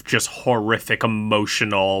of just horrific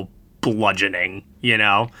emotional bludgeoning, You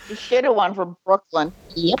should have won for Brooklyn.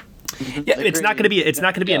 Yep. Yeah, it's not going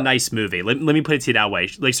to be a nice movie. Let me put it to you that way.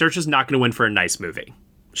 Like, Saoirse's not going to win for a nice movie.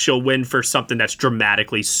 She'll win for something that's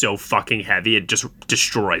dramatically so fucking heavy it just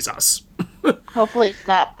destroys us. Hopefully it's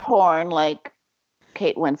not porn like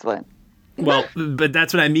Kate Winslet. Well, but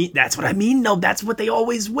that's what I mean. That's what I mean. No, that's what they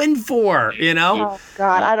always win for, you know? Oh,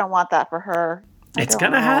 God, I don't want that for her. It's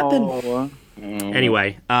going to happen.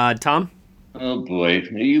 Anyway, Tom? Oh, boy.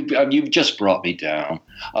 You've just brought me down.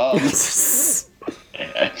 I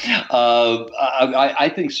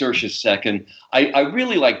think Saoirse's second. I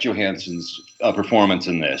really like Johansson's performance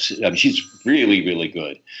in this. She's really, really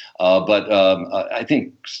good. But I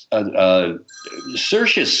think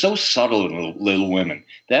Saoirse is so subtle in Little Women.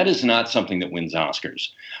 That is not something that wins Oscars.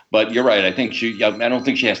 But you're right. I don't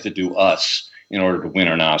think she has to do Us in order to win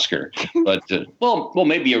an Oscar. But well,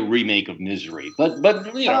 maybe a remake of Misery. But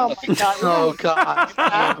you know. Oh God!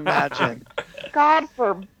 Can you imagine? God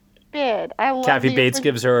forbid. I love Kathy Bates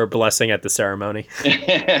gives her a blessing at the ceremony.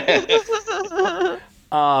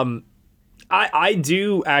 I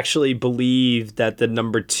do actually believe that the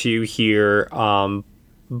number 2 here,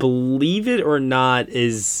 believe it or not,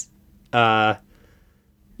 is I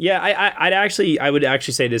would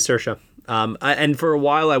actually say it is Saoirse. And for a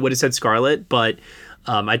while I would have said Scarlett, but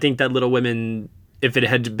I think that Little Women, if it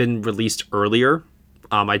had been released earlier,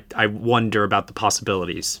 I wonder about the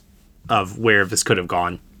possibilities of where this could have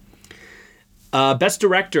gone. Best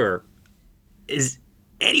Director. Is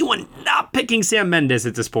anyone not picking Sam Mendes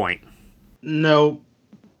at this point? No.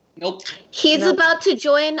 Nope. He's about to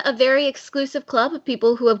join a very exclusive club of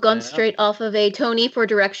people who have gone straight off of a Tony for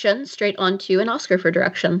direction, straight onto an Oscar for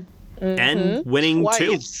direction. And winning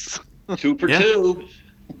Twice. 2 for 2.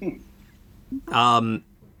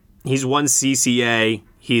 He's won CCA.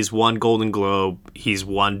 He's won Golden Globe. He's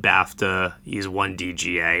won BAFTA. He's won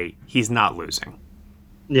DGA. He's not losing.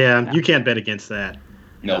 Yeah, you can't bet against that.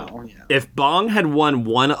 No. If Bong had won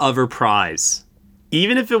one other prize,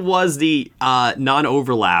 even if it was the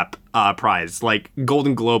non-overlap prize, like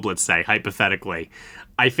Golden Globe, let's say, hypothetically,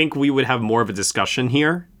 I think we would have more of a discussion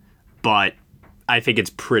here, but I think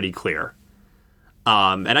it's pretty clear.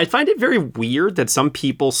 And I find it very weird that some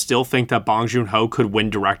people still think that Bong Joon-ho could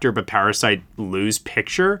win director, but Parasite lose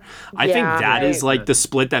picture. I think that is like the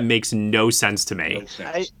split that makes no sense to me.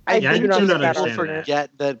 I think people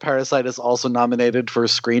forget that Parasite is also nominated for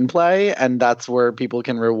screenplay, and that's where people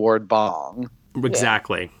can reward Bong.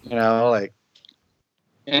 Exactly. You know, like.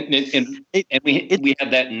 And we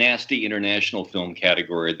have that nasty international film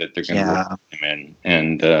category that they're going to reward him in.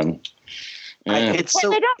 And they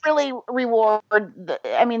don't really reward.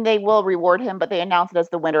 They will reward him, but they announce it as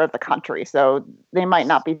the winner of the country, so they might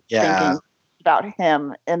not be thinking about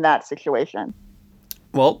him in that situation.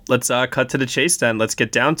 Well, let's cut to the chase then. Let's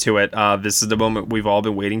get down to it. This is the moment we've all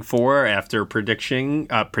been waiting for after predicting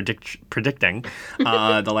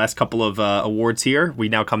the last couple of awards here. We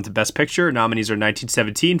now come to Best Picture. Nominees are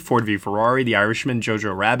 1917, Ford v. Ferrari, The Irishman,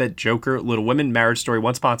 Jojo Rabbit, Joker, Little Women, Marriage Story,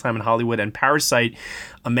 Once Upon a Time in Hollywood, and Parasite.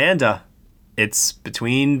 Amanda, it's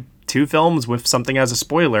between 2 films with something as a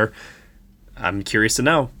spoiler. I'm curious to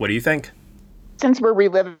know. What do you think? Since we're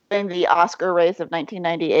reliving the Oscar race of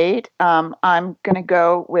 1998, I'm going to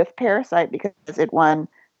go with Parasite because it won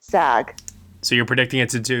SAG. So you're predicting it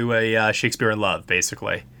to do a Shakespeare in Love,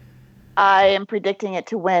 basically. I am predicting it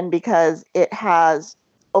to win because it has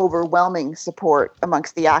overwhelming support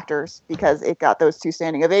amongst the actors because it got those 2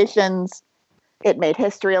 standing ovations. It made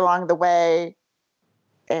history along the way.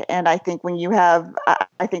 And I think when you have,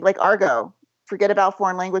 I think like Argo, forget about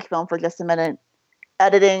foreign language film for just a minute,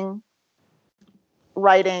 editing,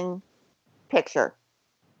 writing, picture.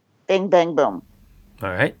 Bing, bang, boom.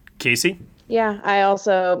 All right. Casey? Yeah, I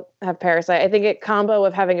also have Parasite. I think it combo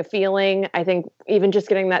of having a feeling, I think even just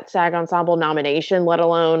getting that SAG Ensemble nomination, let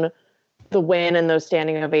alone the win and those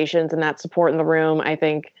standing ovations and that support in the room, I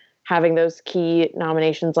think having those key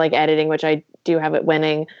nominations like editing, which I do have it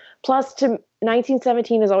winning. Plus,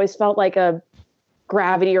 1917 has always felt like a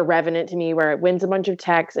Gravity or Revenant to me, where it wins a bunch of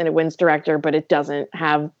techs and it wins director, but it doesn't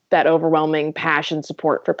have that overwhelming passion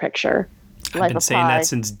support for picture. I've been saying that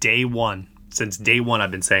since day one. Since day one,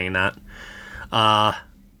 I've been saying that.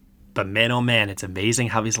 But man, oh man, it's amazing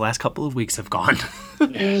how these last couple of weeks have gone.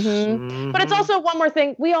 Mm-hmm. But it's also one more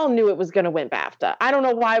thing. We all knew it was going to win BAFTA. I don't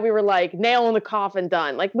know why we were like nail in the coffin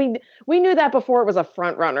done. Like we knew that before it was a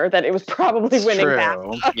front runner that it was probably winning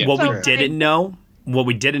BAFTA. Yeah. What we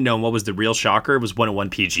didn't know, and what was the real shocker, was when it won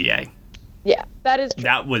PGA. Yeah, that is true.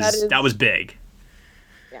 That was big.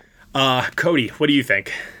 Cody, what do you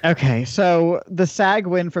think? Okay, so the SAG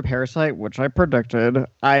win for Parasite, which I predicted,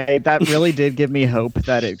 that really did give me hope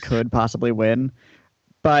that it could possibly win.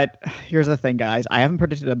 But here's the thing, guys. I haven't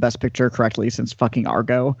predicted a Best Picture correctly since fucking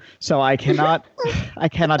Argo, so I cannot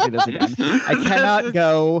do this again. I cannot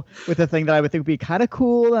go with a thing that I would think would be kind of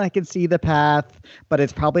cool and I can see the path, but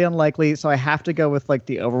it's probably unlikely. So I have to go with like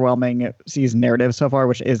the overwhelming season narrative so far,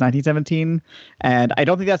 which is 1917. And I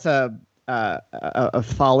don't think that's a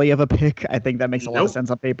folly of a pick. I think that makes a lot of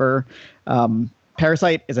sense on paper.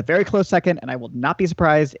 Parasite is a very close second, and I will not be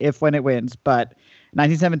surprised when it wins, but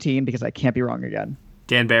 1917 because I can't be wrong again.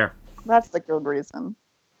 Dan Baer. That's the good reason.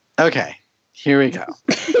 Okay, here we go.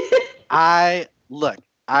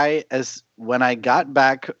 When I got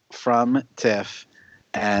back from TIFF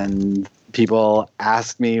and people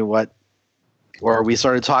asked me we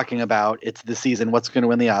started talking about it's the season, what's going to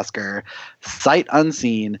win the Oscar, sight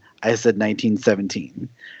unseen, I said 1917.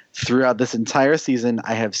 Throughout this entire season,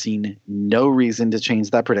 I have seen no reason to change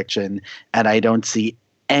that prediction, and I don't see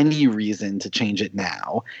any reason to change it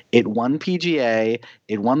now. It won PGA,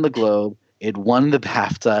 it won the Globe, it won the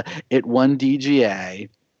BAFTA, it won DGA.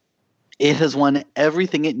 It has won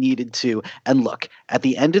everything it needed to. And look, at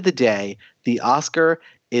the end of the day, the Oscar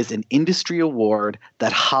is an industry award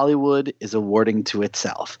that Hollywood is awarding to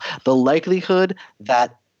itself. The likelihood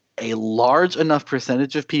that a large enough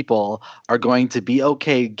percentage of people are going to be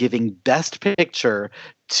okay giving Best Picture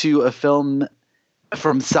to a film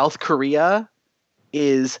from South Korea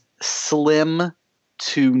is slim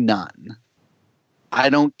to none. I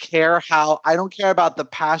don't care about the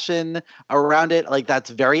passion around it. Like, that's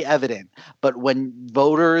very evident. But when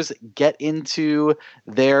voters get into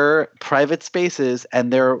their private spaces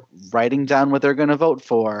and they're writing down what they're going to vote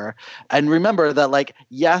for, and remember that, like,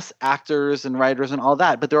 yes, actors and writers and all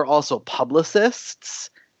that, but there are also publicists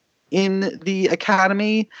in the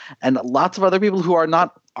Academy and lots of other people who are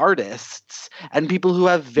not artists and people who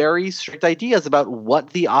have very strict ideas about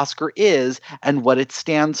what the Oscar is and what it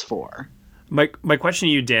stands for. My question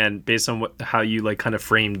to you, Dan, based on how you like kind of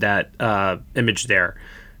framed that image there,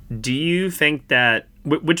 do you think that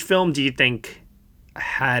which film do you think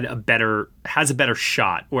has a better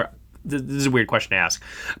shot? Or this is a weird question to ask.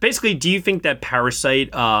 Basically, do you think that Parasite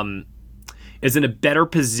is in a better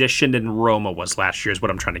position than Roma was last year? Is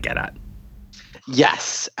what I'm trying to get at.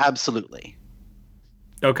 Yes, absolutely.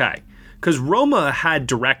 Okay, because Roma had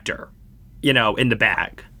director, in the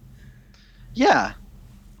bag. Yeah.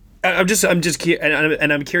 I'm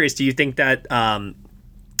curious. Do you think that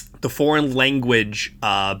the foreign language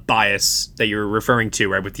bias that you're referring to,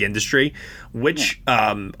 right, with the industry, which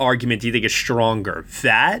argument do you think is stronger,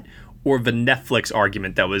 that or the Netflix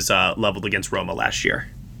argument that was leveled against Roma last year?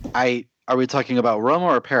 Are we talking about Roma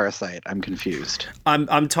or Parasite? I'm confused.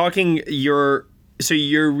 I'm talking your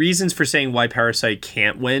reasons for saying why Parasite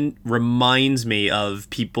can't win reminds me of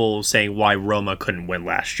people saying why Roma couldn't win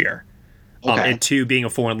last year. Okay. And two, being a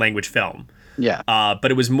foreign language film. Yeah. But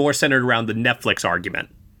it was more centered around the Netflix argument.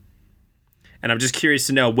 And I'm just curious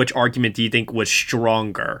to know, which argument do you think was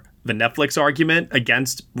stronger? The Netflix argument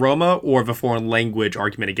against Roma or the foreign language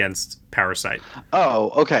argument against Parasite? Oh,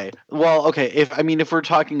 okay. Well, okay. If we're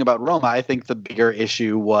talking about Roma, I think the bigger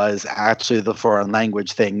issue was actually the foreign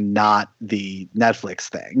language thing, not the Netflix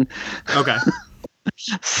thing. Okay.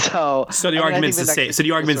 So the argument's the same. So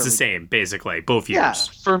the argument's the same, basically, both years.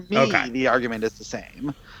 Yeah, for me, the argument is the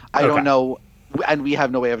same. I don't know, and we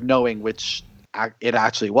have no way of knowing which it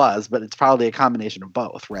actually was, but it's probably a combination of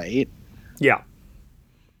both, right? Yeah.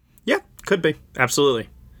 Yeah, could be. Absolutely.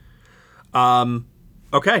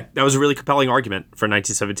 Okay, that was a really compelling argument for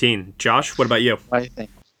 1917. Josh, what about you? I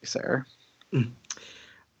think, sir.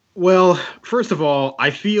 Well, first of all,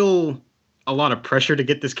 I feel a lot of pressure to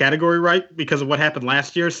get this category right because of what happened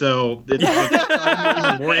last year, so it's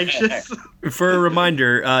I'm even more anxious. For a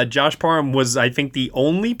reminder, Josh Parham was, I think, the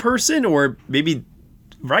only person, or maybe,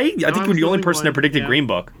 right? I think you were the only person that predicted Green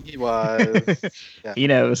Book. He was. Yeah. He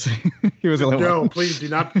knows. He was the only one. No, please do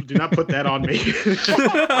not put that on me.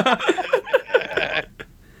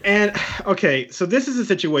 And okay, so this is a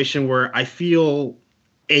situation where I feel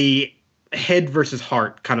a head versus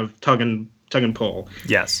heart kind of tug and pull.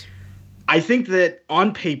 Yes. I think that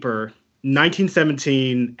on paper,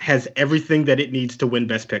 1917 has everything that it needs to win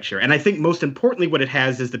Best Picture. And I think most importantly, what it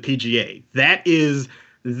has is the PGA. That is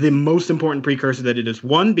the most important precursor that it has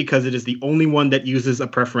won because it is the only one that uses a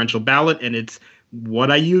preferential ballot, and it's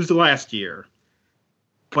what I used last year.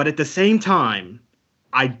 But at the same time,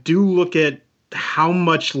 I do look at how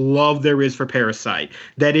much love there is for Parasite,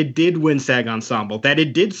 that it did win SAG Ensemble, that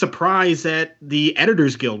it did surprise at the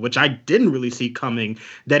Editors Guild, which I didn't really see coming,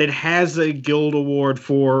 that it has a Guild Award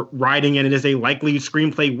for writing and it is a likely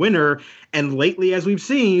screenplay winner. And lately, as we've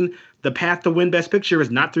seen, the path to win Best Picture is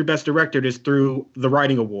not through Best Director, it is through the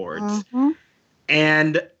Writing Awards. Mm-hmm.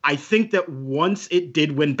 And I think that once it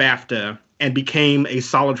did win BAFTA and became a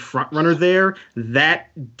solid frontrunner there, that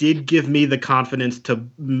did give me the confidence to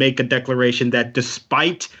make a declaration that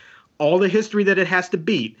despite all the history that it has to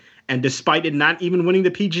beat, and despite it not even winning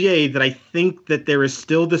the PGA, that I think that there is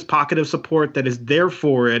still this pocket of support that is there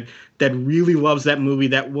for it, that really loves that movie,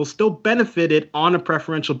 that will still benefit it on a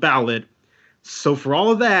preferential ballot. So for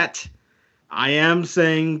all of that, I am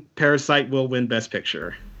saying Parasite will win Best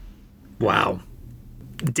Picture. Wow.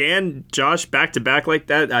 Dan, Josh, back to back like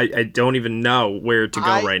that, I don't even know where to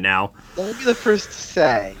go right now. Let me be the first to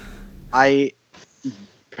say,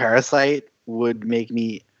 Parasite would make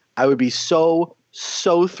me, I would be so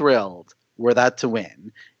thrilled were that to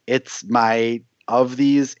win. It's my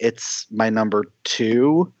number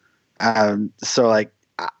 2. So like,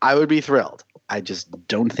 I would be thrilled. I just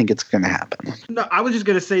don't think it's going to happen. No, I was just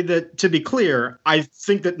going to say that, to be clear, I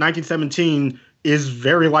think that 1917 is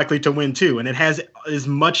very likely to win too, and it has as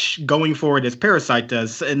much going for it as Parasite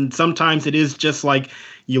does. And sometimes it is just like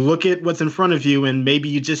you look at what's in front of you, and maybe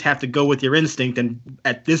you just have to go with your instinct. And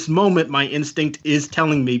at this moment, my instinct is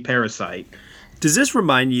telling me Parasite. Does this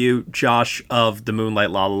remind you, Josh, of the Moonlight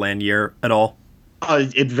La La Land year at all?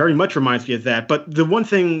 It very much reminds me of that. But the one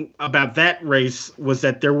thing about that race was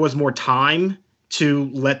that there was more time to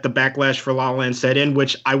let the backlash for La La Land set in,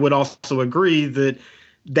 which I would also agree that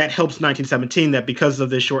helps 1917, that because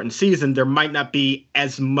of this shortened season, there might not be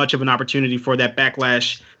as much of an opportunity for that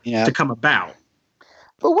backlash to come about.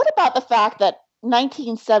 But what about the fact that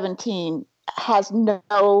 1917 has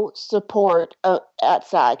no support at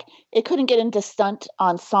SAG? It couldn't get into stunt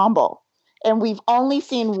ensemble. And we've only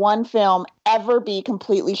seen one film ever be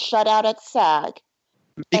completely shut out at SAG.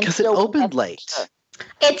 Because it opened late.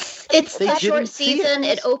 It's a short season.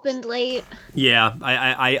 It opened late. Yeah,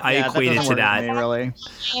 I equate it to that. Really,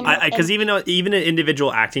 because even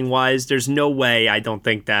individual acting wise, there's no way I don't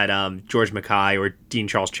think that George Mackay or Dean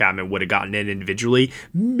Charles Chapman would have gotten in individually.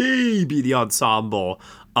 Maybe the ensemble,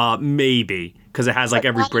 maybe because it has like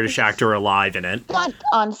every British actor alive in it. Stunt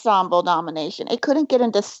ensemble nomination. It couldn't get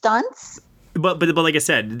into stunts. But like I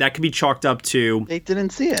said, that could be chalked up to they didn't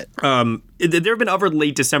see it. There have been other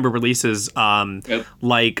late December releases,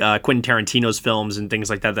 like Quentin Tarantino's films and things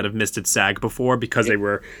like that have missed its SAG before because they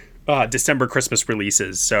were December Christmas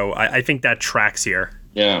releases. So I think that tracks here.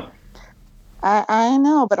 Yeah, I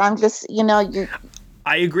know, but I'm just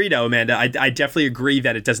I agree, though, Amanda. I definitely agree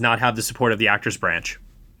that it does not have the support of the actors branch.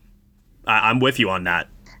 I'm with you on that.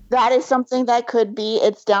 That is something that could be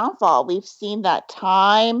its downfall. We've seen that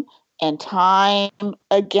time and time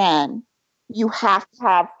again. You have to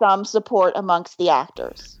have some support amongst the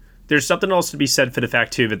actors. There's something else to be said for the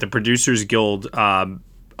fact, too, that the Producers Guild are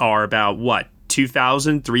about,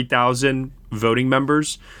 2,000, 3,000 voting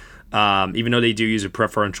members, even though they do use a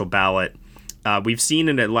preferential ballot. We've seen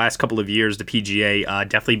in the last couple of years the PGA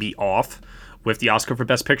definitely be off with the Oscar for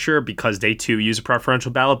Best Picture because they, too, use a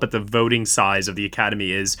preferential ballot, but the voting size of the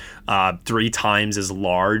Academy is 3 times as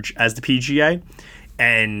large as the PGA.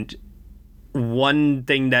 And one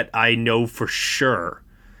thing that I know for sure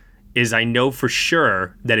is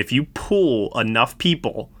that if you pull enough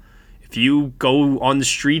people, if you go on the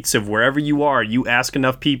streets of wherever you are, you ask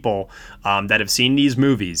enough people that have seen these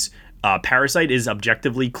movies, Parasite is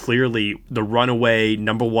objectively, clearly the runaway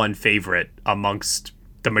number 1 favorite amongst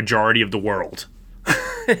the majority of the world.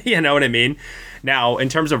 You know what I mean? Now, in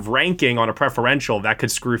terms of ranking on a preferential, that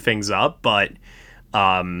could screw things up, but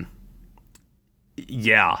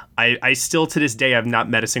yeah, I still to this day have not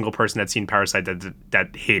met a single person that's seen Parasite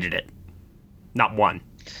that hated it. Not one.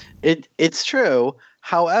 It's true.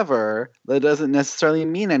 However, that doesn't necessarily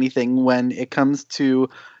mean anything when it comes to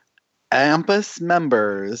AMPAS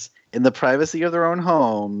members in the privacy of their own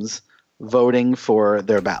homes voting for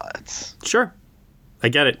their ballots. Sure. I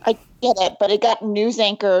get it. I get it, but it got news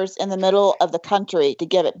anchors in the middle of the country to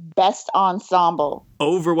give it Best Ensemble.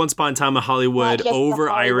 Over Once Upon a Time in Hollywood, over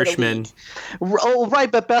Irishman. Oh,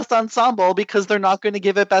 right, but Best Ensemble because they're not going to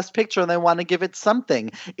give it Best Picture and they want to give it something.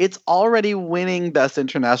 It's already winning Best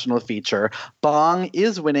International Feature. Bong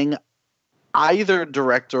is winning either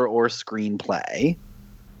director or screenplay.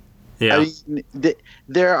 Yeah. I mean,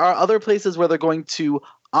 there are other places where they're going to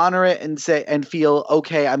honor it and say and feel,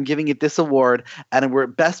 okay, I'm giving it this award, and we're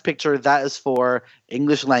Best Picture, that is for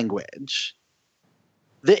English language.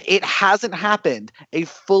 It hasn't happened. A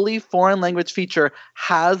fully foreign language feature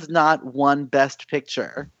has not won Best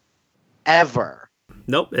Picture. Ever.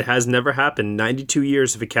 Nope, it has never happened. 91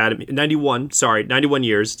 years. It's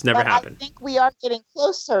never happened. I think we are getting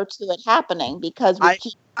closer to it happening because I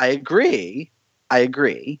agree.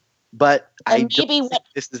 but I And don't maybe think what-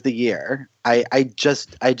 this is the year. I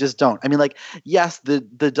just don't. I mean, like, yes,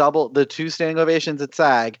 the 2 standing ovations at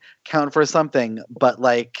SAG count for something, but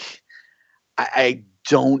like, I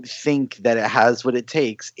don't think that it has what it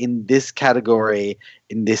takes in this category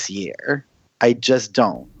in this year. I just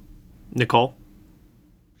don't. Nicole?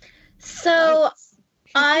 So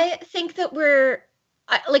I think that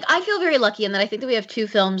I feel very lucky in that I think that we have 2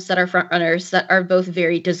 films that are frontrunners that are both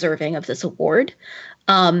very deserving of this award.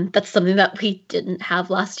 That's something that we didn't have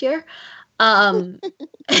last year.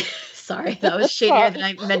 Sorry, that was shadier than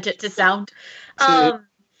I meant it to sound. And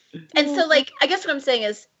so, like, I guess what I'm saying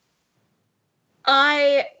is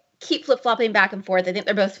I keep flip-flopping back and forth. I think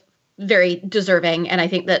they're both very deserving, and I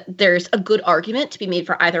think that there's a good argument to be made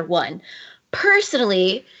for either one.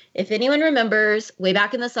 Personally, if anyone remembers, way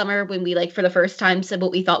back in the summer when we, like, for the first time said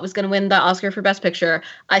what we thought was going to win the Oscar for Best Picture,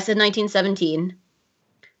 I said 1917.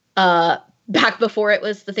 Back before it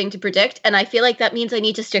was the thing to predict, and I feel like that means I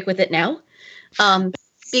need to stick with it now, because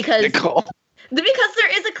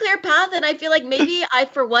there is a clear path, and I feel like maybe I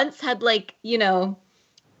for once had, like, you know,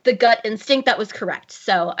 the gut instinct that was correct.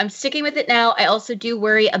 So I'm sticking with it now. I also do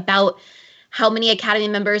worry about how many Academy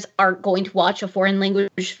members are going to watch a foreign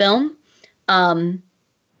language film,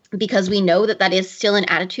 because we know that is still an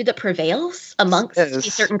attitude that prevails amongst a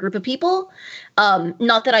certain group of people.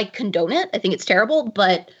 Not that I condone it. I think it's terrible,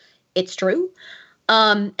 but it's true.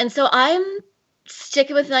 And so I'm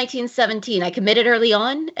sticking with 1917. I committed early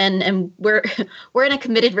on, and we're in a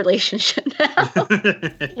committed relationship now.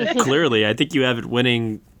 Clearly, I think you have it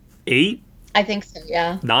winning 8? I think so,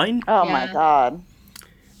 yeah. 9? Oh, my God.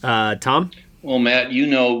 Tom? Well, Matt, you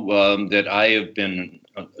know that I have been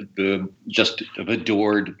just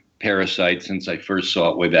adored Parasite since I first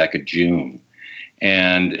saw it way back in June,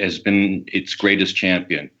 and has been its greatest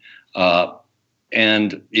champion.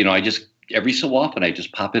 And, you know, I just, every so often, I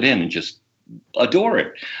just pop it in and just adore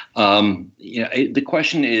it. You know, the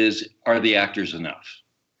question is, are the actors enough?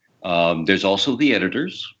 There's also the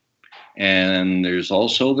editors, and there's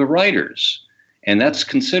also the writers, and that's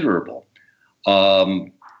considerable.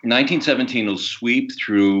 1917 will sweep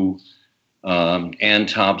through Ann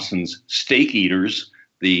Thompson's Steak Eaters,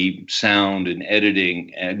 the sound and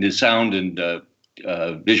editing, and the sound and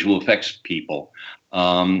visual effects people.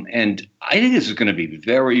 And I think this is going to be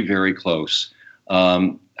very, very close.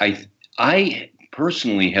 I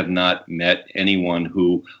personally have not met anyone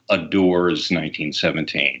who adores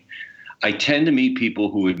 1917. I tend to meet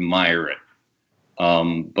people who admire it.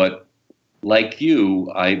 But like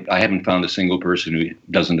you, I haven't found a single person who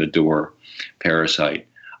doesn't adore Parasite.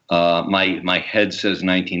 My head says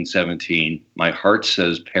 1917. My heart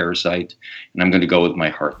says Parasite. And I'm going to go with my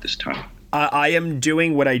heart this time. I am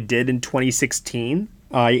doing what I did in 2016.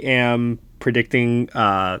 I am predicting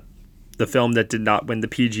the film that did not win the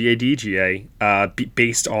PGA DGA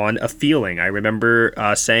based on a feeling. I remember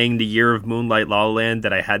saying the year of Moonlight La La Land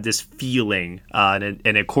that I had this feeling, and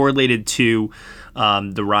it correlated to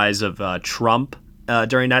the rise of Trump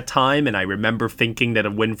during that time. And I remember thinking that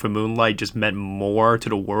a win for Moonlight just meant more to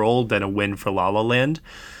the world than a win for La La Land.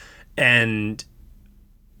 And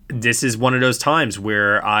this is one of those times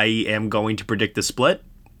where I am going to predict the split.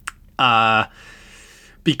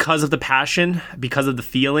 Because of the passion, because of the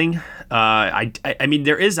feeling. I mean,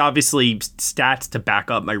 there is obviously stats to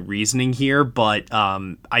back up my reasoning here, but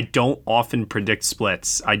I don't often predict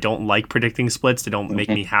splits. I don't like predicting splits. They don't make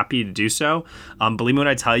me happy to do so. Believe me when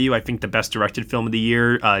I tell you, I think the best directed film of the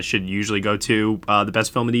year should usually go to the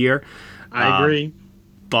best film of the year. I agree.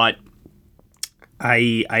 But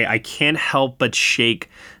I can't help but shake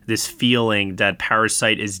this feeling that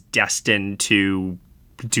Parasite is destined to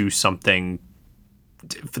do something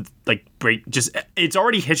like break. Just it's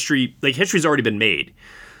already history. Like history's already been made,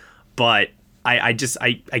 but I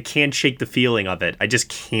can't shake the feeling of it. I just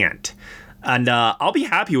can't. And I'll be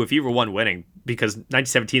happy with either one winning because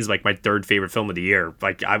 1917 is like my third favorite film of the year.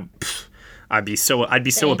 Like I'd be so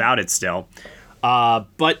about it still.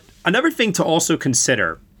 But another thing to also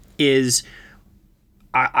consider is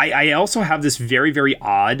I also have this very, very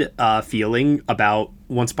odd feeling about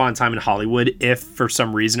Once Upon a Time in Hollywood. If for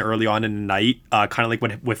some reason early on in the night, kind of like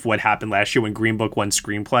with what happened last year when Green Book won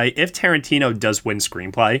screenplay, if Tarantino does win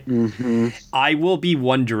screenplay, I will be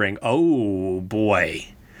wondering, oh boy,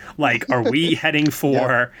 like, are we heading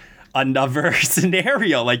for another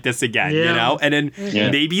scenario like this again? You know, and then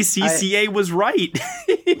maybe CCA was right.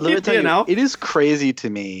 Let me tell you, it is crazy to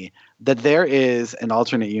me that there is an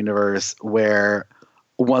alternate universe where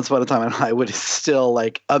Once Upon a Time in Hollywood is still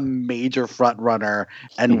like a major front runner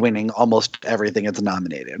and winning almost everything it's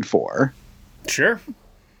nominated for. Sure.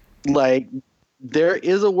 Like there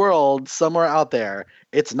is a world somewhere out there.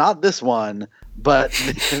 It's not this one, but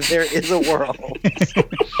there is a world.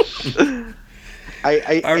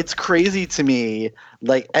 It's crazy to me,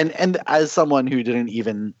 like, and as someone who didn't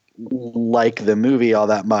even like the movie all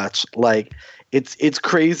that much, like, it's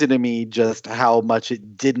crazy to me just how much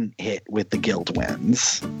it didn't hit with the Guild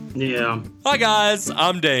wins. Yeah. Hi guys,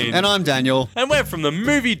 I'm Dean. And I'm Daniel. And we're from the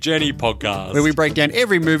Movie Journey podcast, where we break down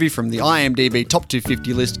every movie from the IMDb Top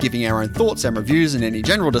 250 list, giving our own thoughts and reviews and any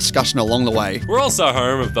general discussion along the way. We're also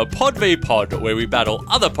home of the Pod v Pod, where we battle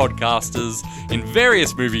other podcasters in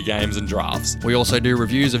various movie games and drafts. We also do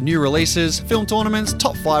reviews of new releases, film tournaments,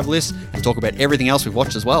 top 5 lists, and talk about everything else we've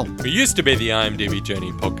watched as well. We used to be the IMDb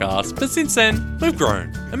Journey podcast, but since then, we've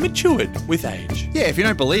grown and matured with age. Yeah, if you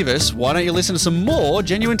don't believe us, why don't you listen to some more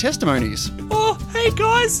genuine testimonies? Oh, hey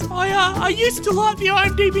guys, I used to like the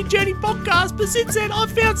IMDb Journey podcast, but since then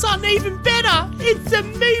I've found something even better. It's the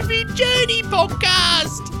Movie Journey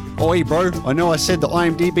podcast. Oi, bro, I know I said the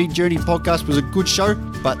IMDb Journey podcast was a good show,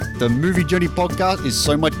 but the Movie Journey podcast is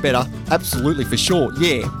so much better. Absolutely, for sure,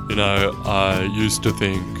 yeah. You know, I used to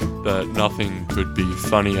think that nothing could be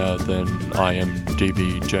funnier than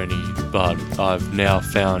IMDb Journey, but I've now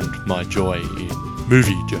found my joy in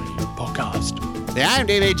Movie Journey podcast. The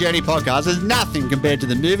IMDb Journey podcast is nothing compared to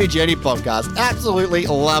the Movie Journey podcast. Absolutely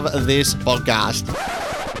love this podcast.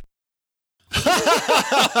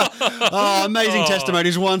 Oh, amazing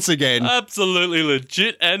testimonies once again. Absolutely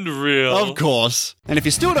legit and real. Of course. And if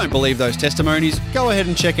you still don't believe those testimonies, go ahead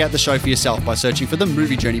and check out the show for yourself by searching for the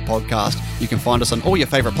Movie Journey podcast. You can find us on all your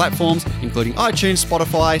favourite platforms, including iTunes,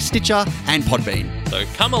 Spotify, Stitcher, and Podbean. So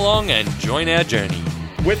come along and join our journey.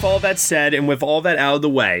 With all that said, and with all that out of the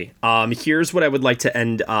way, here's what I would like to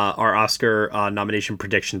end our Oscar nomination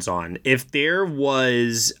predictions on. If there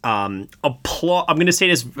was I'm going to say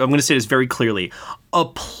this very clearly, a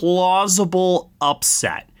plausible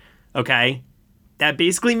upset. Okay, that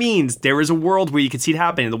basically means there is a world where you could see it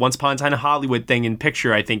happening. The Once Upon a Time in Hollywood thing in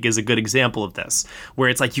Picture, I think, is a good example of this, where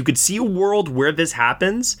it's like you could see a world where this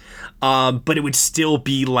happens, but it would still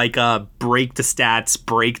be like a break the stats,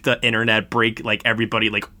 break the internet, break like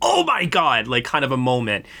everybody, like, oh my God, like kind of a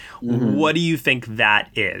moment. Mm-hmm. What do you think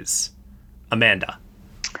that is, Amanda?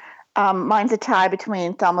 Mine's a tie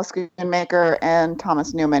between Thelma Schoonmaker and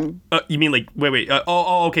Thomas Newman. You mean like, wait.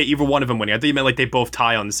 Okay, either one of them winning. I thought you meant like they both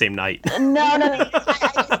tie on the same night. No.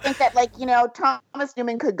 I just think that, like, you know, Thomas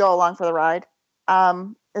Newman could go along for the ride,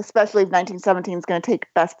 especially if 1917 is going to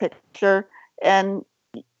take Best Picture. And,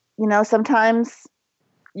 you know, sometimes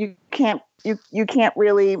you can't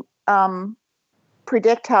really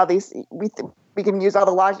predict how these, we can use all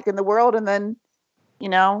the logic in the world, and then, you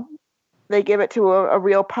know, they give it to a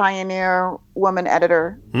real pioneer woman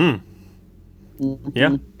editor.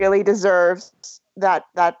 Yeah, really deserves that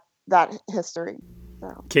history.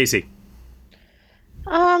 So. Casey,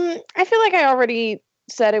 I feel like I already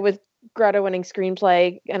said it with Greta winning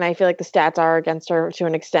screenplay, and I feel like the stats are against her to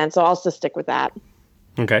an extent, so I'll just stick with that.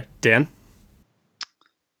 Okay, Dan.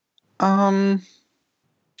 You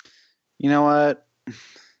know what?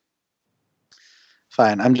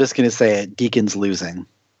 Fine, I'm just gonna say it. Deacon's losing.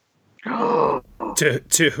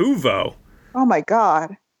 to who, though? Oh my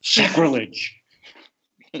God! Sacrilege.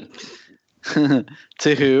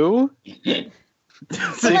 To who?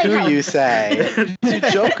 To who you say?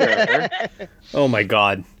 To Joker. Oh my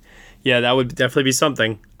God! Yeah, that would definitely be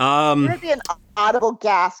something. There would be an audible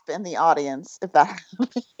gasp in the audience if that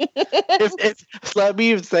happened. Let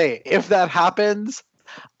me say, if that happens,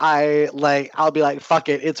 I'll be like, fuck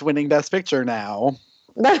it, it's winning Best Picture now.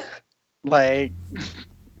 Like.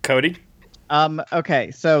 Cody? Okay,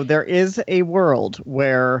 so there is a world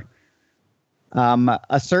where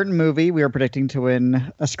a certain movie we are predicting to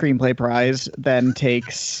win a screenplay prize then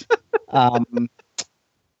takes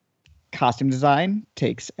costume design,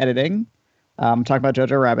 takes editing. Talking about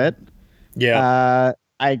Jojo Rabbit. Yeah.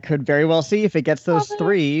 I could very well see if it gets those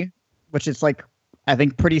three, which is like, I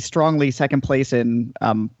think pretty strongly second place in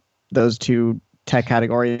those two tech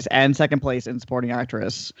categories and second place in supporting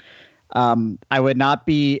actress. I would not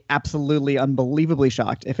be absolutely unbelievably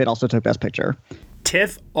shocked if it also took Best Picture.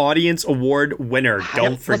 TIFF Audience Award winner.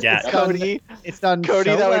 Don't forget. Cody. It's done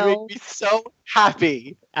Cody, so that well. would make me so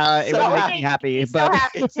happy. It would make me happy. But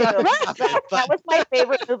that was my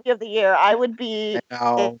favorite movie of the year. I would be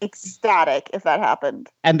ecstatic if that happened.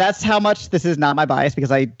 And that's how much this is not my bias,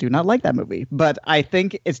 because I do not like that movie. But I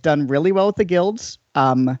think it's done really well with the guilds.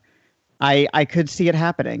 I could see it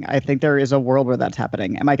happening. I think there is a world where that's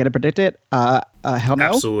happening. Am I going to predict it? Hell no.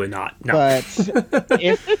 Absolutely not. No. But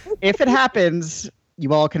if it happens,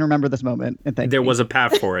 you all can remember this moment. And thank There me. was a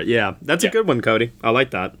path for it. Yeah, that's a good one, Cody. I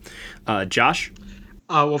like that. Josh?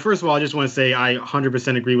 Well, first of all, I just want to say I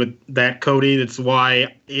 100% agree with that, Cody. That's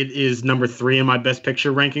why it is number 3 in my Best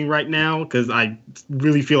Picture ranking right now, because I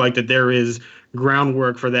really feel like that there is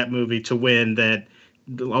groundwork for that movie to win that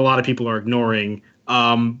a lot of people are ignoring.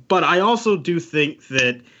 But I also do think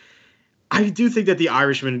that The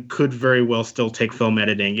Irishman could very well still take film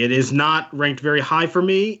editing. It is not ranked very high for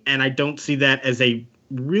me, and I don't see that as a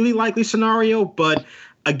really likely scenario, but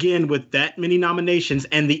again, with that many nominations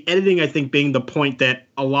and the editing, I think, being the point that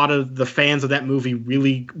a lot of the fans of that movie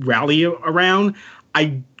really rally around,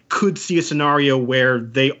 I could see a scenario where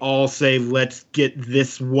they all say, let's get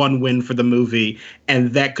this one win for the movie,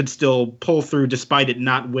 and that could still pull through despite it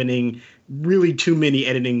not winning really too many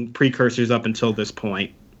editing precursors up until this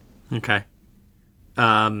point. Okay.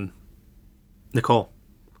 Nicole?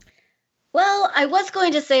 Well, I was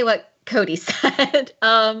going to say what Cody said,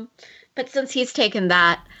 but since he's taken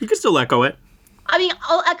that... You can still echo it. I mean,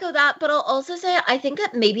 I'll echo that, but I'll also say I think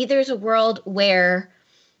that maybe there's a world where,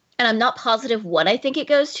 and I'm not positive what I think it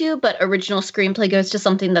goes to, but original screenplay goes to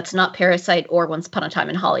something that's not Parasite or Once Upon a Time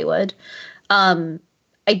in Hollywood. I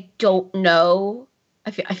don't know.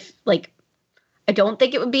 I don't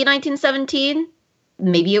think it would be 1917.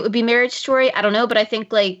 Maybe it would be Marriage Story. I don't know, but I think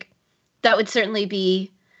that would certainly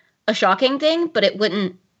be a shocking thing, but it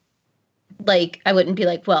wouldn't. I wouldn't be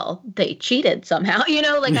like, well, they cheated somehow, I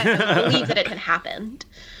believe that it had happened.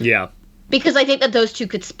 Yeah. Because I think that those two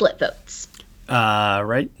could split votes.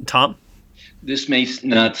 Right. Tom? This may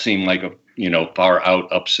not seem like a, far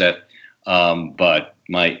out upset, but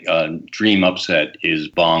my dream upset is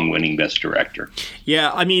Bong winning Best Director.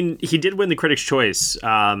 Yeah, I mean, he did win the Critics' Choice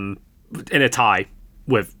in a tie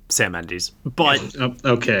with Sam Mendes, but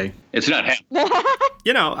okay, it's not happening.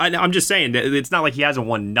 I'm just saying that it's not like he hasn't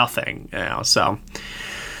won nothing, so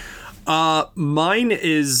mine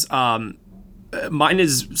is something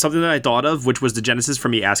that I thought of, which was the genesis for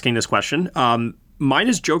me asking this question. Mine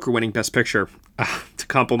is Joker winning Best Picture to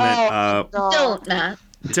compliment don't Matt.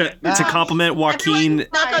 To compliment Joaquin,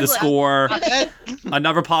 the score,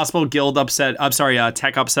 another possible guild upset. I'm sorry,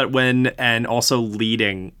 tech upset win, and also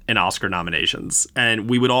leading in Oscar nominations. And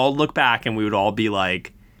we would all look back and we would all be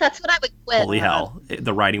like, "That's what I would quit." Holy hell,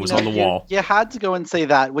 the writing was on the wall. You had to go and say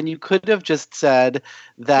that when you could have just said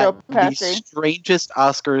that the strangest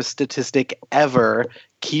Oscars statistic ever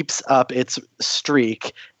keeps up its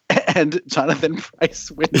streak, and Jonathan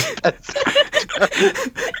Pryce wins Best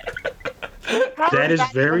Actor. That is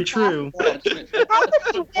very true. How did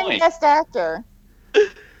he win Best Actor?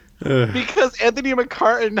 Because Anthony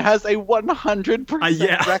McCartan has a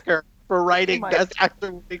 100% record for writing Best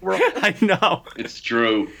Actor winning role. I know. It's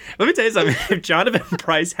true. Let me tell you something. If Jonathan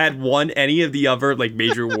Pryce had won any of the other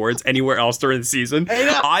major awards anywhere else during the season,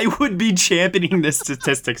 I would be championing this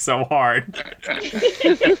statistic so hard.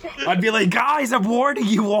 I'd be like, guys, I'm warning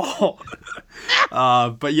you all.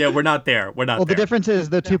 But yeah, we're not there. We're not there. The difference is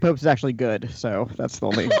the Two Popes is actually good, so that's the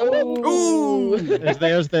only. Ooh.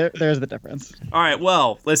 There's the difference. All right.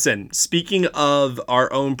 Well, listen. Speaking of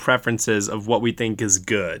our own preferences of what we think is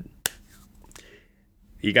good,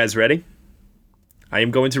 you guys ready? I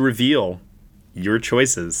am going to reveal your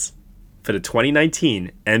choices for the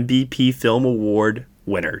 2019 MVP Film Award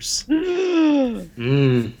winners.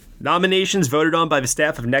 Nominations voted on by the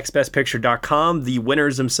staff of nextbestpicture.com. The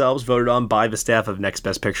winners themselves voted on by the staff of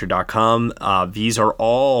nextbestpicture.com. These are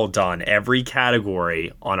all done, every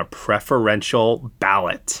category, on a preferential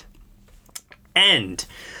ballot. And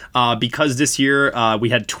because this year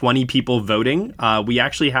we had 20 people voting, we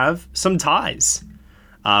actually have some ties,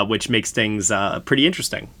 which makes things pretty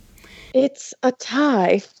interesting. It's a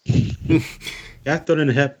tie. Catherine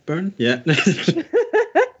Hepburn? Yeah.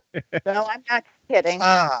 No, I'm not kidding.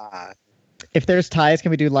 If there's ties,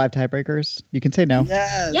 can we do live tiebreakers? You can say no.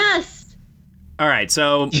 Yes. All right.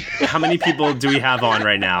 So how many people do we have on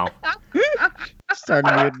right now?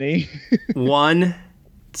 Starting mutiny. 1,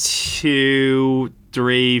 2,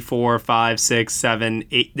 3, 4, 5, 6, 7,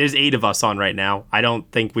 8. There's 8 of us on right now. I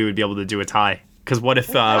don't think we would be able to do a tie. Because what if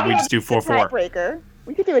we just do 4-4? Tiebreaker.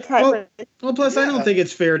 We could do a tiebreaker. Well, plus, I don't think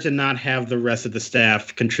it's fair to not have the rest of the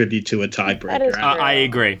staff contribute to a tiebreaker. That is true. I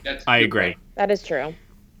agree. I agree. That is true.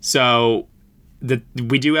 So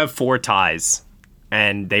we do have 4 ties,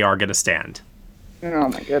 and they are going to stand. Oh,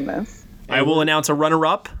 my goodness. I will announce a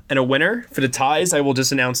runner-up and a winner. For the ties, I will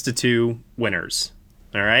just announce the 2 winners.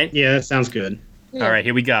 All right? Yeah, that sounds good. All right,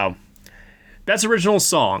 here we go. Best Original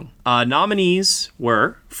Song. Nominees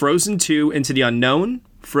were Frozen 2 Into the Unknown,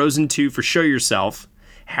 Frozen 2 for Show Yourself,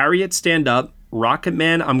 Harriet Stand Up,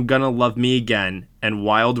 Rocketman I'm Gonna Love Me Again, and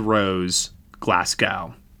Wild Rose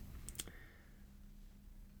Glasgow.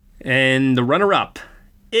 And the runner-up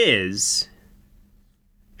is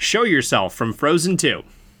Show Yourself from Frozen 2.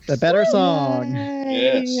 The better song.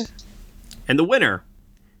 Yes. And the winner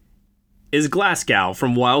is Glasgow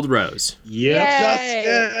from Wild Rose.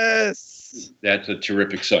 Justice. That's a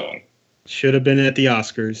terrific song. Should have been at the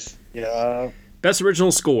Oscars. Yeah. Best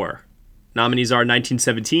Original Score. Nominees are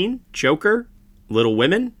 1917, Joker, Little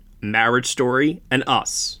Women, Marriage Story, and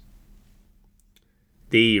Us.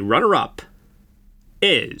 The runner-up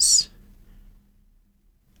is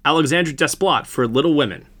Alexandre Desplat for Little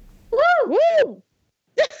Women. Woo!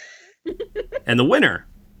 And the winner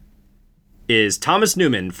is Thomas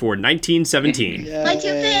Newman for 1917. My two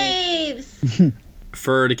faves.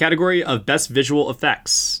 For the category of Best Visual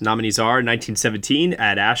Effects, nominees are 1917,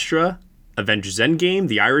 Ad Astra, Avengers Endgame,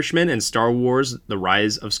 The Irishman, and Star Wars The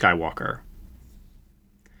Rise of Skywalker.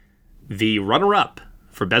 The runner-up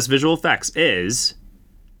for Best Visual Effects is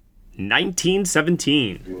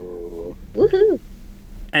 1917. Woohoo.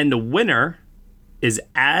 And the winner is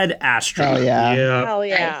Ad Astra. Oh, yeah. Hell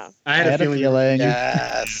yeah. I had a feeling.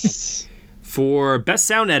 Yes. For Best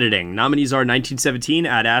Sound Editing, nominees are 1917,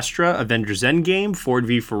 Ad Astra, Avengers Endgame, Ford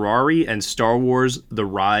v Ferrari, and Star Wars The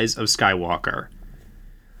Rise of Skywalker.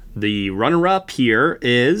 The runner-up here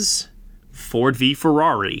is Ford v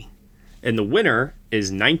Ferrari, and the winner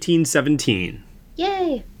is 1917.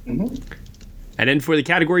 Yay. And then for the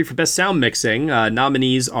category for Best Sound Mixing,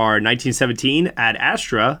 nominees are 1917, Ad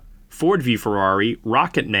Astra, Ford v Ferrari,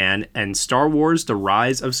 Rocket Man, and Star Wars The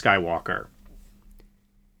Rise of Skywalker.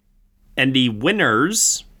 And the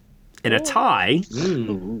winners in a tie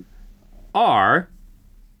are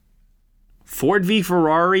Ford v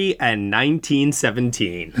Ferrari and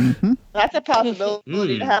 1917. That's a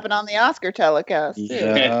possibility to happen on the Oscar telecast, too.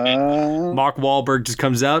 Yeah. Mark Wahlberg just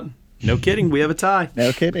comes out. No kidding, we have a tie.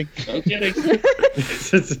 No kidding. No kidding.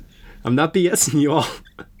 I'm not BSing you all.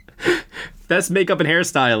 Best Makeup and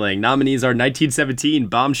Hairstyling. Nominees are 1917,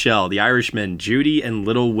 Bombshell, The Irishman, Judy, and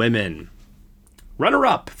Little Women.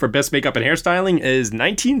 Runner-up for Best Makeup and Hairstyling is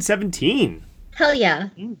 1917. Hell yeah.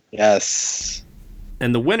 Yes.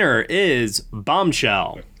 And the winner is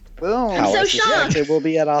Bombshell. Boom. I'm so shocked. It will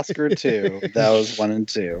be at Oscar 2. That was 1 and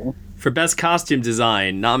 2. For Best Costume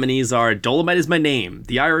Design, nominees are Dolomite Is My Name,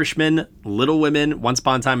 The Irishman, Little Women, Once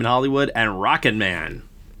Upon a Time in Hollywood, and Rocket Man.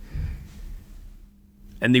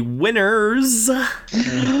 And the winners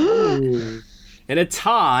in a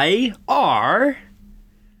tie are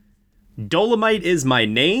Dolomite Is My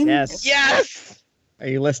Name. Yes. Yes! Are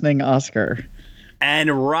you listening, Oscar?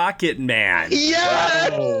 And Rocket Man.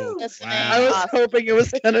 Yes! Wow. I was hoping it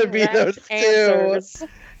was going to be those two.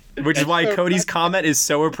 Which is why Cody's comment is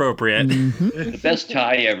so appropriate. The best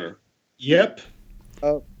tie ever. Yep.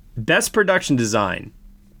 Best Production Design.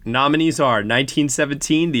 Nominees are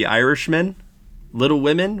 1917, The Irishman, Little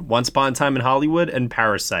Women, Once Upon a Time in Hollywood, and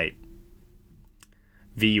Parasite.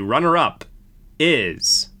 The runner-up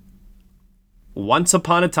is Once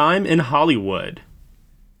Upon a Time in Hollywood.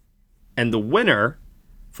 And the winner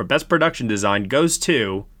for Best Production Design goes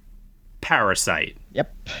to Parasite.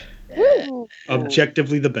 Yep.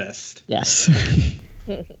 Objectively the best. Yes.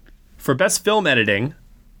 For Best Film Editing,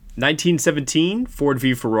 1917, Ford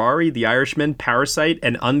v Ferrari, The Irishman, Parasite,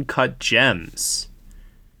 and Uncut Gems.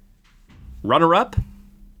 Runner-up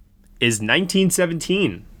is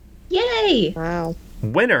 1917. Yay. Wow.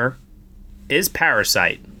 Winner is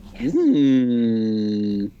Parasite.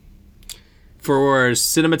 For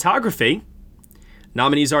cinematography,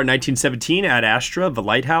 nominees are 1917, Ad Astra, The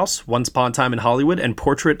Lighthouse, Once Upon a Time in Hollywood, and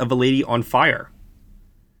Portrait of a Lady on Fire.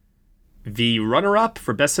 The runner-up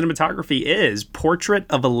for Best Cinematography is Portrait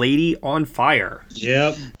of a Lady on Fire.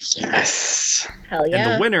 Yep. Yes. Hell yeah.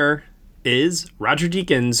 And the winner is Roger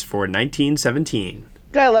Deakins for 1917.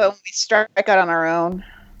 I love it when we strike out on our own.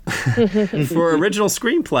 For original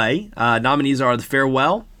screenplay, nominees are The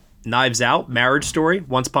Farewell, Knives Out, Marriage Story,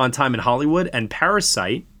 Once Upon a Time in Hollywood, and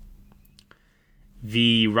Parasite.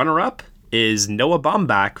 The runner-up is Noah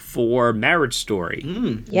Baumbach for Marriage Story.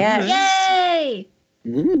 Yay.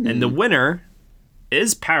 And the winner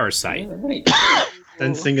is Parasite.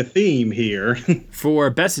 Sensing a theme here.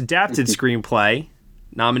 For Best Adapted Screenplay,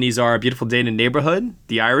 nominees are A Beautiful Day in the Neighborhood,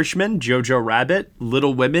 The Irishman, Jojo Rabbit,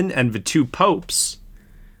 Little Women, and The Two Popes.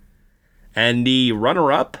 And the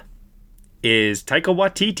runner-up is Taika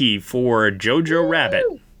Waititi for Jojo Rabbit.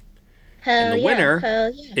 Hell And the yeah. winner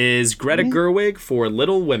Hell yeah. is Greta Gerwig for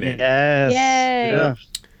Little Women. Yes. Yay.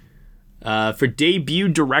 Yeah. For debut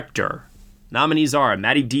director, nominees are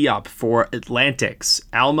Matty Diop for Atlantics,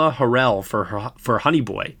 Alma Harrell for Honey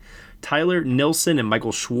Boy, Tyler Nilson and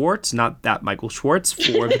Michael Schwartz, not that Michael Schwartz,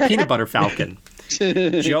 for The Peanut Butter Falcon.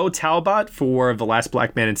 Joe Talbot for The Last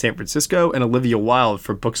Black Man in San Francisco, and Olivia Wilde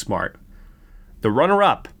for Booksmart. The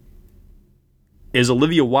runner-up is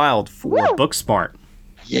Olivia Wilde for Booksmart.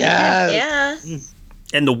 Yes. Yeah.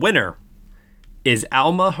 And the winner is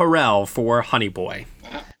Alma Harrell for Honey Boy.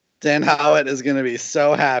 Dan Howard is going to be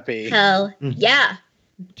so happy. Hell yeah.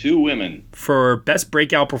 2 women. For Best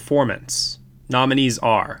Breakout Performance, nominees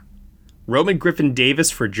are Roman Griffin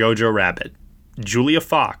Davis for Jojo Rabbit, Julia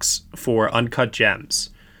Fox for Uncut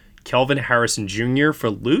Gems, Kelvin Harrison Jr.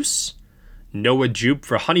 for Loose, Noah Jupe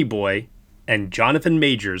for Honey Boy, and Jonathan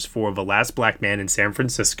Majors for The Last Black Man in San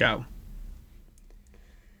Francisco.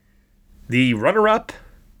 The runner-up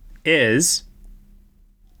is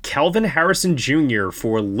Kelvin Harrison Jr.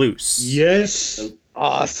 for Loose. Yes.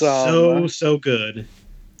 Awesome. So good.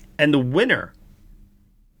 And the winner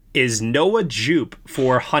is Noah Jupe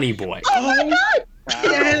for Honey Boy. Oh my god!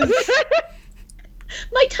 Yes.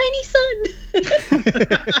 My tiny son.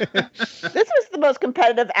 This was the most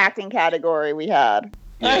competitive acting category we had.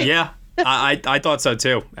 Yeah, I thought so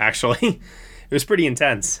too, actually. It was pretty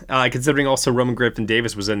intense, considering also Roman Griffin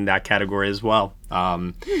Davis was in that category as well.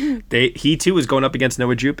 He too is going up against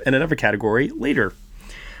Noah Jupe in another category later.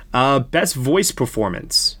 Best Voice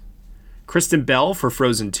Performance. Kristen Bell for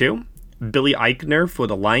Frozen 2, Billy Eichner for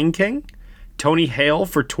The Lion King, Tony Hale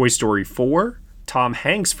for Toy Story 4, Tom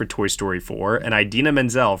Hanks for Toy Story 4, and Idina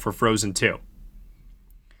Menzel for Frozen 2.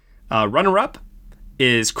 Runner-up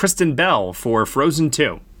is Kristen Bell for Frozen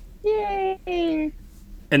 2. Yay!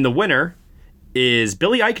 And the winner is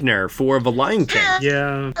Billy Eichner for The Lion King.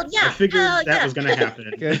 Yeah. I figured that was going to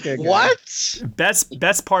happen. Good. What?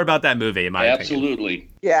 Best part about that movie, in my opinion. Absolutely.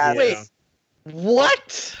 Yeah. Wait.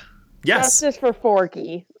 What? Yes. Justice for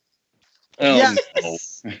Forky. Oh,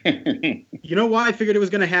 Yes. You know why I figured it was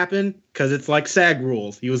going to happen? Because it's like SAG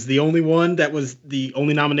rules. He was the only one that was the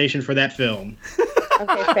only nomination for that film.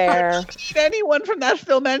 Okay, fair. I don't need anyone from that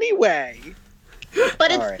film anyway.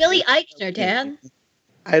 But it's All right. Billy Eichner, Dan.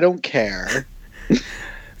 I don't care.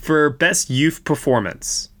 For Best Youth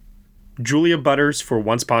Performance, Julia Butters for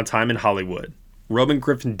Once Upon a Time in Hollywood, Roman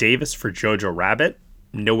Griffin Davis for Jojo Rabbit,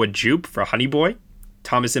 Noah Jupe for Honey Boy,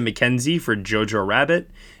 Thomasin McKenzie for Jojo Rabbit,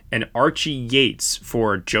 and Archie Yates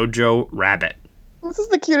for Jojo Rabbit. This is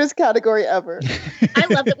the cutest category ever. I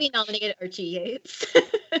love that we nominated Archie Yates.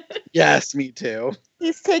 Yes, me too.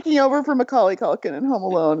 He's taking over for Macaulay Culkin in Home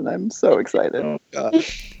Alone, and I'm so excited. Oh,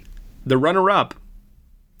 gosh. The runner-up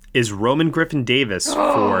is Roman Griffin Davis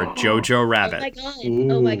for Jojo Oh Rabbit. my god.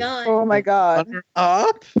 Oh my god. Oh my god.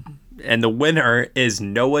 Up? And the winner is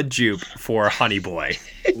Noah Jupe for Honey Boy.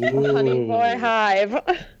 Honey Boy Hive.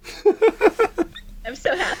 I'm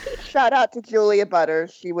so happy. Shout out to Julia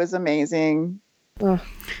Butters. She was amazing.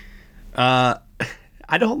 I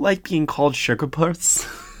don't like being called Sugar Puss.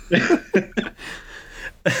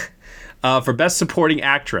 For Best Supporting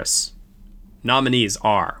Actress, nominees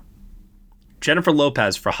are Jennifer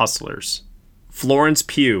Lopez for Hustlers, Florence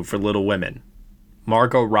Pugh for Little Women,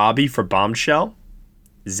 Margot Robbie for Bombshell,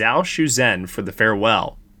 Zhao Shuzhen for The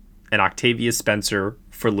Farewell, and Octavia Spencer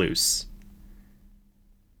for Loose.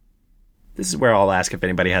 This is where I'll ask if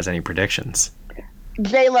anybody has any predictions.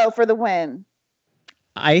 J-Lo for the win.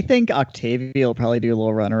 I think Octavia will probably do a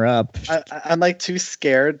little runner-up. I'm like too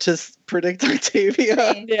scared to predict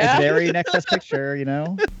Octavia. Yeah. The very next Best Picture, you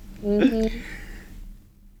know? Mm-hmm.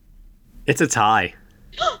 It's a tie.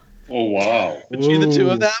 Oh, wow. Between the two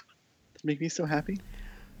of them, to make me so happy.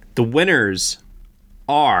 The winners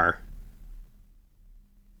are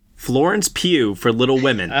Florence Pugh for Little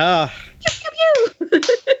Women.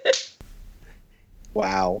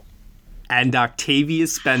 Wow. And Octavia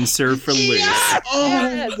Spencer for Loose.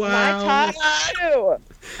 Oh, wow.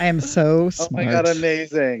 I am so smart. Oh my god,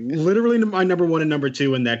 amazing. Literally my number one and number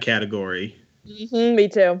two in that category. Mm-hmm, me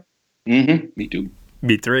too. Mm-hmm. Me too.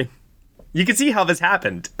 Me three. You can see how this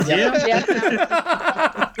happened. Yeah.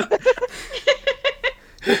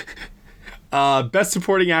 Best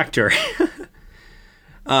Supporting Actor.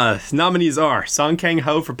 Nominees are Song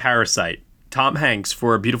Kang-ho for Parasite, Tom Hanks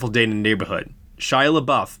for A Beautiful Day in the Neighborhood, Shia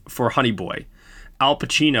LaBeouf for Honey Boy, Al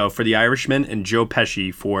Pacino for The Irishman, and Joe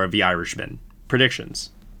Pesci for The Irishman.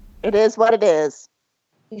 Predictions. It is what it is.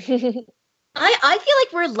 I feel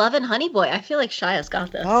like we're loving Honey Boy. I feel like Shia's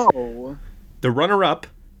got this. Oh. The runner-up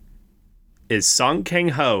is Song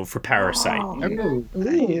Kang-ho for Parasite. Oh,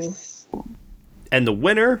 nice. And the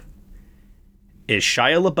winner is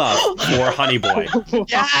Shia LaBeouf for Honey Boy.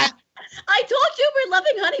 Yeah. I told you we're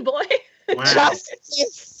loving Honey Boy. Wow.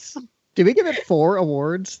 Did we give it 4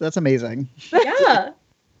 awards? That's amazing. Yeah.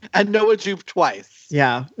 And Noah Jupe twice.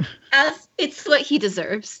 Yeah. As it's what he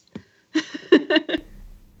deserves.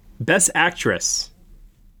 Best Actress.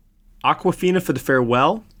 Awkwafina for The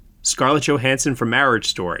Farewell, Scarlett Johansson for Marriage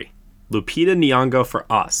Story, Lupita Nyong'o for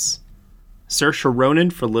Us, Saoirse Ronan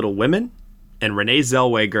for Little Women, and Renee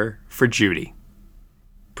Zellweger for Judy.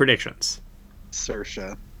 Predictions.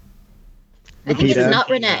 Saoirse. I think it's not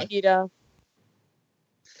Renee.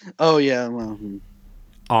 Oh, yeah. Well,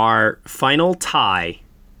 Our final tie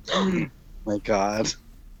my God.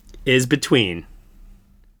 is between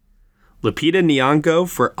Lupita Nyong'o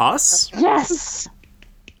for Us Yes.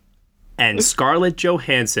 and Scarlett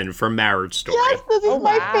Johansson for Marriage Story. Yes, this is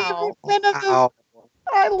my favorite Cinema.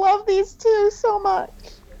 I love these two so much.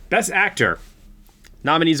 Best Actor.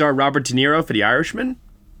 Nominees are Robert De Niro for The Irishman,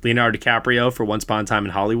 Leonardo DiCaprio for Once Upon a Time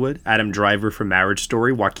in Hollywood, Adam Driver for Marriage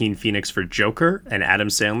Story, Joaquin Phoenix for Joker, and Adam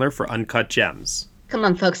Sandler for Uncut Gems. Come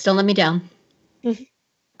on, folks, don't let me down.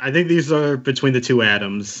 I think these are between the two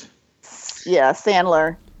Adams. Yeah,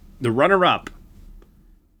 Sandler. The runner-up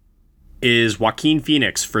is Joaquin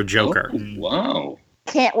Phoenix for Joker. Oh, wow.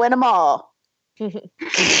 Can't win them all.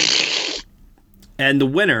 And the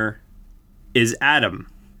winner is Adam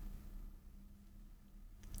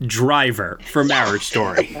Driver for Marriage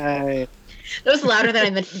Story. That was louder than I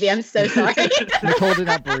meant to be. I'm so sorry. Nicole did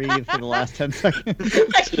not breathe for the last 10 seconds.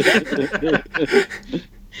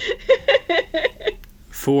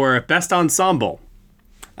 For Best Ensemble,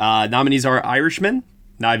 nominees are Irishman,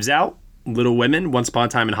 Knives Out, Little Women, Once Upon a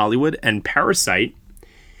Time in Hollywood, and Parasite.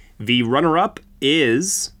 The runner-up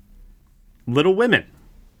is Little Women.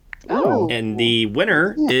 Oh. And the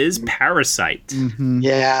winner is Parasite. Mm-hmm.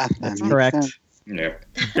 Yeah, that's correct. Yeah.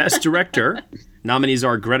 Best Director, nominees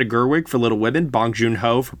are Greta Gerwig for Little Women, Bong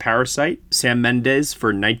Joon-ho for Parasite, Sam Mendes for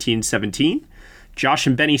 1917, Josh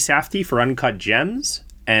and Benny Safdie for Uncut Gems,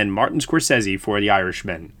 and Martin Scorsese for The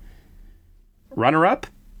Irishman. Runner-up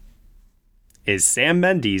is Sam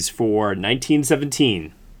Mendes for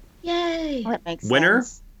 1917. Yay! That makes Winner?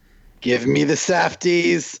 sense. Give me the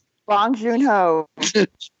Safdies. Bong Joon-ho.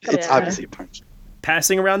 It's obviously Punch.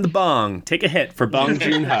 Passing around the bong. Take a hit for Bong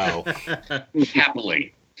Joon-ho.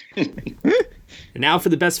 Happily. And now for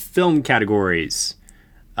the best film categories.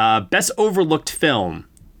 Best Overlooked Film.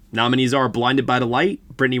 Nominees are Blinded by the Light,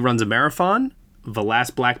 Brittany Runs a Marathon, The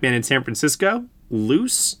Last Black Man in San Francisco,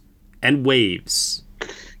 Loose, and Waves.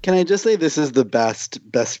 Can I just say this is the best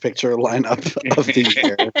picture lineup of the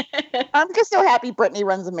year? I'm just so happy Brittany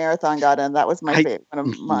Runs a Marathon got in. That was my favorite one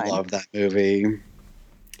of mine. I love that movie.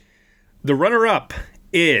 The runner-up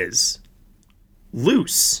is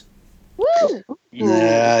Loose. Woo!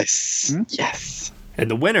 Yes. Yes.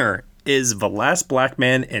 And the winner is The Last Black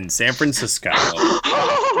Man in San Francisco.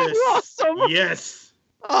 Awesome. Yes.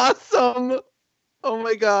 Awesome. Oh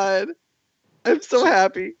my God. I'm so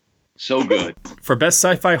happy. So good. For Best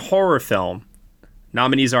Sci-Fi Horror Film,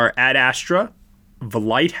 nominees are Ad Astra, The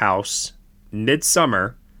Lighthouse,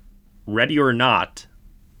 Midsommar, Ready or Not,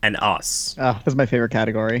 and Us. Oh, that's my favorite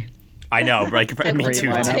category. I know, like me Great too,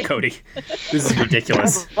 lineup. Cody. This is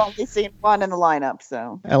ridiculous. I've only seen one in the lineup,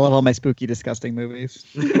 so. I love all my spooky, disgusting movies.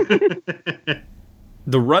 The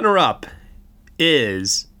runner-up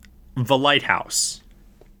is The Lighthouse.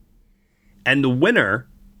 And the winner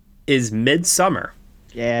is Midsommar.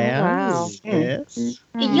 Yeah. Wow. Yes.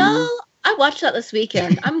 Y'all, I watched that this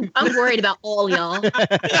weekend. I'm worried about all y'all.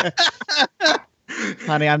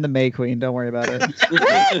 Honey, I'm the May Queen. Don't worry about it.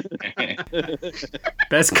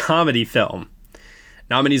 Best Comedy Film.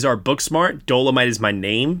 Nominees are Booksmart, Dolomite Is My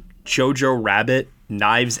Name, Jojo Rabbit,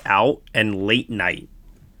 Knives Out, and Late Night.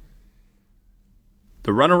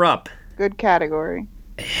 The runner-up, Good category.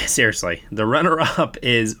 seriously, the runner-up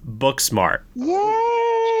is Booksmart.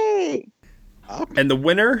 Yay! And the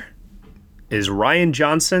winner is Ryan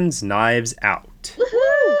Johnson's Knives Out.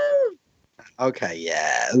 Woohoo! Okay,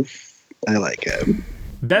 yes. I like it.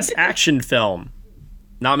 Best Action Film.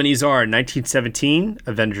 Nominees are 1917,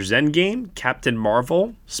 Avengers Endgame, Captain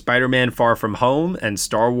Marvel, Spider-Man Far From Home, and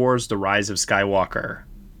Star Wars The Rise of Skywalker.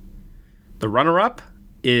 The runner-up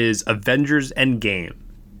is Avengers Endgame.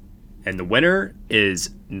 And the winner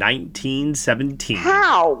is 1917.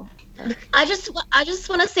 How? I just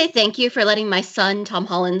want to say thank you for letting my son Tom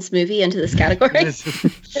Holland's movie into this category.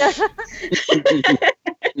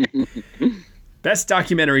 Best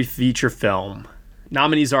Documentary Feature Film.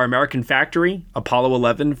 Nominees are American Factory, Apollo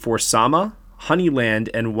 11 for Sama, Honeyland,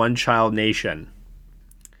 and One Child Nation.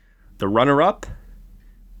 The runner-up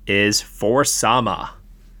is For Sama.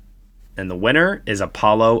 And the winner is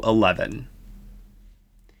Apollo 11.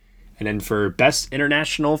 And then for Best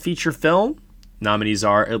International Feature Film, Nominees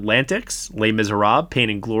are Atlantics, Les Miserables, Pain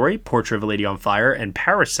and Glory, Portrait of a Lady on Fire, and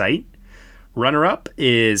Parasite. Runner-up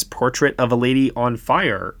is Portrait of a Lady on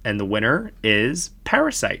Fire, and the winner is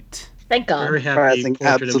Parasite. Thank God. Very happy.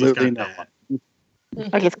 Absolutely no one.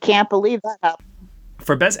 I just can't believe that happened.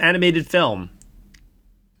 For Best Animated Film,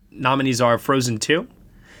 nominees are Frozen 2,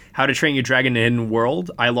 How to Train Your Dragon in a Hidden World,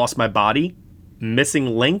 I Lost My Body,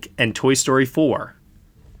 Missing Link, and Toy Story 4.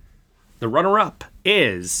 The runner-up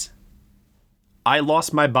is I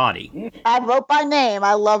Lost My Body. I vote by name.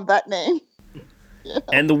 I love that name.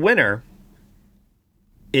 And the winner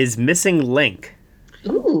is Missing Link.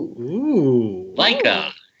 Ooh.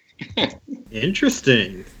 Leica.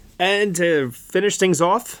 Interesting. And to finish things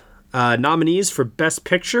off, nominees for Best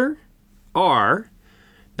Picture are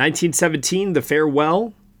 1917, The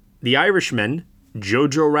Farewell, The Irishman,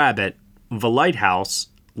 Jojo Rabbit, The Lighthouse,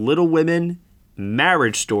 Little Women,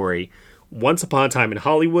 Marriage Story, Once Upon a Time in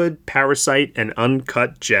Hollywood, Parasite, and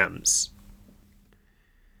Uncut Gems.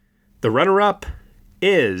 The runner-up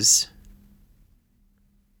is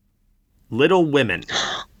Little Women.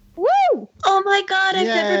 Woo! Oh my God, I've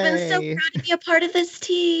never been so Yay. proud to be a part of this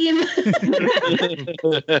team.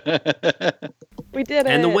 We did it.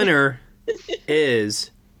 And the winner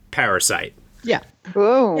is Parasite. Yeah.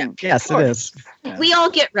 Boom. Yes, it is. We all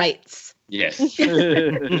get rights. Yes.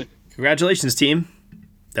 Congratulations, team.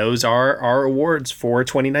 Those are our awards for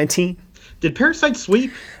 2019. Did Parasite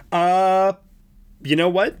sweep? You know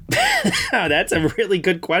what? That's a really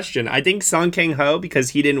good question. I think Song Kang-ho,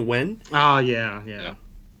 because he didn't win. Oh, yeah.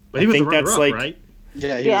 But he I was think the runner-up, that's like- right?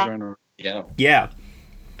 Yeah, he was runner. Yeah. Yeah.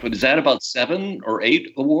 But is that about 7 or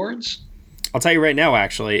 8 awards? I'll tell you right now,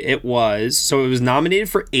 actually. It was nominated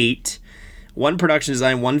for 8. 1 production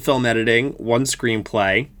design, 1 film editing, 1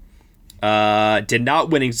 screenplay. Did not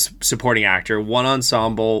win supporting actor, 1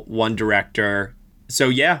 ensemble, 1 director. So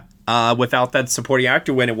yeah, without that supporting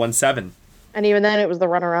actor win, it won 7. And even then, it was the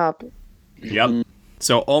runner-up. Yep.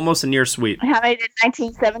 So almost a near sweep. How many did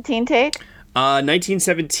 1917 take?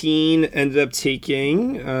 1917 ended up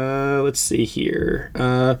taking, let's see here.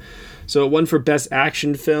 So it won for Best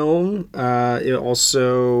Action Film. It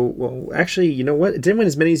also, well, actually, you know what? It didn't win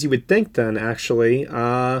as many as you would think then, actually.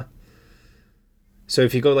 So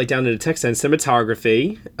if you go like down to the text end,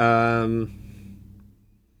 cinematography,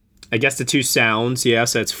 I guess the 2 sounds, yeah,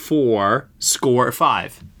 so it's 4, score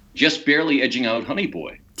 5. Just barely edging out Honey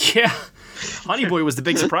Boy. Yeah. Honey Boy was the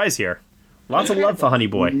big surprise here. Lots of love for Honey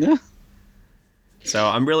Boy. So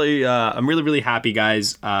I'm really happy,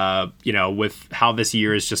 guys. With how this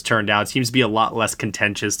year has just turned out. It seems to be a lot less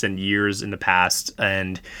contentious than years in the past,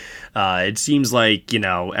 and it seems like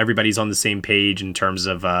everybody's on the same page in terms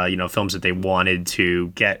of films that they wanted to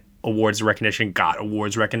get awards recognition got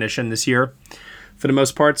awards recognition this year, for the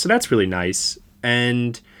most part. So that's really nice.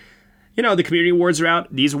 And the community awards are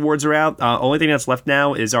out. These awards are out. Only thing that's left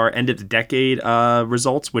now is our end of the decade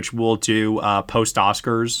results, which we'll do post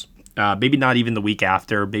Oscars. Maybe not even the week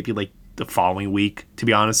after, maybe like the following week, to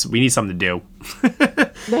be honest. We need something to do.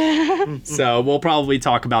 So we'll probably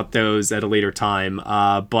talk about those at a later time.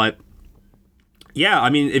 But yeah,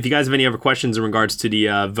 I mean, if you guys have any other questions in regards to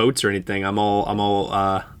the votes or anything, I'm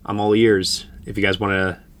all ears if you guys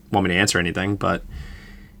want me to answer anything. But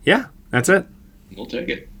yeah, that's it. We'll take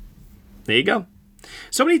it. There you go.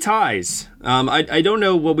 So many ties. I don't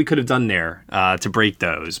know what we could have done there to break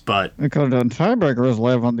those, but We could have done tiebreakers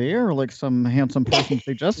live on the air, like some handsome person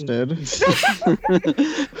suggested.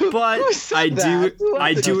 But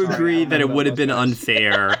I do agree that it would have been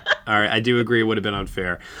unfair. All right, I do agree it would have been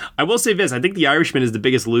unfair. I will say this: I think The Irishman is the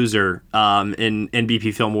biggest loser in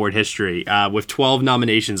NBP Film Award history, with 12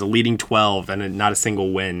 nominations, a leading 12, and not a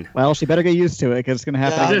single win. Well, she better get used to it because it's going to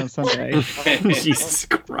happen on Sunday. Jesus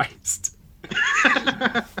Christ.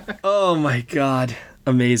 Oh my God.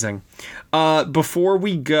 Amazing. Before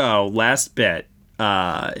we go, last bit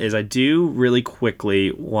is I do really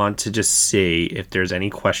quickly want to just see if there's any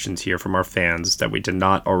questions here from our fans that we did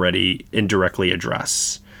not already indirectly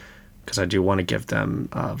address, because I do want to give them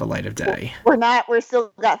the light of day. We're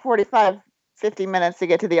still got 50 minutes to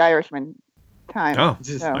get to the Irishman time. Oh,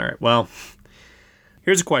 so. All right. Well,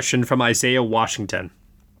 here's a question from Isaiah Washington.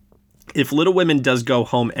 If Little Women does go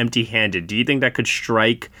home empty-handed, do you think that could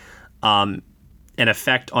strike an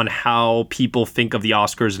effect on how people think of the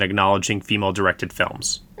Oscars and acknowledging female-directed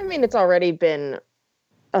films? I mean, it's already been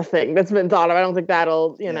a thing that's been thought of. I don't think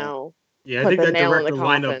that'll, know. Yeah, I put think the that nail in director the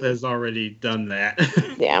lineup coffin. has already done that.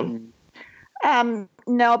 Yeah.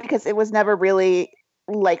 No, because it was never really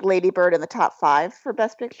like Lady Bird in the top 5 for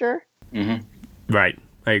Best Picture. Mm-hmm. Right.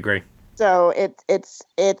 I agree. So it's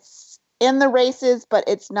in the races, but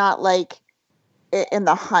it's not like in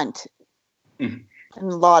the hunt in a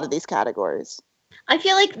lot of these categories. I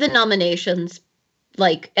feel like the nominations,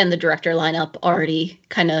 and the director lineup already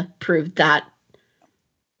kind of proved that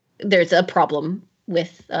there's a problem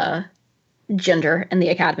with gender in the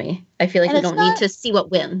Academy. I feel like we don't need to see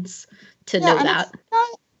what wins to know that.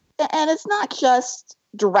 And it's not just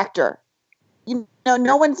director.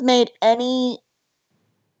 No one's made any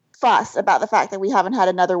fuss about the fact that we haven't had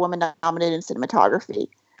another woman nominated in cinematography.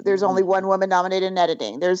 There's only one woman nominated in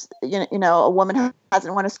editing. There's, a woman who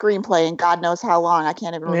hasn't won a screenplay in God knows how long. I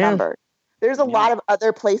can't even remember. There's a lot of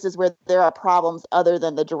other places where there are problems other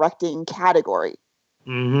than the directing category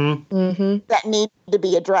that need to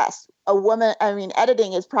be addressed.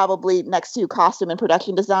 Editing is probably next to costume and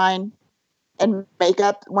production design and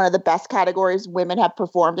makeup, one of the best categories women have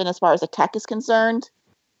performed in as far as the tech is concerned.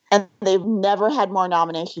 And they've never had more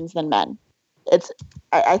nominations than men.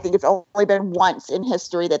 I think it's only been once in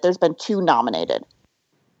history that there's been 2 nominated.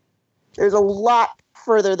 There's a lot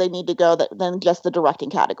further they need to go than just the directing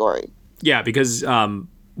category. Yeah, because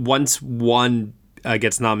once one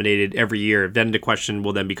gets nominated every year, then the question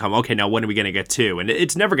will then become, okay, now when are we going to get 2? And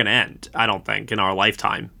it's never going to end, I don't think, in our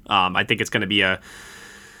lifetime. I think it's going to be a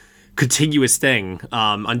contiguous thing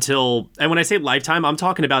until, and when I say lifetime, I'm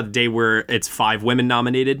talking about the day where it's 5 women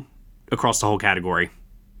nominated across the whole category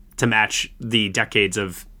to match the decades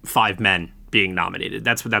of 5 men being nominated.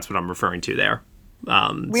 That's what I'm referring to there.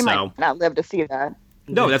 We might not live to see that.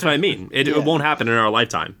 No, that's what I mean. It won't happen in our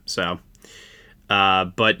lifetime. So,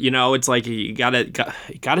 but it's like you gotta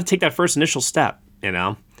take that first initial step,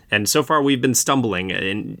 And so far we've been stumbling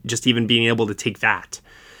in just even being able to take that.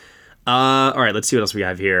 All right, let's see what else we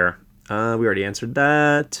have here. We already answered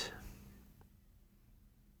that.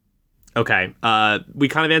 Okay, we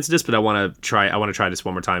kind of answered this, but I want to try this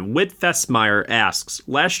one more time. Whit Festmeyer asks,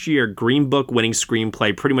 last year, Green Book winning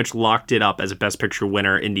screenplay pretty much locked it up as a Best Picture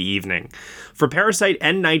winner in the evening. For Parasite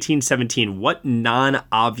and 1917, what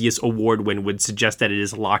non-obvious award win would suggest that it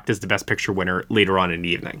is locked as the Best Picture winner later on in the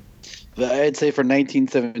evening? I'd say for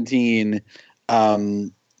 1917,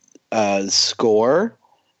 score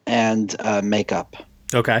and makeup.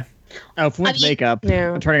 Okay. Oh, if it wins makeup,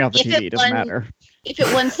 turning off the TV, it doesn't matter. If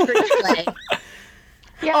it won screenplay.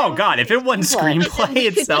 Oh God! If it won screenplay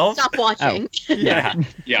itself, stop watching. Oh,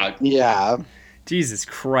 yeah. Jesus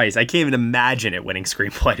Christ! I can't even imagine it winning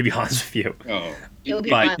screenplay. To be honest with you. Oh.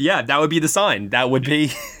 But yeah, that would be the sign. That would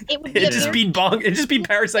be. It'd just be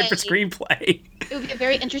Parasite for screenplay. It would be a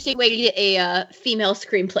very interesting way to get a female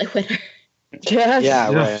screenplay winner.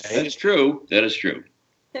 Yeah, right. That is true.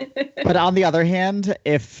 But on the other hand,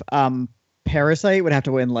 if Parasite would have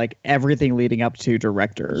to win everything leading up to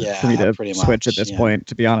director for me to switch at this point,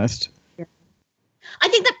 to be honest. I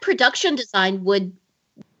think that production design would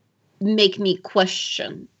make me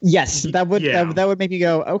question. Yes, that would make me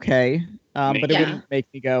go okay, but it wouldn't make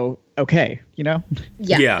me go okay. Yeah.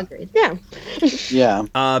 Agreed. Yeah.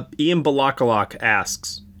 Ian Balakalak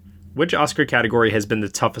asks, which Oscar category has been the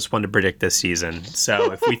toughest one to predict this season?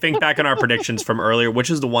 So if we think back on our predictions from earlier, which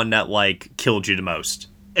is the one that killed you the most?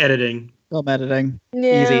 Editing. Film editing.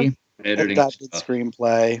 Yeah. Easy. Editing. Adapted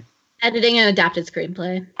screenplay. Editing and adapted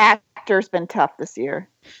screenplay. Actor's been tough this year.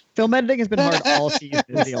 Film editing has been hard all season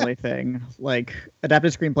is the only thing.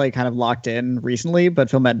 Adapted screenplay kind of locked in recently, but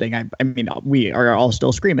film editing, I mean, we are all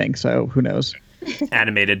still screaming, so who knows?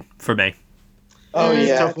 Animated for me. Oh,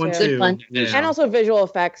 yeah. Tough one, too. Yeah. And also visual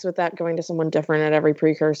effects with that going to someone different at every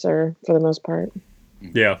precursor for the most part.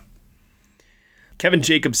 Yeah. Kevin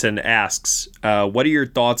Jacobson asks, what are your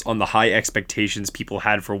thoughts on the high expectations people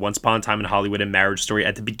had for Once Upon a Time in Hollywood and Marriage Story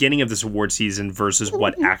at the beginning of this award season versus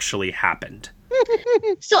what actually happened?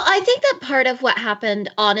 So I think that part of what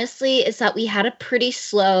happened, honestly, is that we had a pretty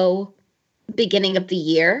slow beginning of the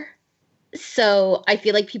year. So I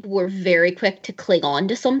feel like people were very quick to cling on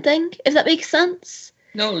to something, if that makes sense.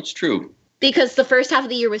 No, it's true. Because the first half of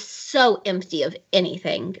the year was so empty of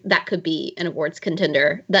anything that could be an awards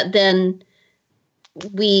contender that then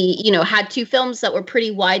we, had 2 films that were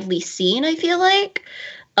pretty widely seen, I feel like.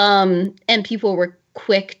 And people were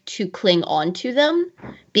quick to cling on to them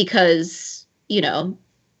because,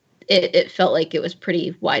 it felt like it was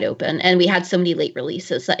pretty wide open. And we had so many late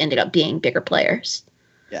releases that ended up being bigger players.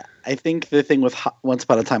 Yeah, I think the thing with Once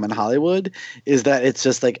Upon a Time in Hollywood is that it's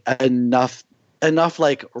just enough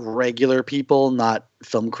regular people, not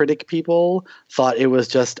film critic people, thought it was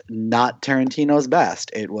just not Tarantino's best.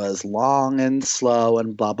 It was long and slow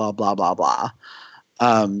and blah, blah, blah, blah, blah.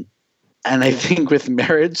 And I think with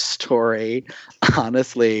Marriage Story,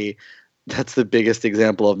 honestly, that's the biggest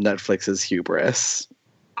example of Netflix's hubris.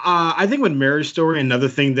 I think with Marriage Story, another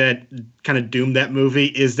thing that kind of doomed that movie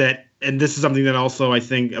is that and this is something that also I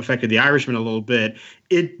think affected The Irishman a little bit,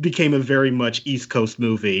 it became a very much East Coast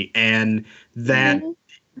movie, and that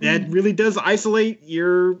really does isolate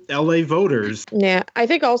your LA voters. Yeah, I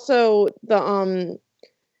think also the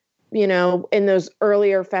in those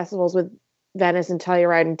earlier festivals with Venice and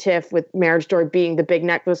Telluride and TIFF, with Marriage Story being the big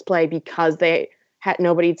necklace play because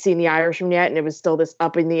nobody'd seen The Irishman yet, and it was still this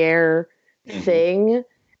up in the air thing.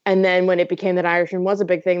 And then when it became that Irishman was a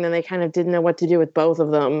big thing, then they kind of didn't know what to do with both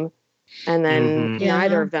of them. And then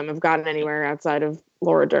neither of them have gotten anywhere outside of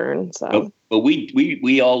Laura Dern. So, but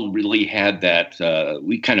we all really had that.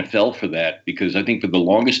 We kind of fell for that because I think for the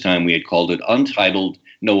longest time we had called it Untitled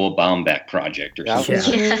Noah Baumbach Project or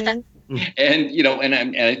something. And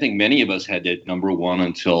and I think many of us had it number one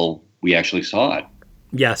until we actually saw it.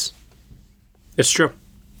 Yes, it's true.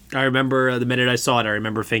 I remember the minute I saw it, I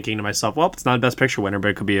remember thinking to myself, well, it's not a Best Picture winner, but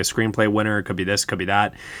it could be a screenplay winner. It could be this, could be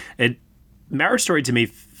that. Marriage Story, to me,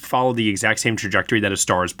 followed the exact same trajectory that A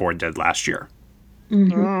Star is Born did last year.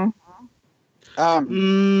 I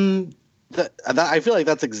feel like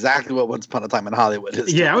that's exactly what Once Upon a Time in Hollywood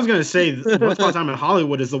is. Yeah, I was going to say, Once Upon a Time in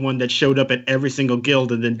Hollywood is the one that showed up at every single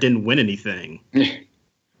guild and then didn't win anything.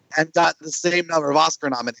 And got the same number of Oscar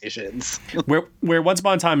nominations. where Once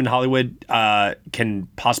Upon a Time in Hollywood can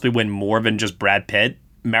possibly win more than just Brad Pitt,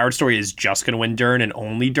 Marriage Story is just going to win Dern and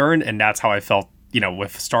only Dern, and that's how I felt,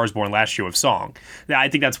 with Stars Born last year with Song. I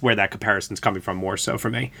think that's where that comparison's coming from more so for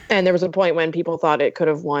me. And there was a point when people thought it could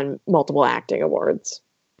have won multiple acting awards.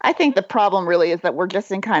 I think the problem really is that we're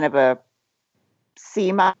just in kind of a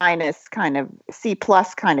C- kind of C+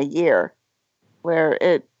 kind of year where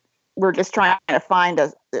we're just trying to find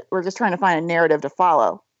a narrative to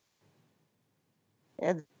follow.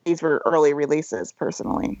 And these were early releases,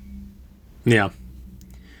 personally. Yeah.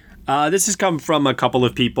 This has come from a couple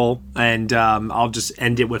of people, and I'll just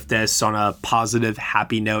end it with this on a positive,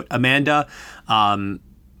 happy note. Amanda, and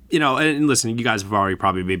listen, you guys have already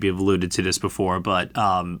probably maybe alluded to this before, but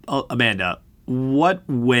Amanda, what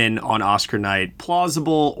win on Oscar night,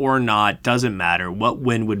 plausible or not, doesn't matter, what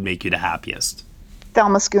win would make you the happiest?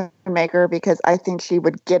 Thelma Schoonmaker, because I think she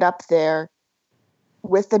would get up there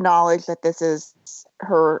with the knowledge that this is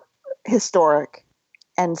her historic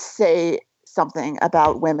and say something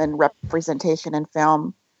about women representation in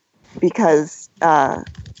film, because I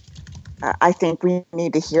think we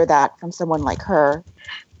need to hear that from someone like her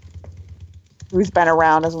who's been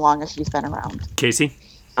around as long as she's been around. Casey?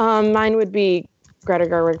 Mine would be Greta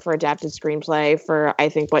Gerwig for adapted screenplay, for I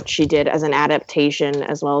think what she did as an adaptation,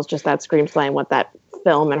 as well as just that screenplay and what that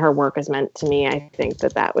film and her work has meant to me. I think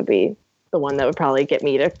that would be the one that would probably get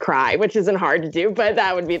me to cry, which isn't hard to do, but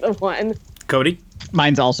that would be the one. Cody?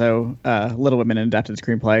 Mine's also Little Women, an adapted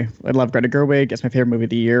screenplay. I love Greta Gerwig. It's my favorite movie of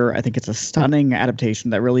the year. I think it's a stunning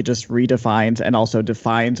adaptation that really just redefines and also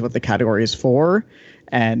defines what the category is for,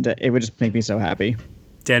 and it would just make me so happy.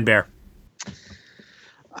 Dan Baer?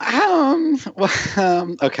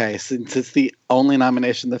 Okay, since it's the only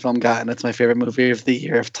nomination the film got and it's my favorite movie of the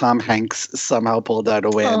year, if Tom Hanks somehow pulled out a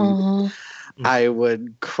win, I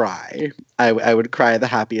would cry. I would cry the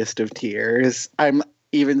happiest of tears. I'm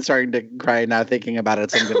even starting to cry now thinking about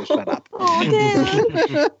it, so I'm going to shut up.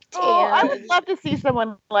 I would love to see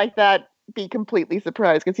someone like that be completely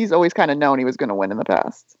surprised, because he's always kind of known he was going to win in the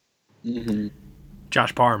past. Mm-hmm.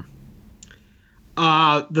 Josh Parham?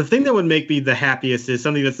 The thing that would make me the happiest is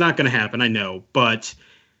something that's not going to happen, I know, but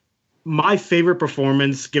my favorite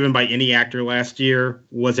performance given by any actor last year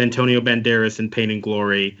was Antonio Banderas in Pain and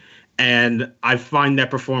Glory. And I find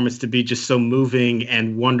that performance to be just so moving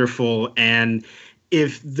and wonderful. And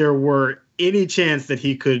if there were any chance that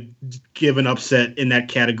he could give an upset in that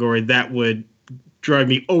category, that would drive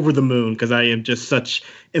me over the moon, because I am just such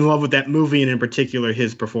in love with that movie, and in particular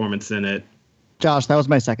his performance in it. Josh, that was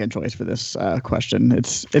my second choice for this question.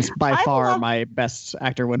 It's by far my best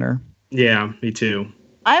actor winner. Yeah, me too.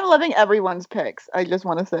 I'm loving everyone's picks. I just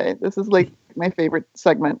want to say this is like my favorite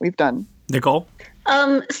segment we've done. Nicole?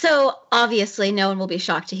 So obviously no one will be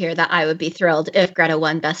shocked to hear that I would be thrilled if Greta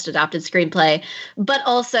won Best Adapted Screenplay. But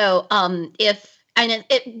also, and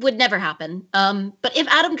it would never happen. But if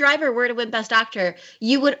Adam Driver were to win Best Actor,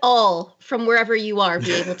 you would all, from wherever you are,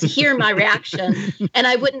 be able to hear my reaction, and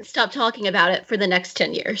I wouldn't stop talking about it for the next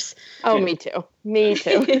 10 years. Oh, me too. Me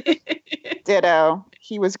too. Ditto.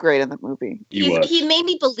 He was great in the movie. He made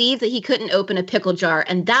me believe that he couldn't open a pickle jar,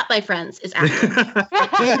 and that, my friends, is acting.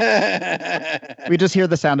 We just hear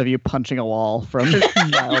the sound of you punching a wall from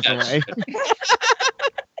miles away.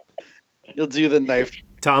 You'll do the knife.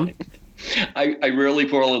 Tom? I rarely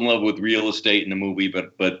fall in love with real estate in a movie,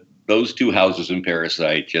 but those two houses in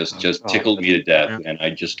Parasite just tickled me to death, and I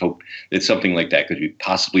just hope that something like that could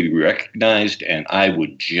possibly be recognized, and I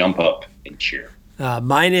would jump up and cheer.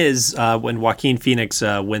 Mine is when Joaquin Phoenix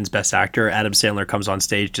wins Best Actor, Adam Sandler comes on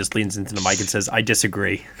stage, just leans into the mic and says, "I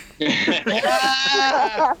disagree." Is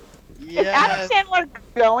Adam Sandler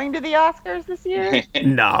going to the Oscars this year?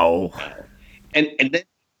 No. And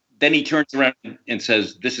then he turns around and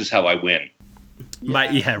says, "This is how I win."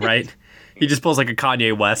 Yeah, right. He just pulls like a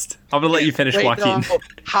Kanye West. I'm gonna let you finish, Joaquin. No.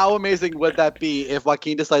 How amazing would that be if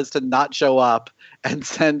Joaquin decides to not show up and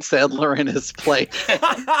send Sandler in his place?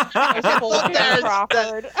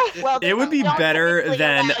 It would be better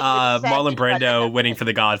than Marlon Brando winning for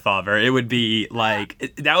The Godfather. It would be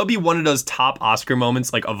like that would be one of those top Oscar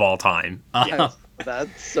moments like of all time. Yes,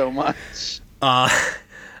 that's so much.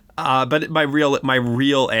 But my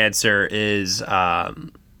real answer is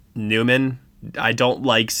Newman. I don't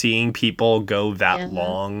like seeing people go that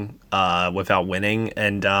long without winning,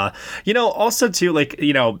 and also too, like,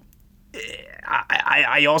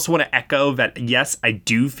 I also want to echo that. Yes, I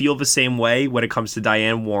do feel the same way when it comes to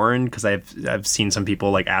Diane Warren, because I've seen some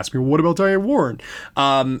people like ask me, "What about Diane Warren?"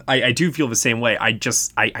 I do feel the same way. I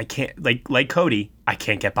can't like Cody. I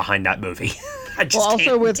can't get behind that movie. I just also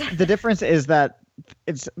can't. with the difference is that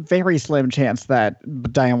it's very slim chance that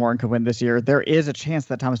Diane Warren could win this year. There is a chance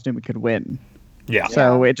that Thomas Newman could win. Yeah.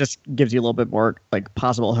 So it just gives you a little bit more like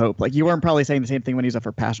possible hope. Like you weren't probably saying the same thing when he's up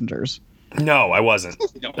for Passengers. No, I wasn't.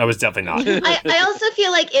 I was definitely not. I also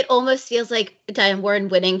feel like it almost feels like Diane Warren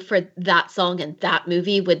winning for that song and that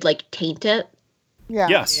movie would like taint it. Yeah.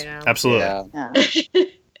 Yes, absolutely. Yeah.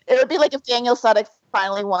 It would be like if Daniel Sudeikis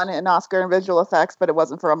finally won an Oscar in visual effects, but it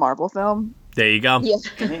wasn't for a Marvel film. There you go. Yeah.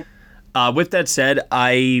 With that said,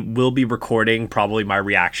 I will be recording probably my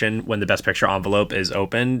reaction when the Best Picture envelope is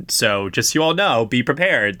open. So just so you all know, be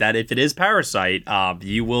prepared that if it is Parasite,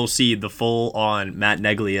 you will see the full-on Matt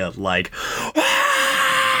Neglia, like,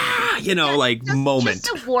 moment.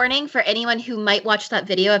 Just a warning for anyone who might watch that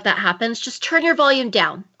video if that happens. Just turn your volume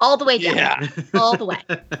down. All the way down. Yeah. All the way.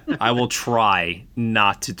 I will try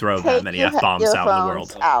not to throw that many F-bombs out in the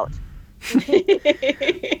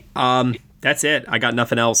world. That's it. I got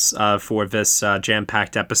nothing else for this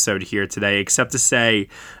jam-packed episode here today, except to say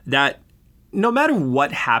that no matter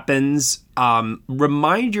what happens,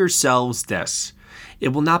 remind yourselves this. It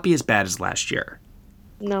will not be as bad as last year.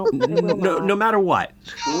 No, no matter what.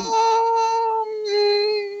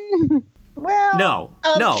 Well, no.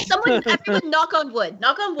 Everyone knock on wood.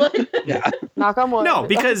 Knock on wood. Yeah. Knock on wood. No,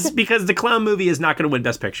 because the clown movie is not going to win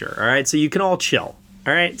Best Picture, all right? So you can all chill,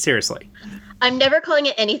 all right? Seriously. I'm never calling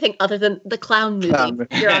it anything other than the clown movie.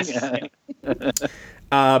 You're on.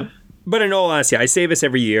 But in all honesty, I say this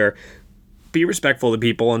every year. Be respectful to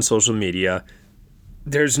people on social media.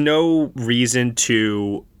 There's no reason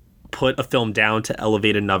to put a film down to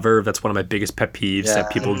elevate another. That's one of my biggest pet peeves that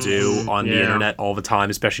people do on the internet all the time,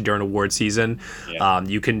 especially during award season. Yeah.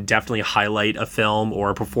 You can definitely highlight a film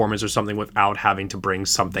or a performance or something without having to bring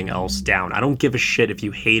something else down. I don't give a shit if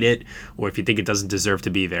you hate it or if you think it doesn't deserve to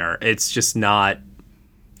be there. It's just not,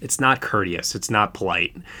 it's not courteous. It's not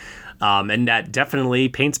polite. And that definitely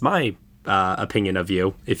paints my opinion of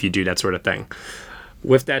you if you do that sort of thing.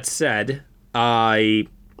 With that said, I'm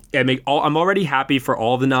already happy for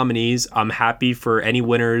all the nominees. I'm happy for any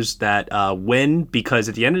winners that win, because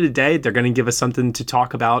at the end of the day, they're going to give us something to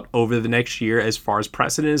talk about over the next year as far as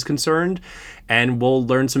precedent is concerned. And we'll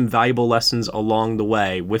learn some valuable lessons along the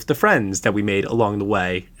way with the friends that we made along the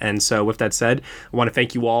way. And so with that said, I want to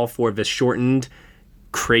thank you all for this shortened,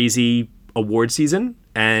 crazy award season.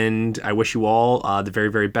 And I wish you all the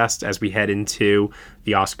very, very best as we head into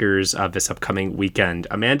the Oscars this upcoming weekend.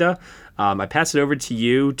 Amanda, I pass it over to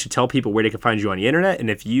you to tell people where they can find you on the internet, and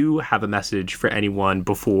if you have a message for anyone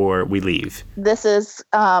before we leave. This is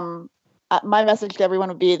my message to everyone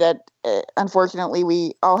would be that unfortunately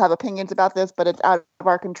we all have opinions about this, but it's out of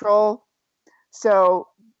our control. So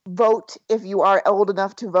vote if you are old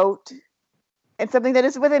enough to vote. It's something that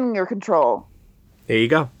is within your control. There you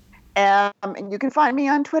go. And you can find me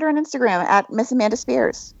on Twitter and Instagram at Miss Amanda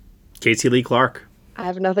Spears. Casey Lee Clark. I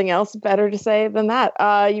have nothing else better to say than that.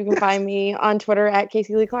 You can find me on Twitter at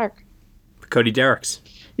Casey Lee Clark. Cody Derricks.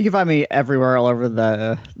 You can find me everywhere, all over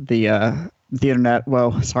the internet.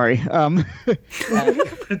 Whoa, sorry. I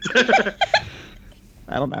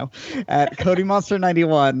don't know. At Cody Monster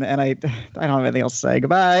 91, and I don't have anything else to say.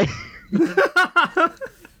 Goodbye.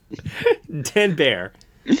 Dan Bear.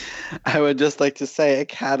 I would just like to say,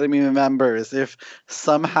 Academy members, if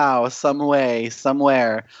somehow, some way,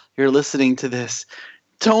 somewhere you're listening to this,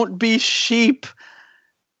 don't be sheep.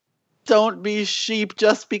 don't be sheep.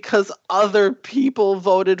 Just because other people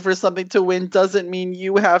voted for something to win doesn't mean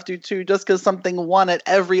you have to too. Just because something won at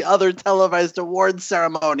every other televised award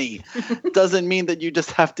ceremony doesn't mean that you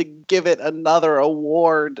just have to give it another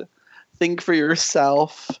award. Think for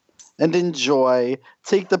yourself and enjoy.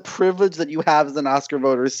 Take the privilege that you have as an Oscar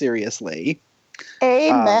voter seriously.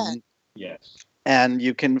 Amen. Yes. And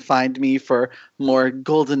you can find me for more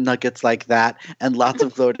golden nuggets like that and lots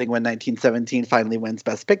of gloating when 1917 finally wins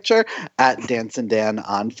Best Picture at Dance and Dan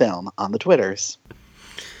on Film on the Twitters.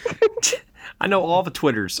 I know all the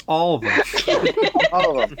Twitters, all of them.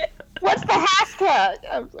 All of them. What's the hashtag?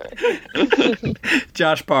 I'm sorry.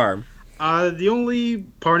 Josh Parham. The only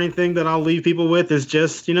parting thing that I'll leave people with is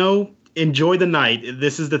just, enjoy the night.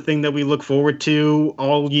 This is the thing that we look forward to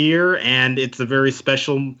all year, and it's a very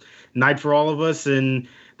special night for all of us. And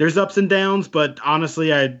there's ups and downs, but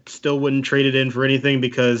honestly, I still wouldn't trade it in for anything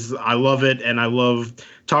because I love it, and I love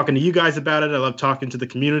talking to you guys about it. I love talking to the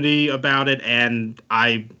community about it, and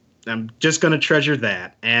I'm just going to treasure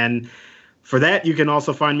that. And for that, you can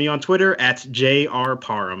also find me on Twitter at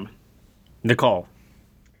JRParham. Nicole.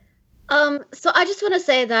 So I just want to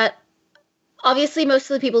say that obviously most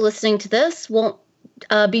of the people listening to this won't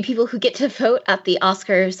be people who get to vote at the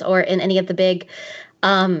Oscars or in any of the big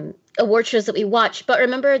award shows that we watch. But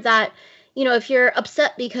remember that, if you're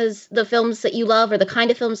upset because the films that you love or the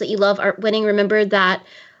kind of films that you love aren't winning, remember that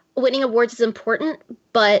winning awards is important,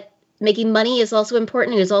 but making money is also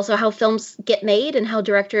important. It is also how films get made and how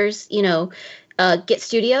directors, get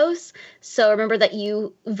studios. So remember that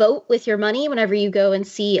you vote with your money whenever you go and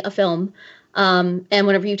see a film. And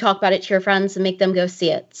whenever you talk about it to your friends and make them go see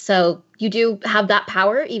it. So you do have that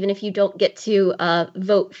power, even if you don't get to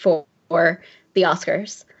vote for the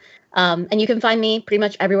Oscars. And you can find me pretty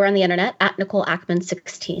much everywhere on the internet at Nicole Ackman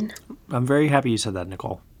 16. I'm very happy you said that,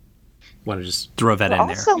 Nicole. Want to just throw that in there.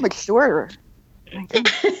 Also mature.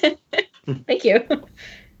 Thank you.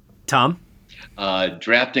 Tom?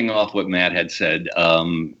 Drafting off what Matt had said,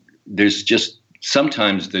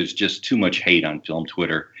 sometimes there's just too much hate on film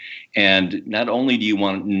Twitter. And not only do you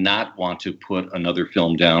not want to put another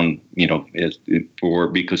film down,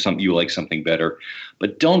 because you like something better,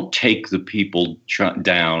 but don't take the people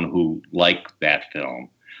down who like that film.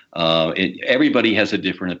 Everybody has a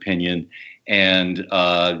different opinion. And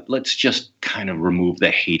let's just kind of remove the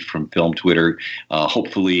hate from film Twitter.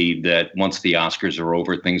 Hopefully that once the Oscars are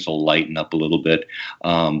over, things will lighten up a little bit.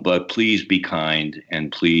 But please be kind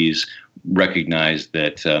and please recognize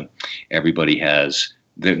that everybody has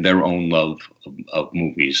their own love of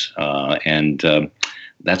movies. And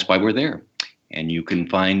that's why we're there. And you can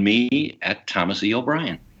find me at Thomas E.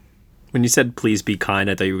 O'Brien. When you said please be kind,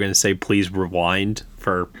 I thought you were going to say please rewind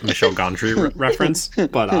for Michel Gondry reference.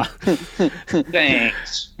 But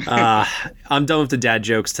thanks. I'm done with the dad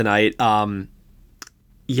jokes tonight.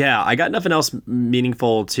 Yeah, I got nothing else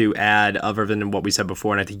meaningful to add other than what we said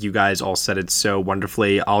before, and I think you guys all said it so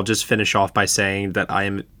wonderfully. I'll just finish off by saying that I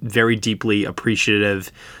am very deeply appreciative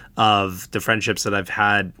of the friendships that I've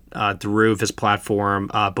had through this platform,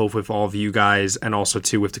 both with all of you guys and also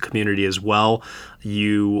too with the community as well.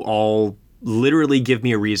 You all literally give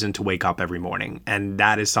me a reason to wake up every morning, and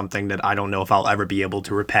that is something that I don't know if I'll ever be able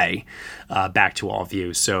to repay back to all of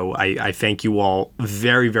you. So I thank you all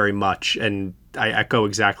very, very much, and I echo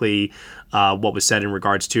exactly what was said in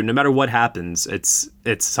regards to no matter what happens, it's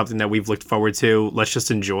something that we've looked forward to. Let's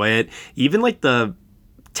just enjoy it. Even like the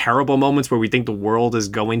terrible moments where we think the world is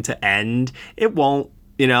going to end, it won't.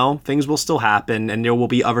 Things will still happen, and there will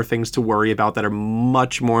be other things to worry about that are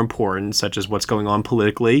much more important, such as what's going on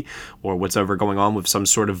politically or what's ever going on with some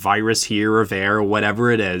sort of virus here or there or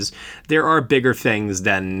whatever it is. There are bigger things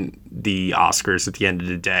than the Oscars at the end of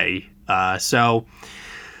the day. So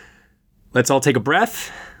let's all take a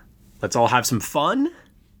breath. Let's all have some fun.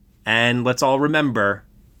 And let's all remember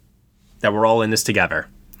that we're all in this together.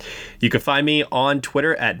 You can find me on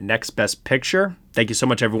Twitter at Next Best Picture. Thank you so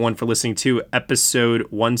much, everyone, for listening to episode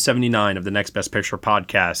 179 of the Next Best Picture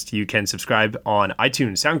podcast. You can subscribe on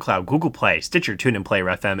iTunes, SoundCloud, Google Play, Stitcher, TuneIn, Player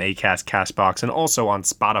FM, Acast, CastBox, and also on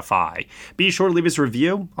Spotify. Be sure to leave us a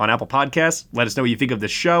review on Apple Podcasts. Let us know what you think of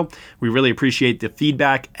this show. We really appreciate the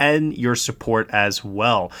feedback and your support as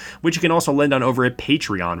well, which you can also lend on over at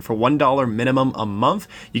Patreon for $1 minimum a month.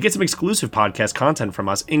 You get some exclusive podcast content from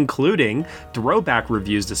us, including throwback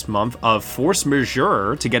reviews this month of Force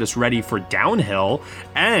Majeure to get us ready for Downhill.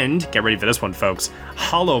 And get ready for this one, folks,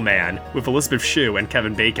 Hollow Man with Elizabeth Shue and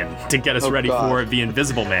Kevin Bacon to get us ready for The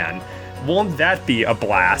Invisible Man. Won't that be a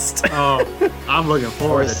blast? Oh, I'm looking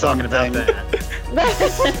forward to talking about that.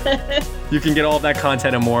 You can get all of that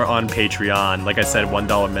content and more on Patreon. Like I said,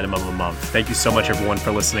 $1 minimum a month. Thank you so much, everyone,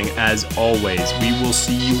 for listening. As always, we will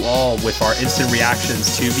see you all with our instant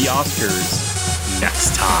reactions to the Oscars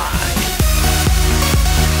next time.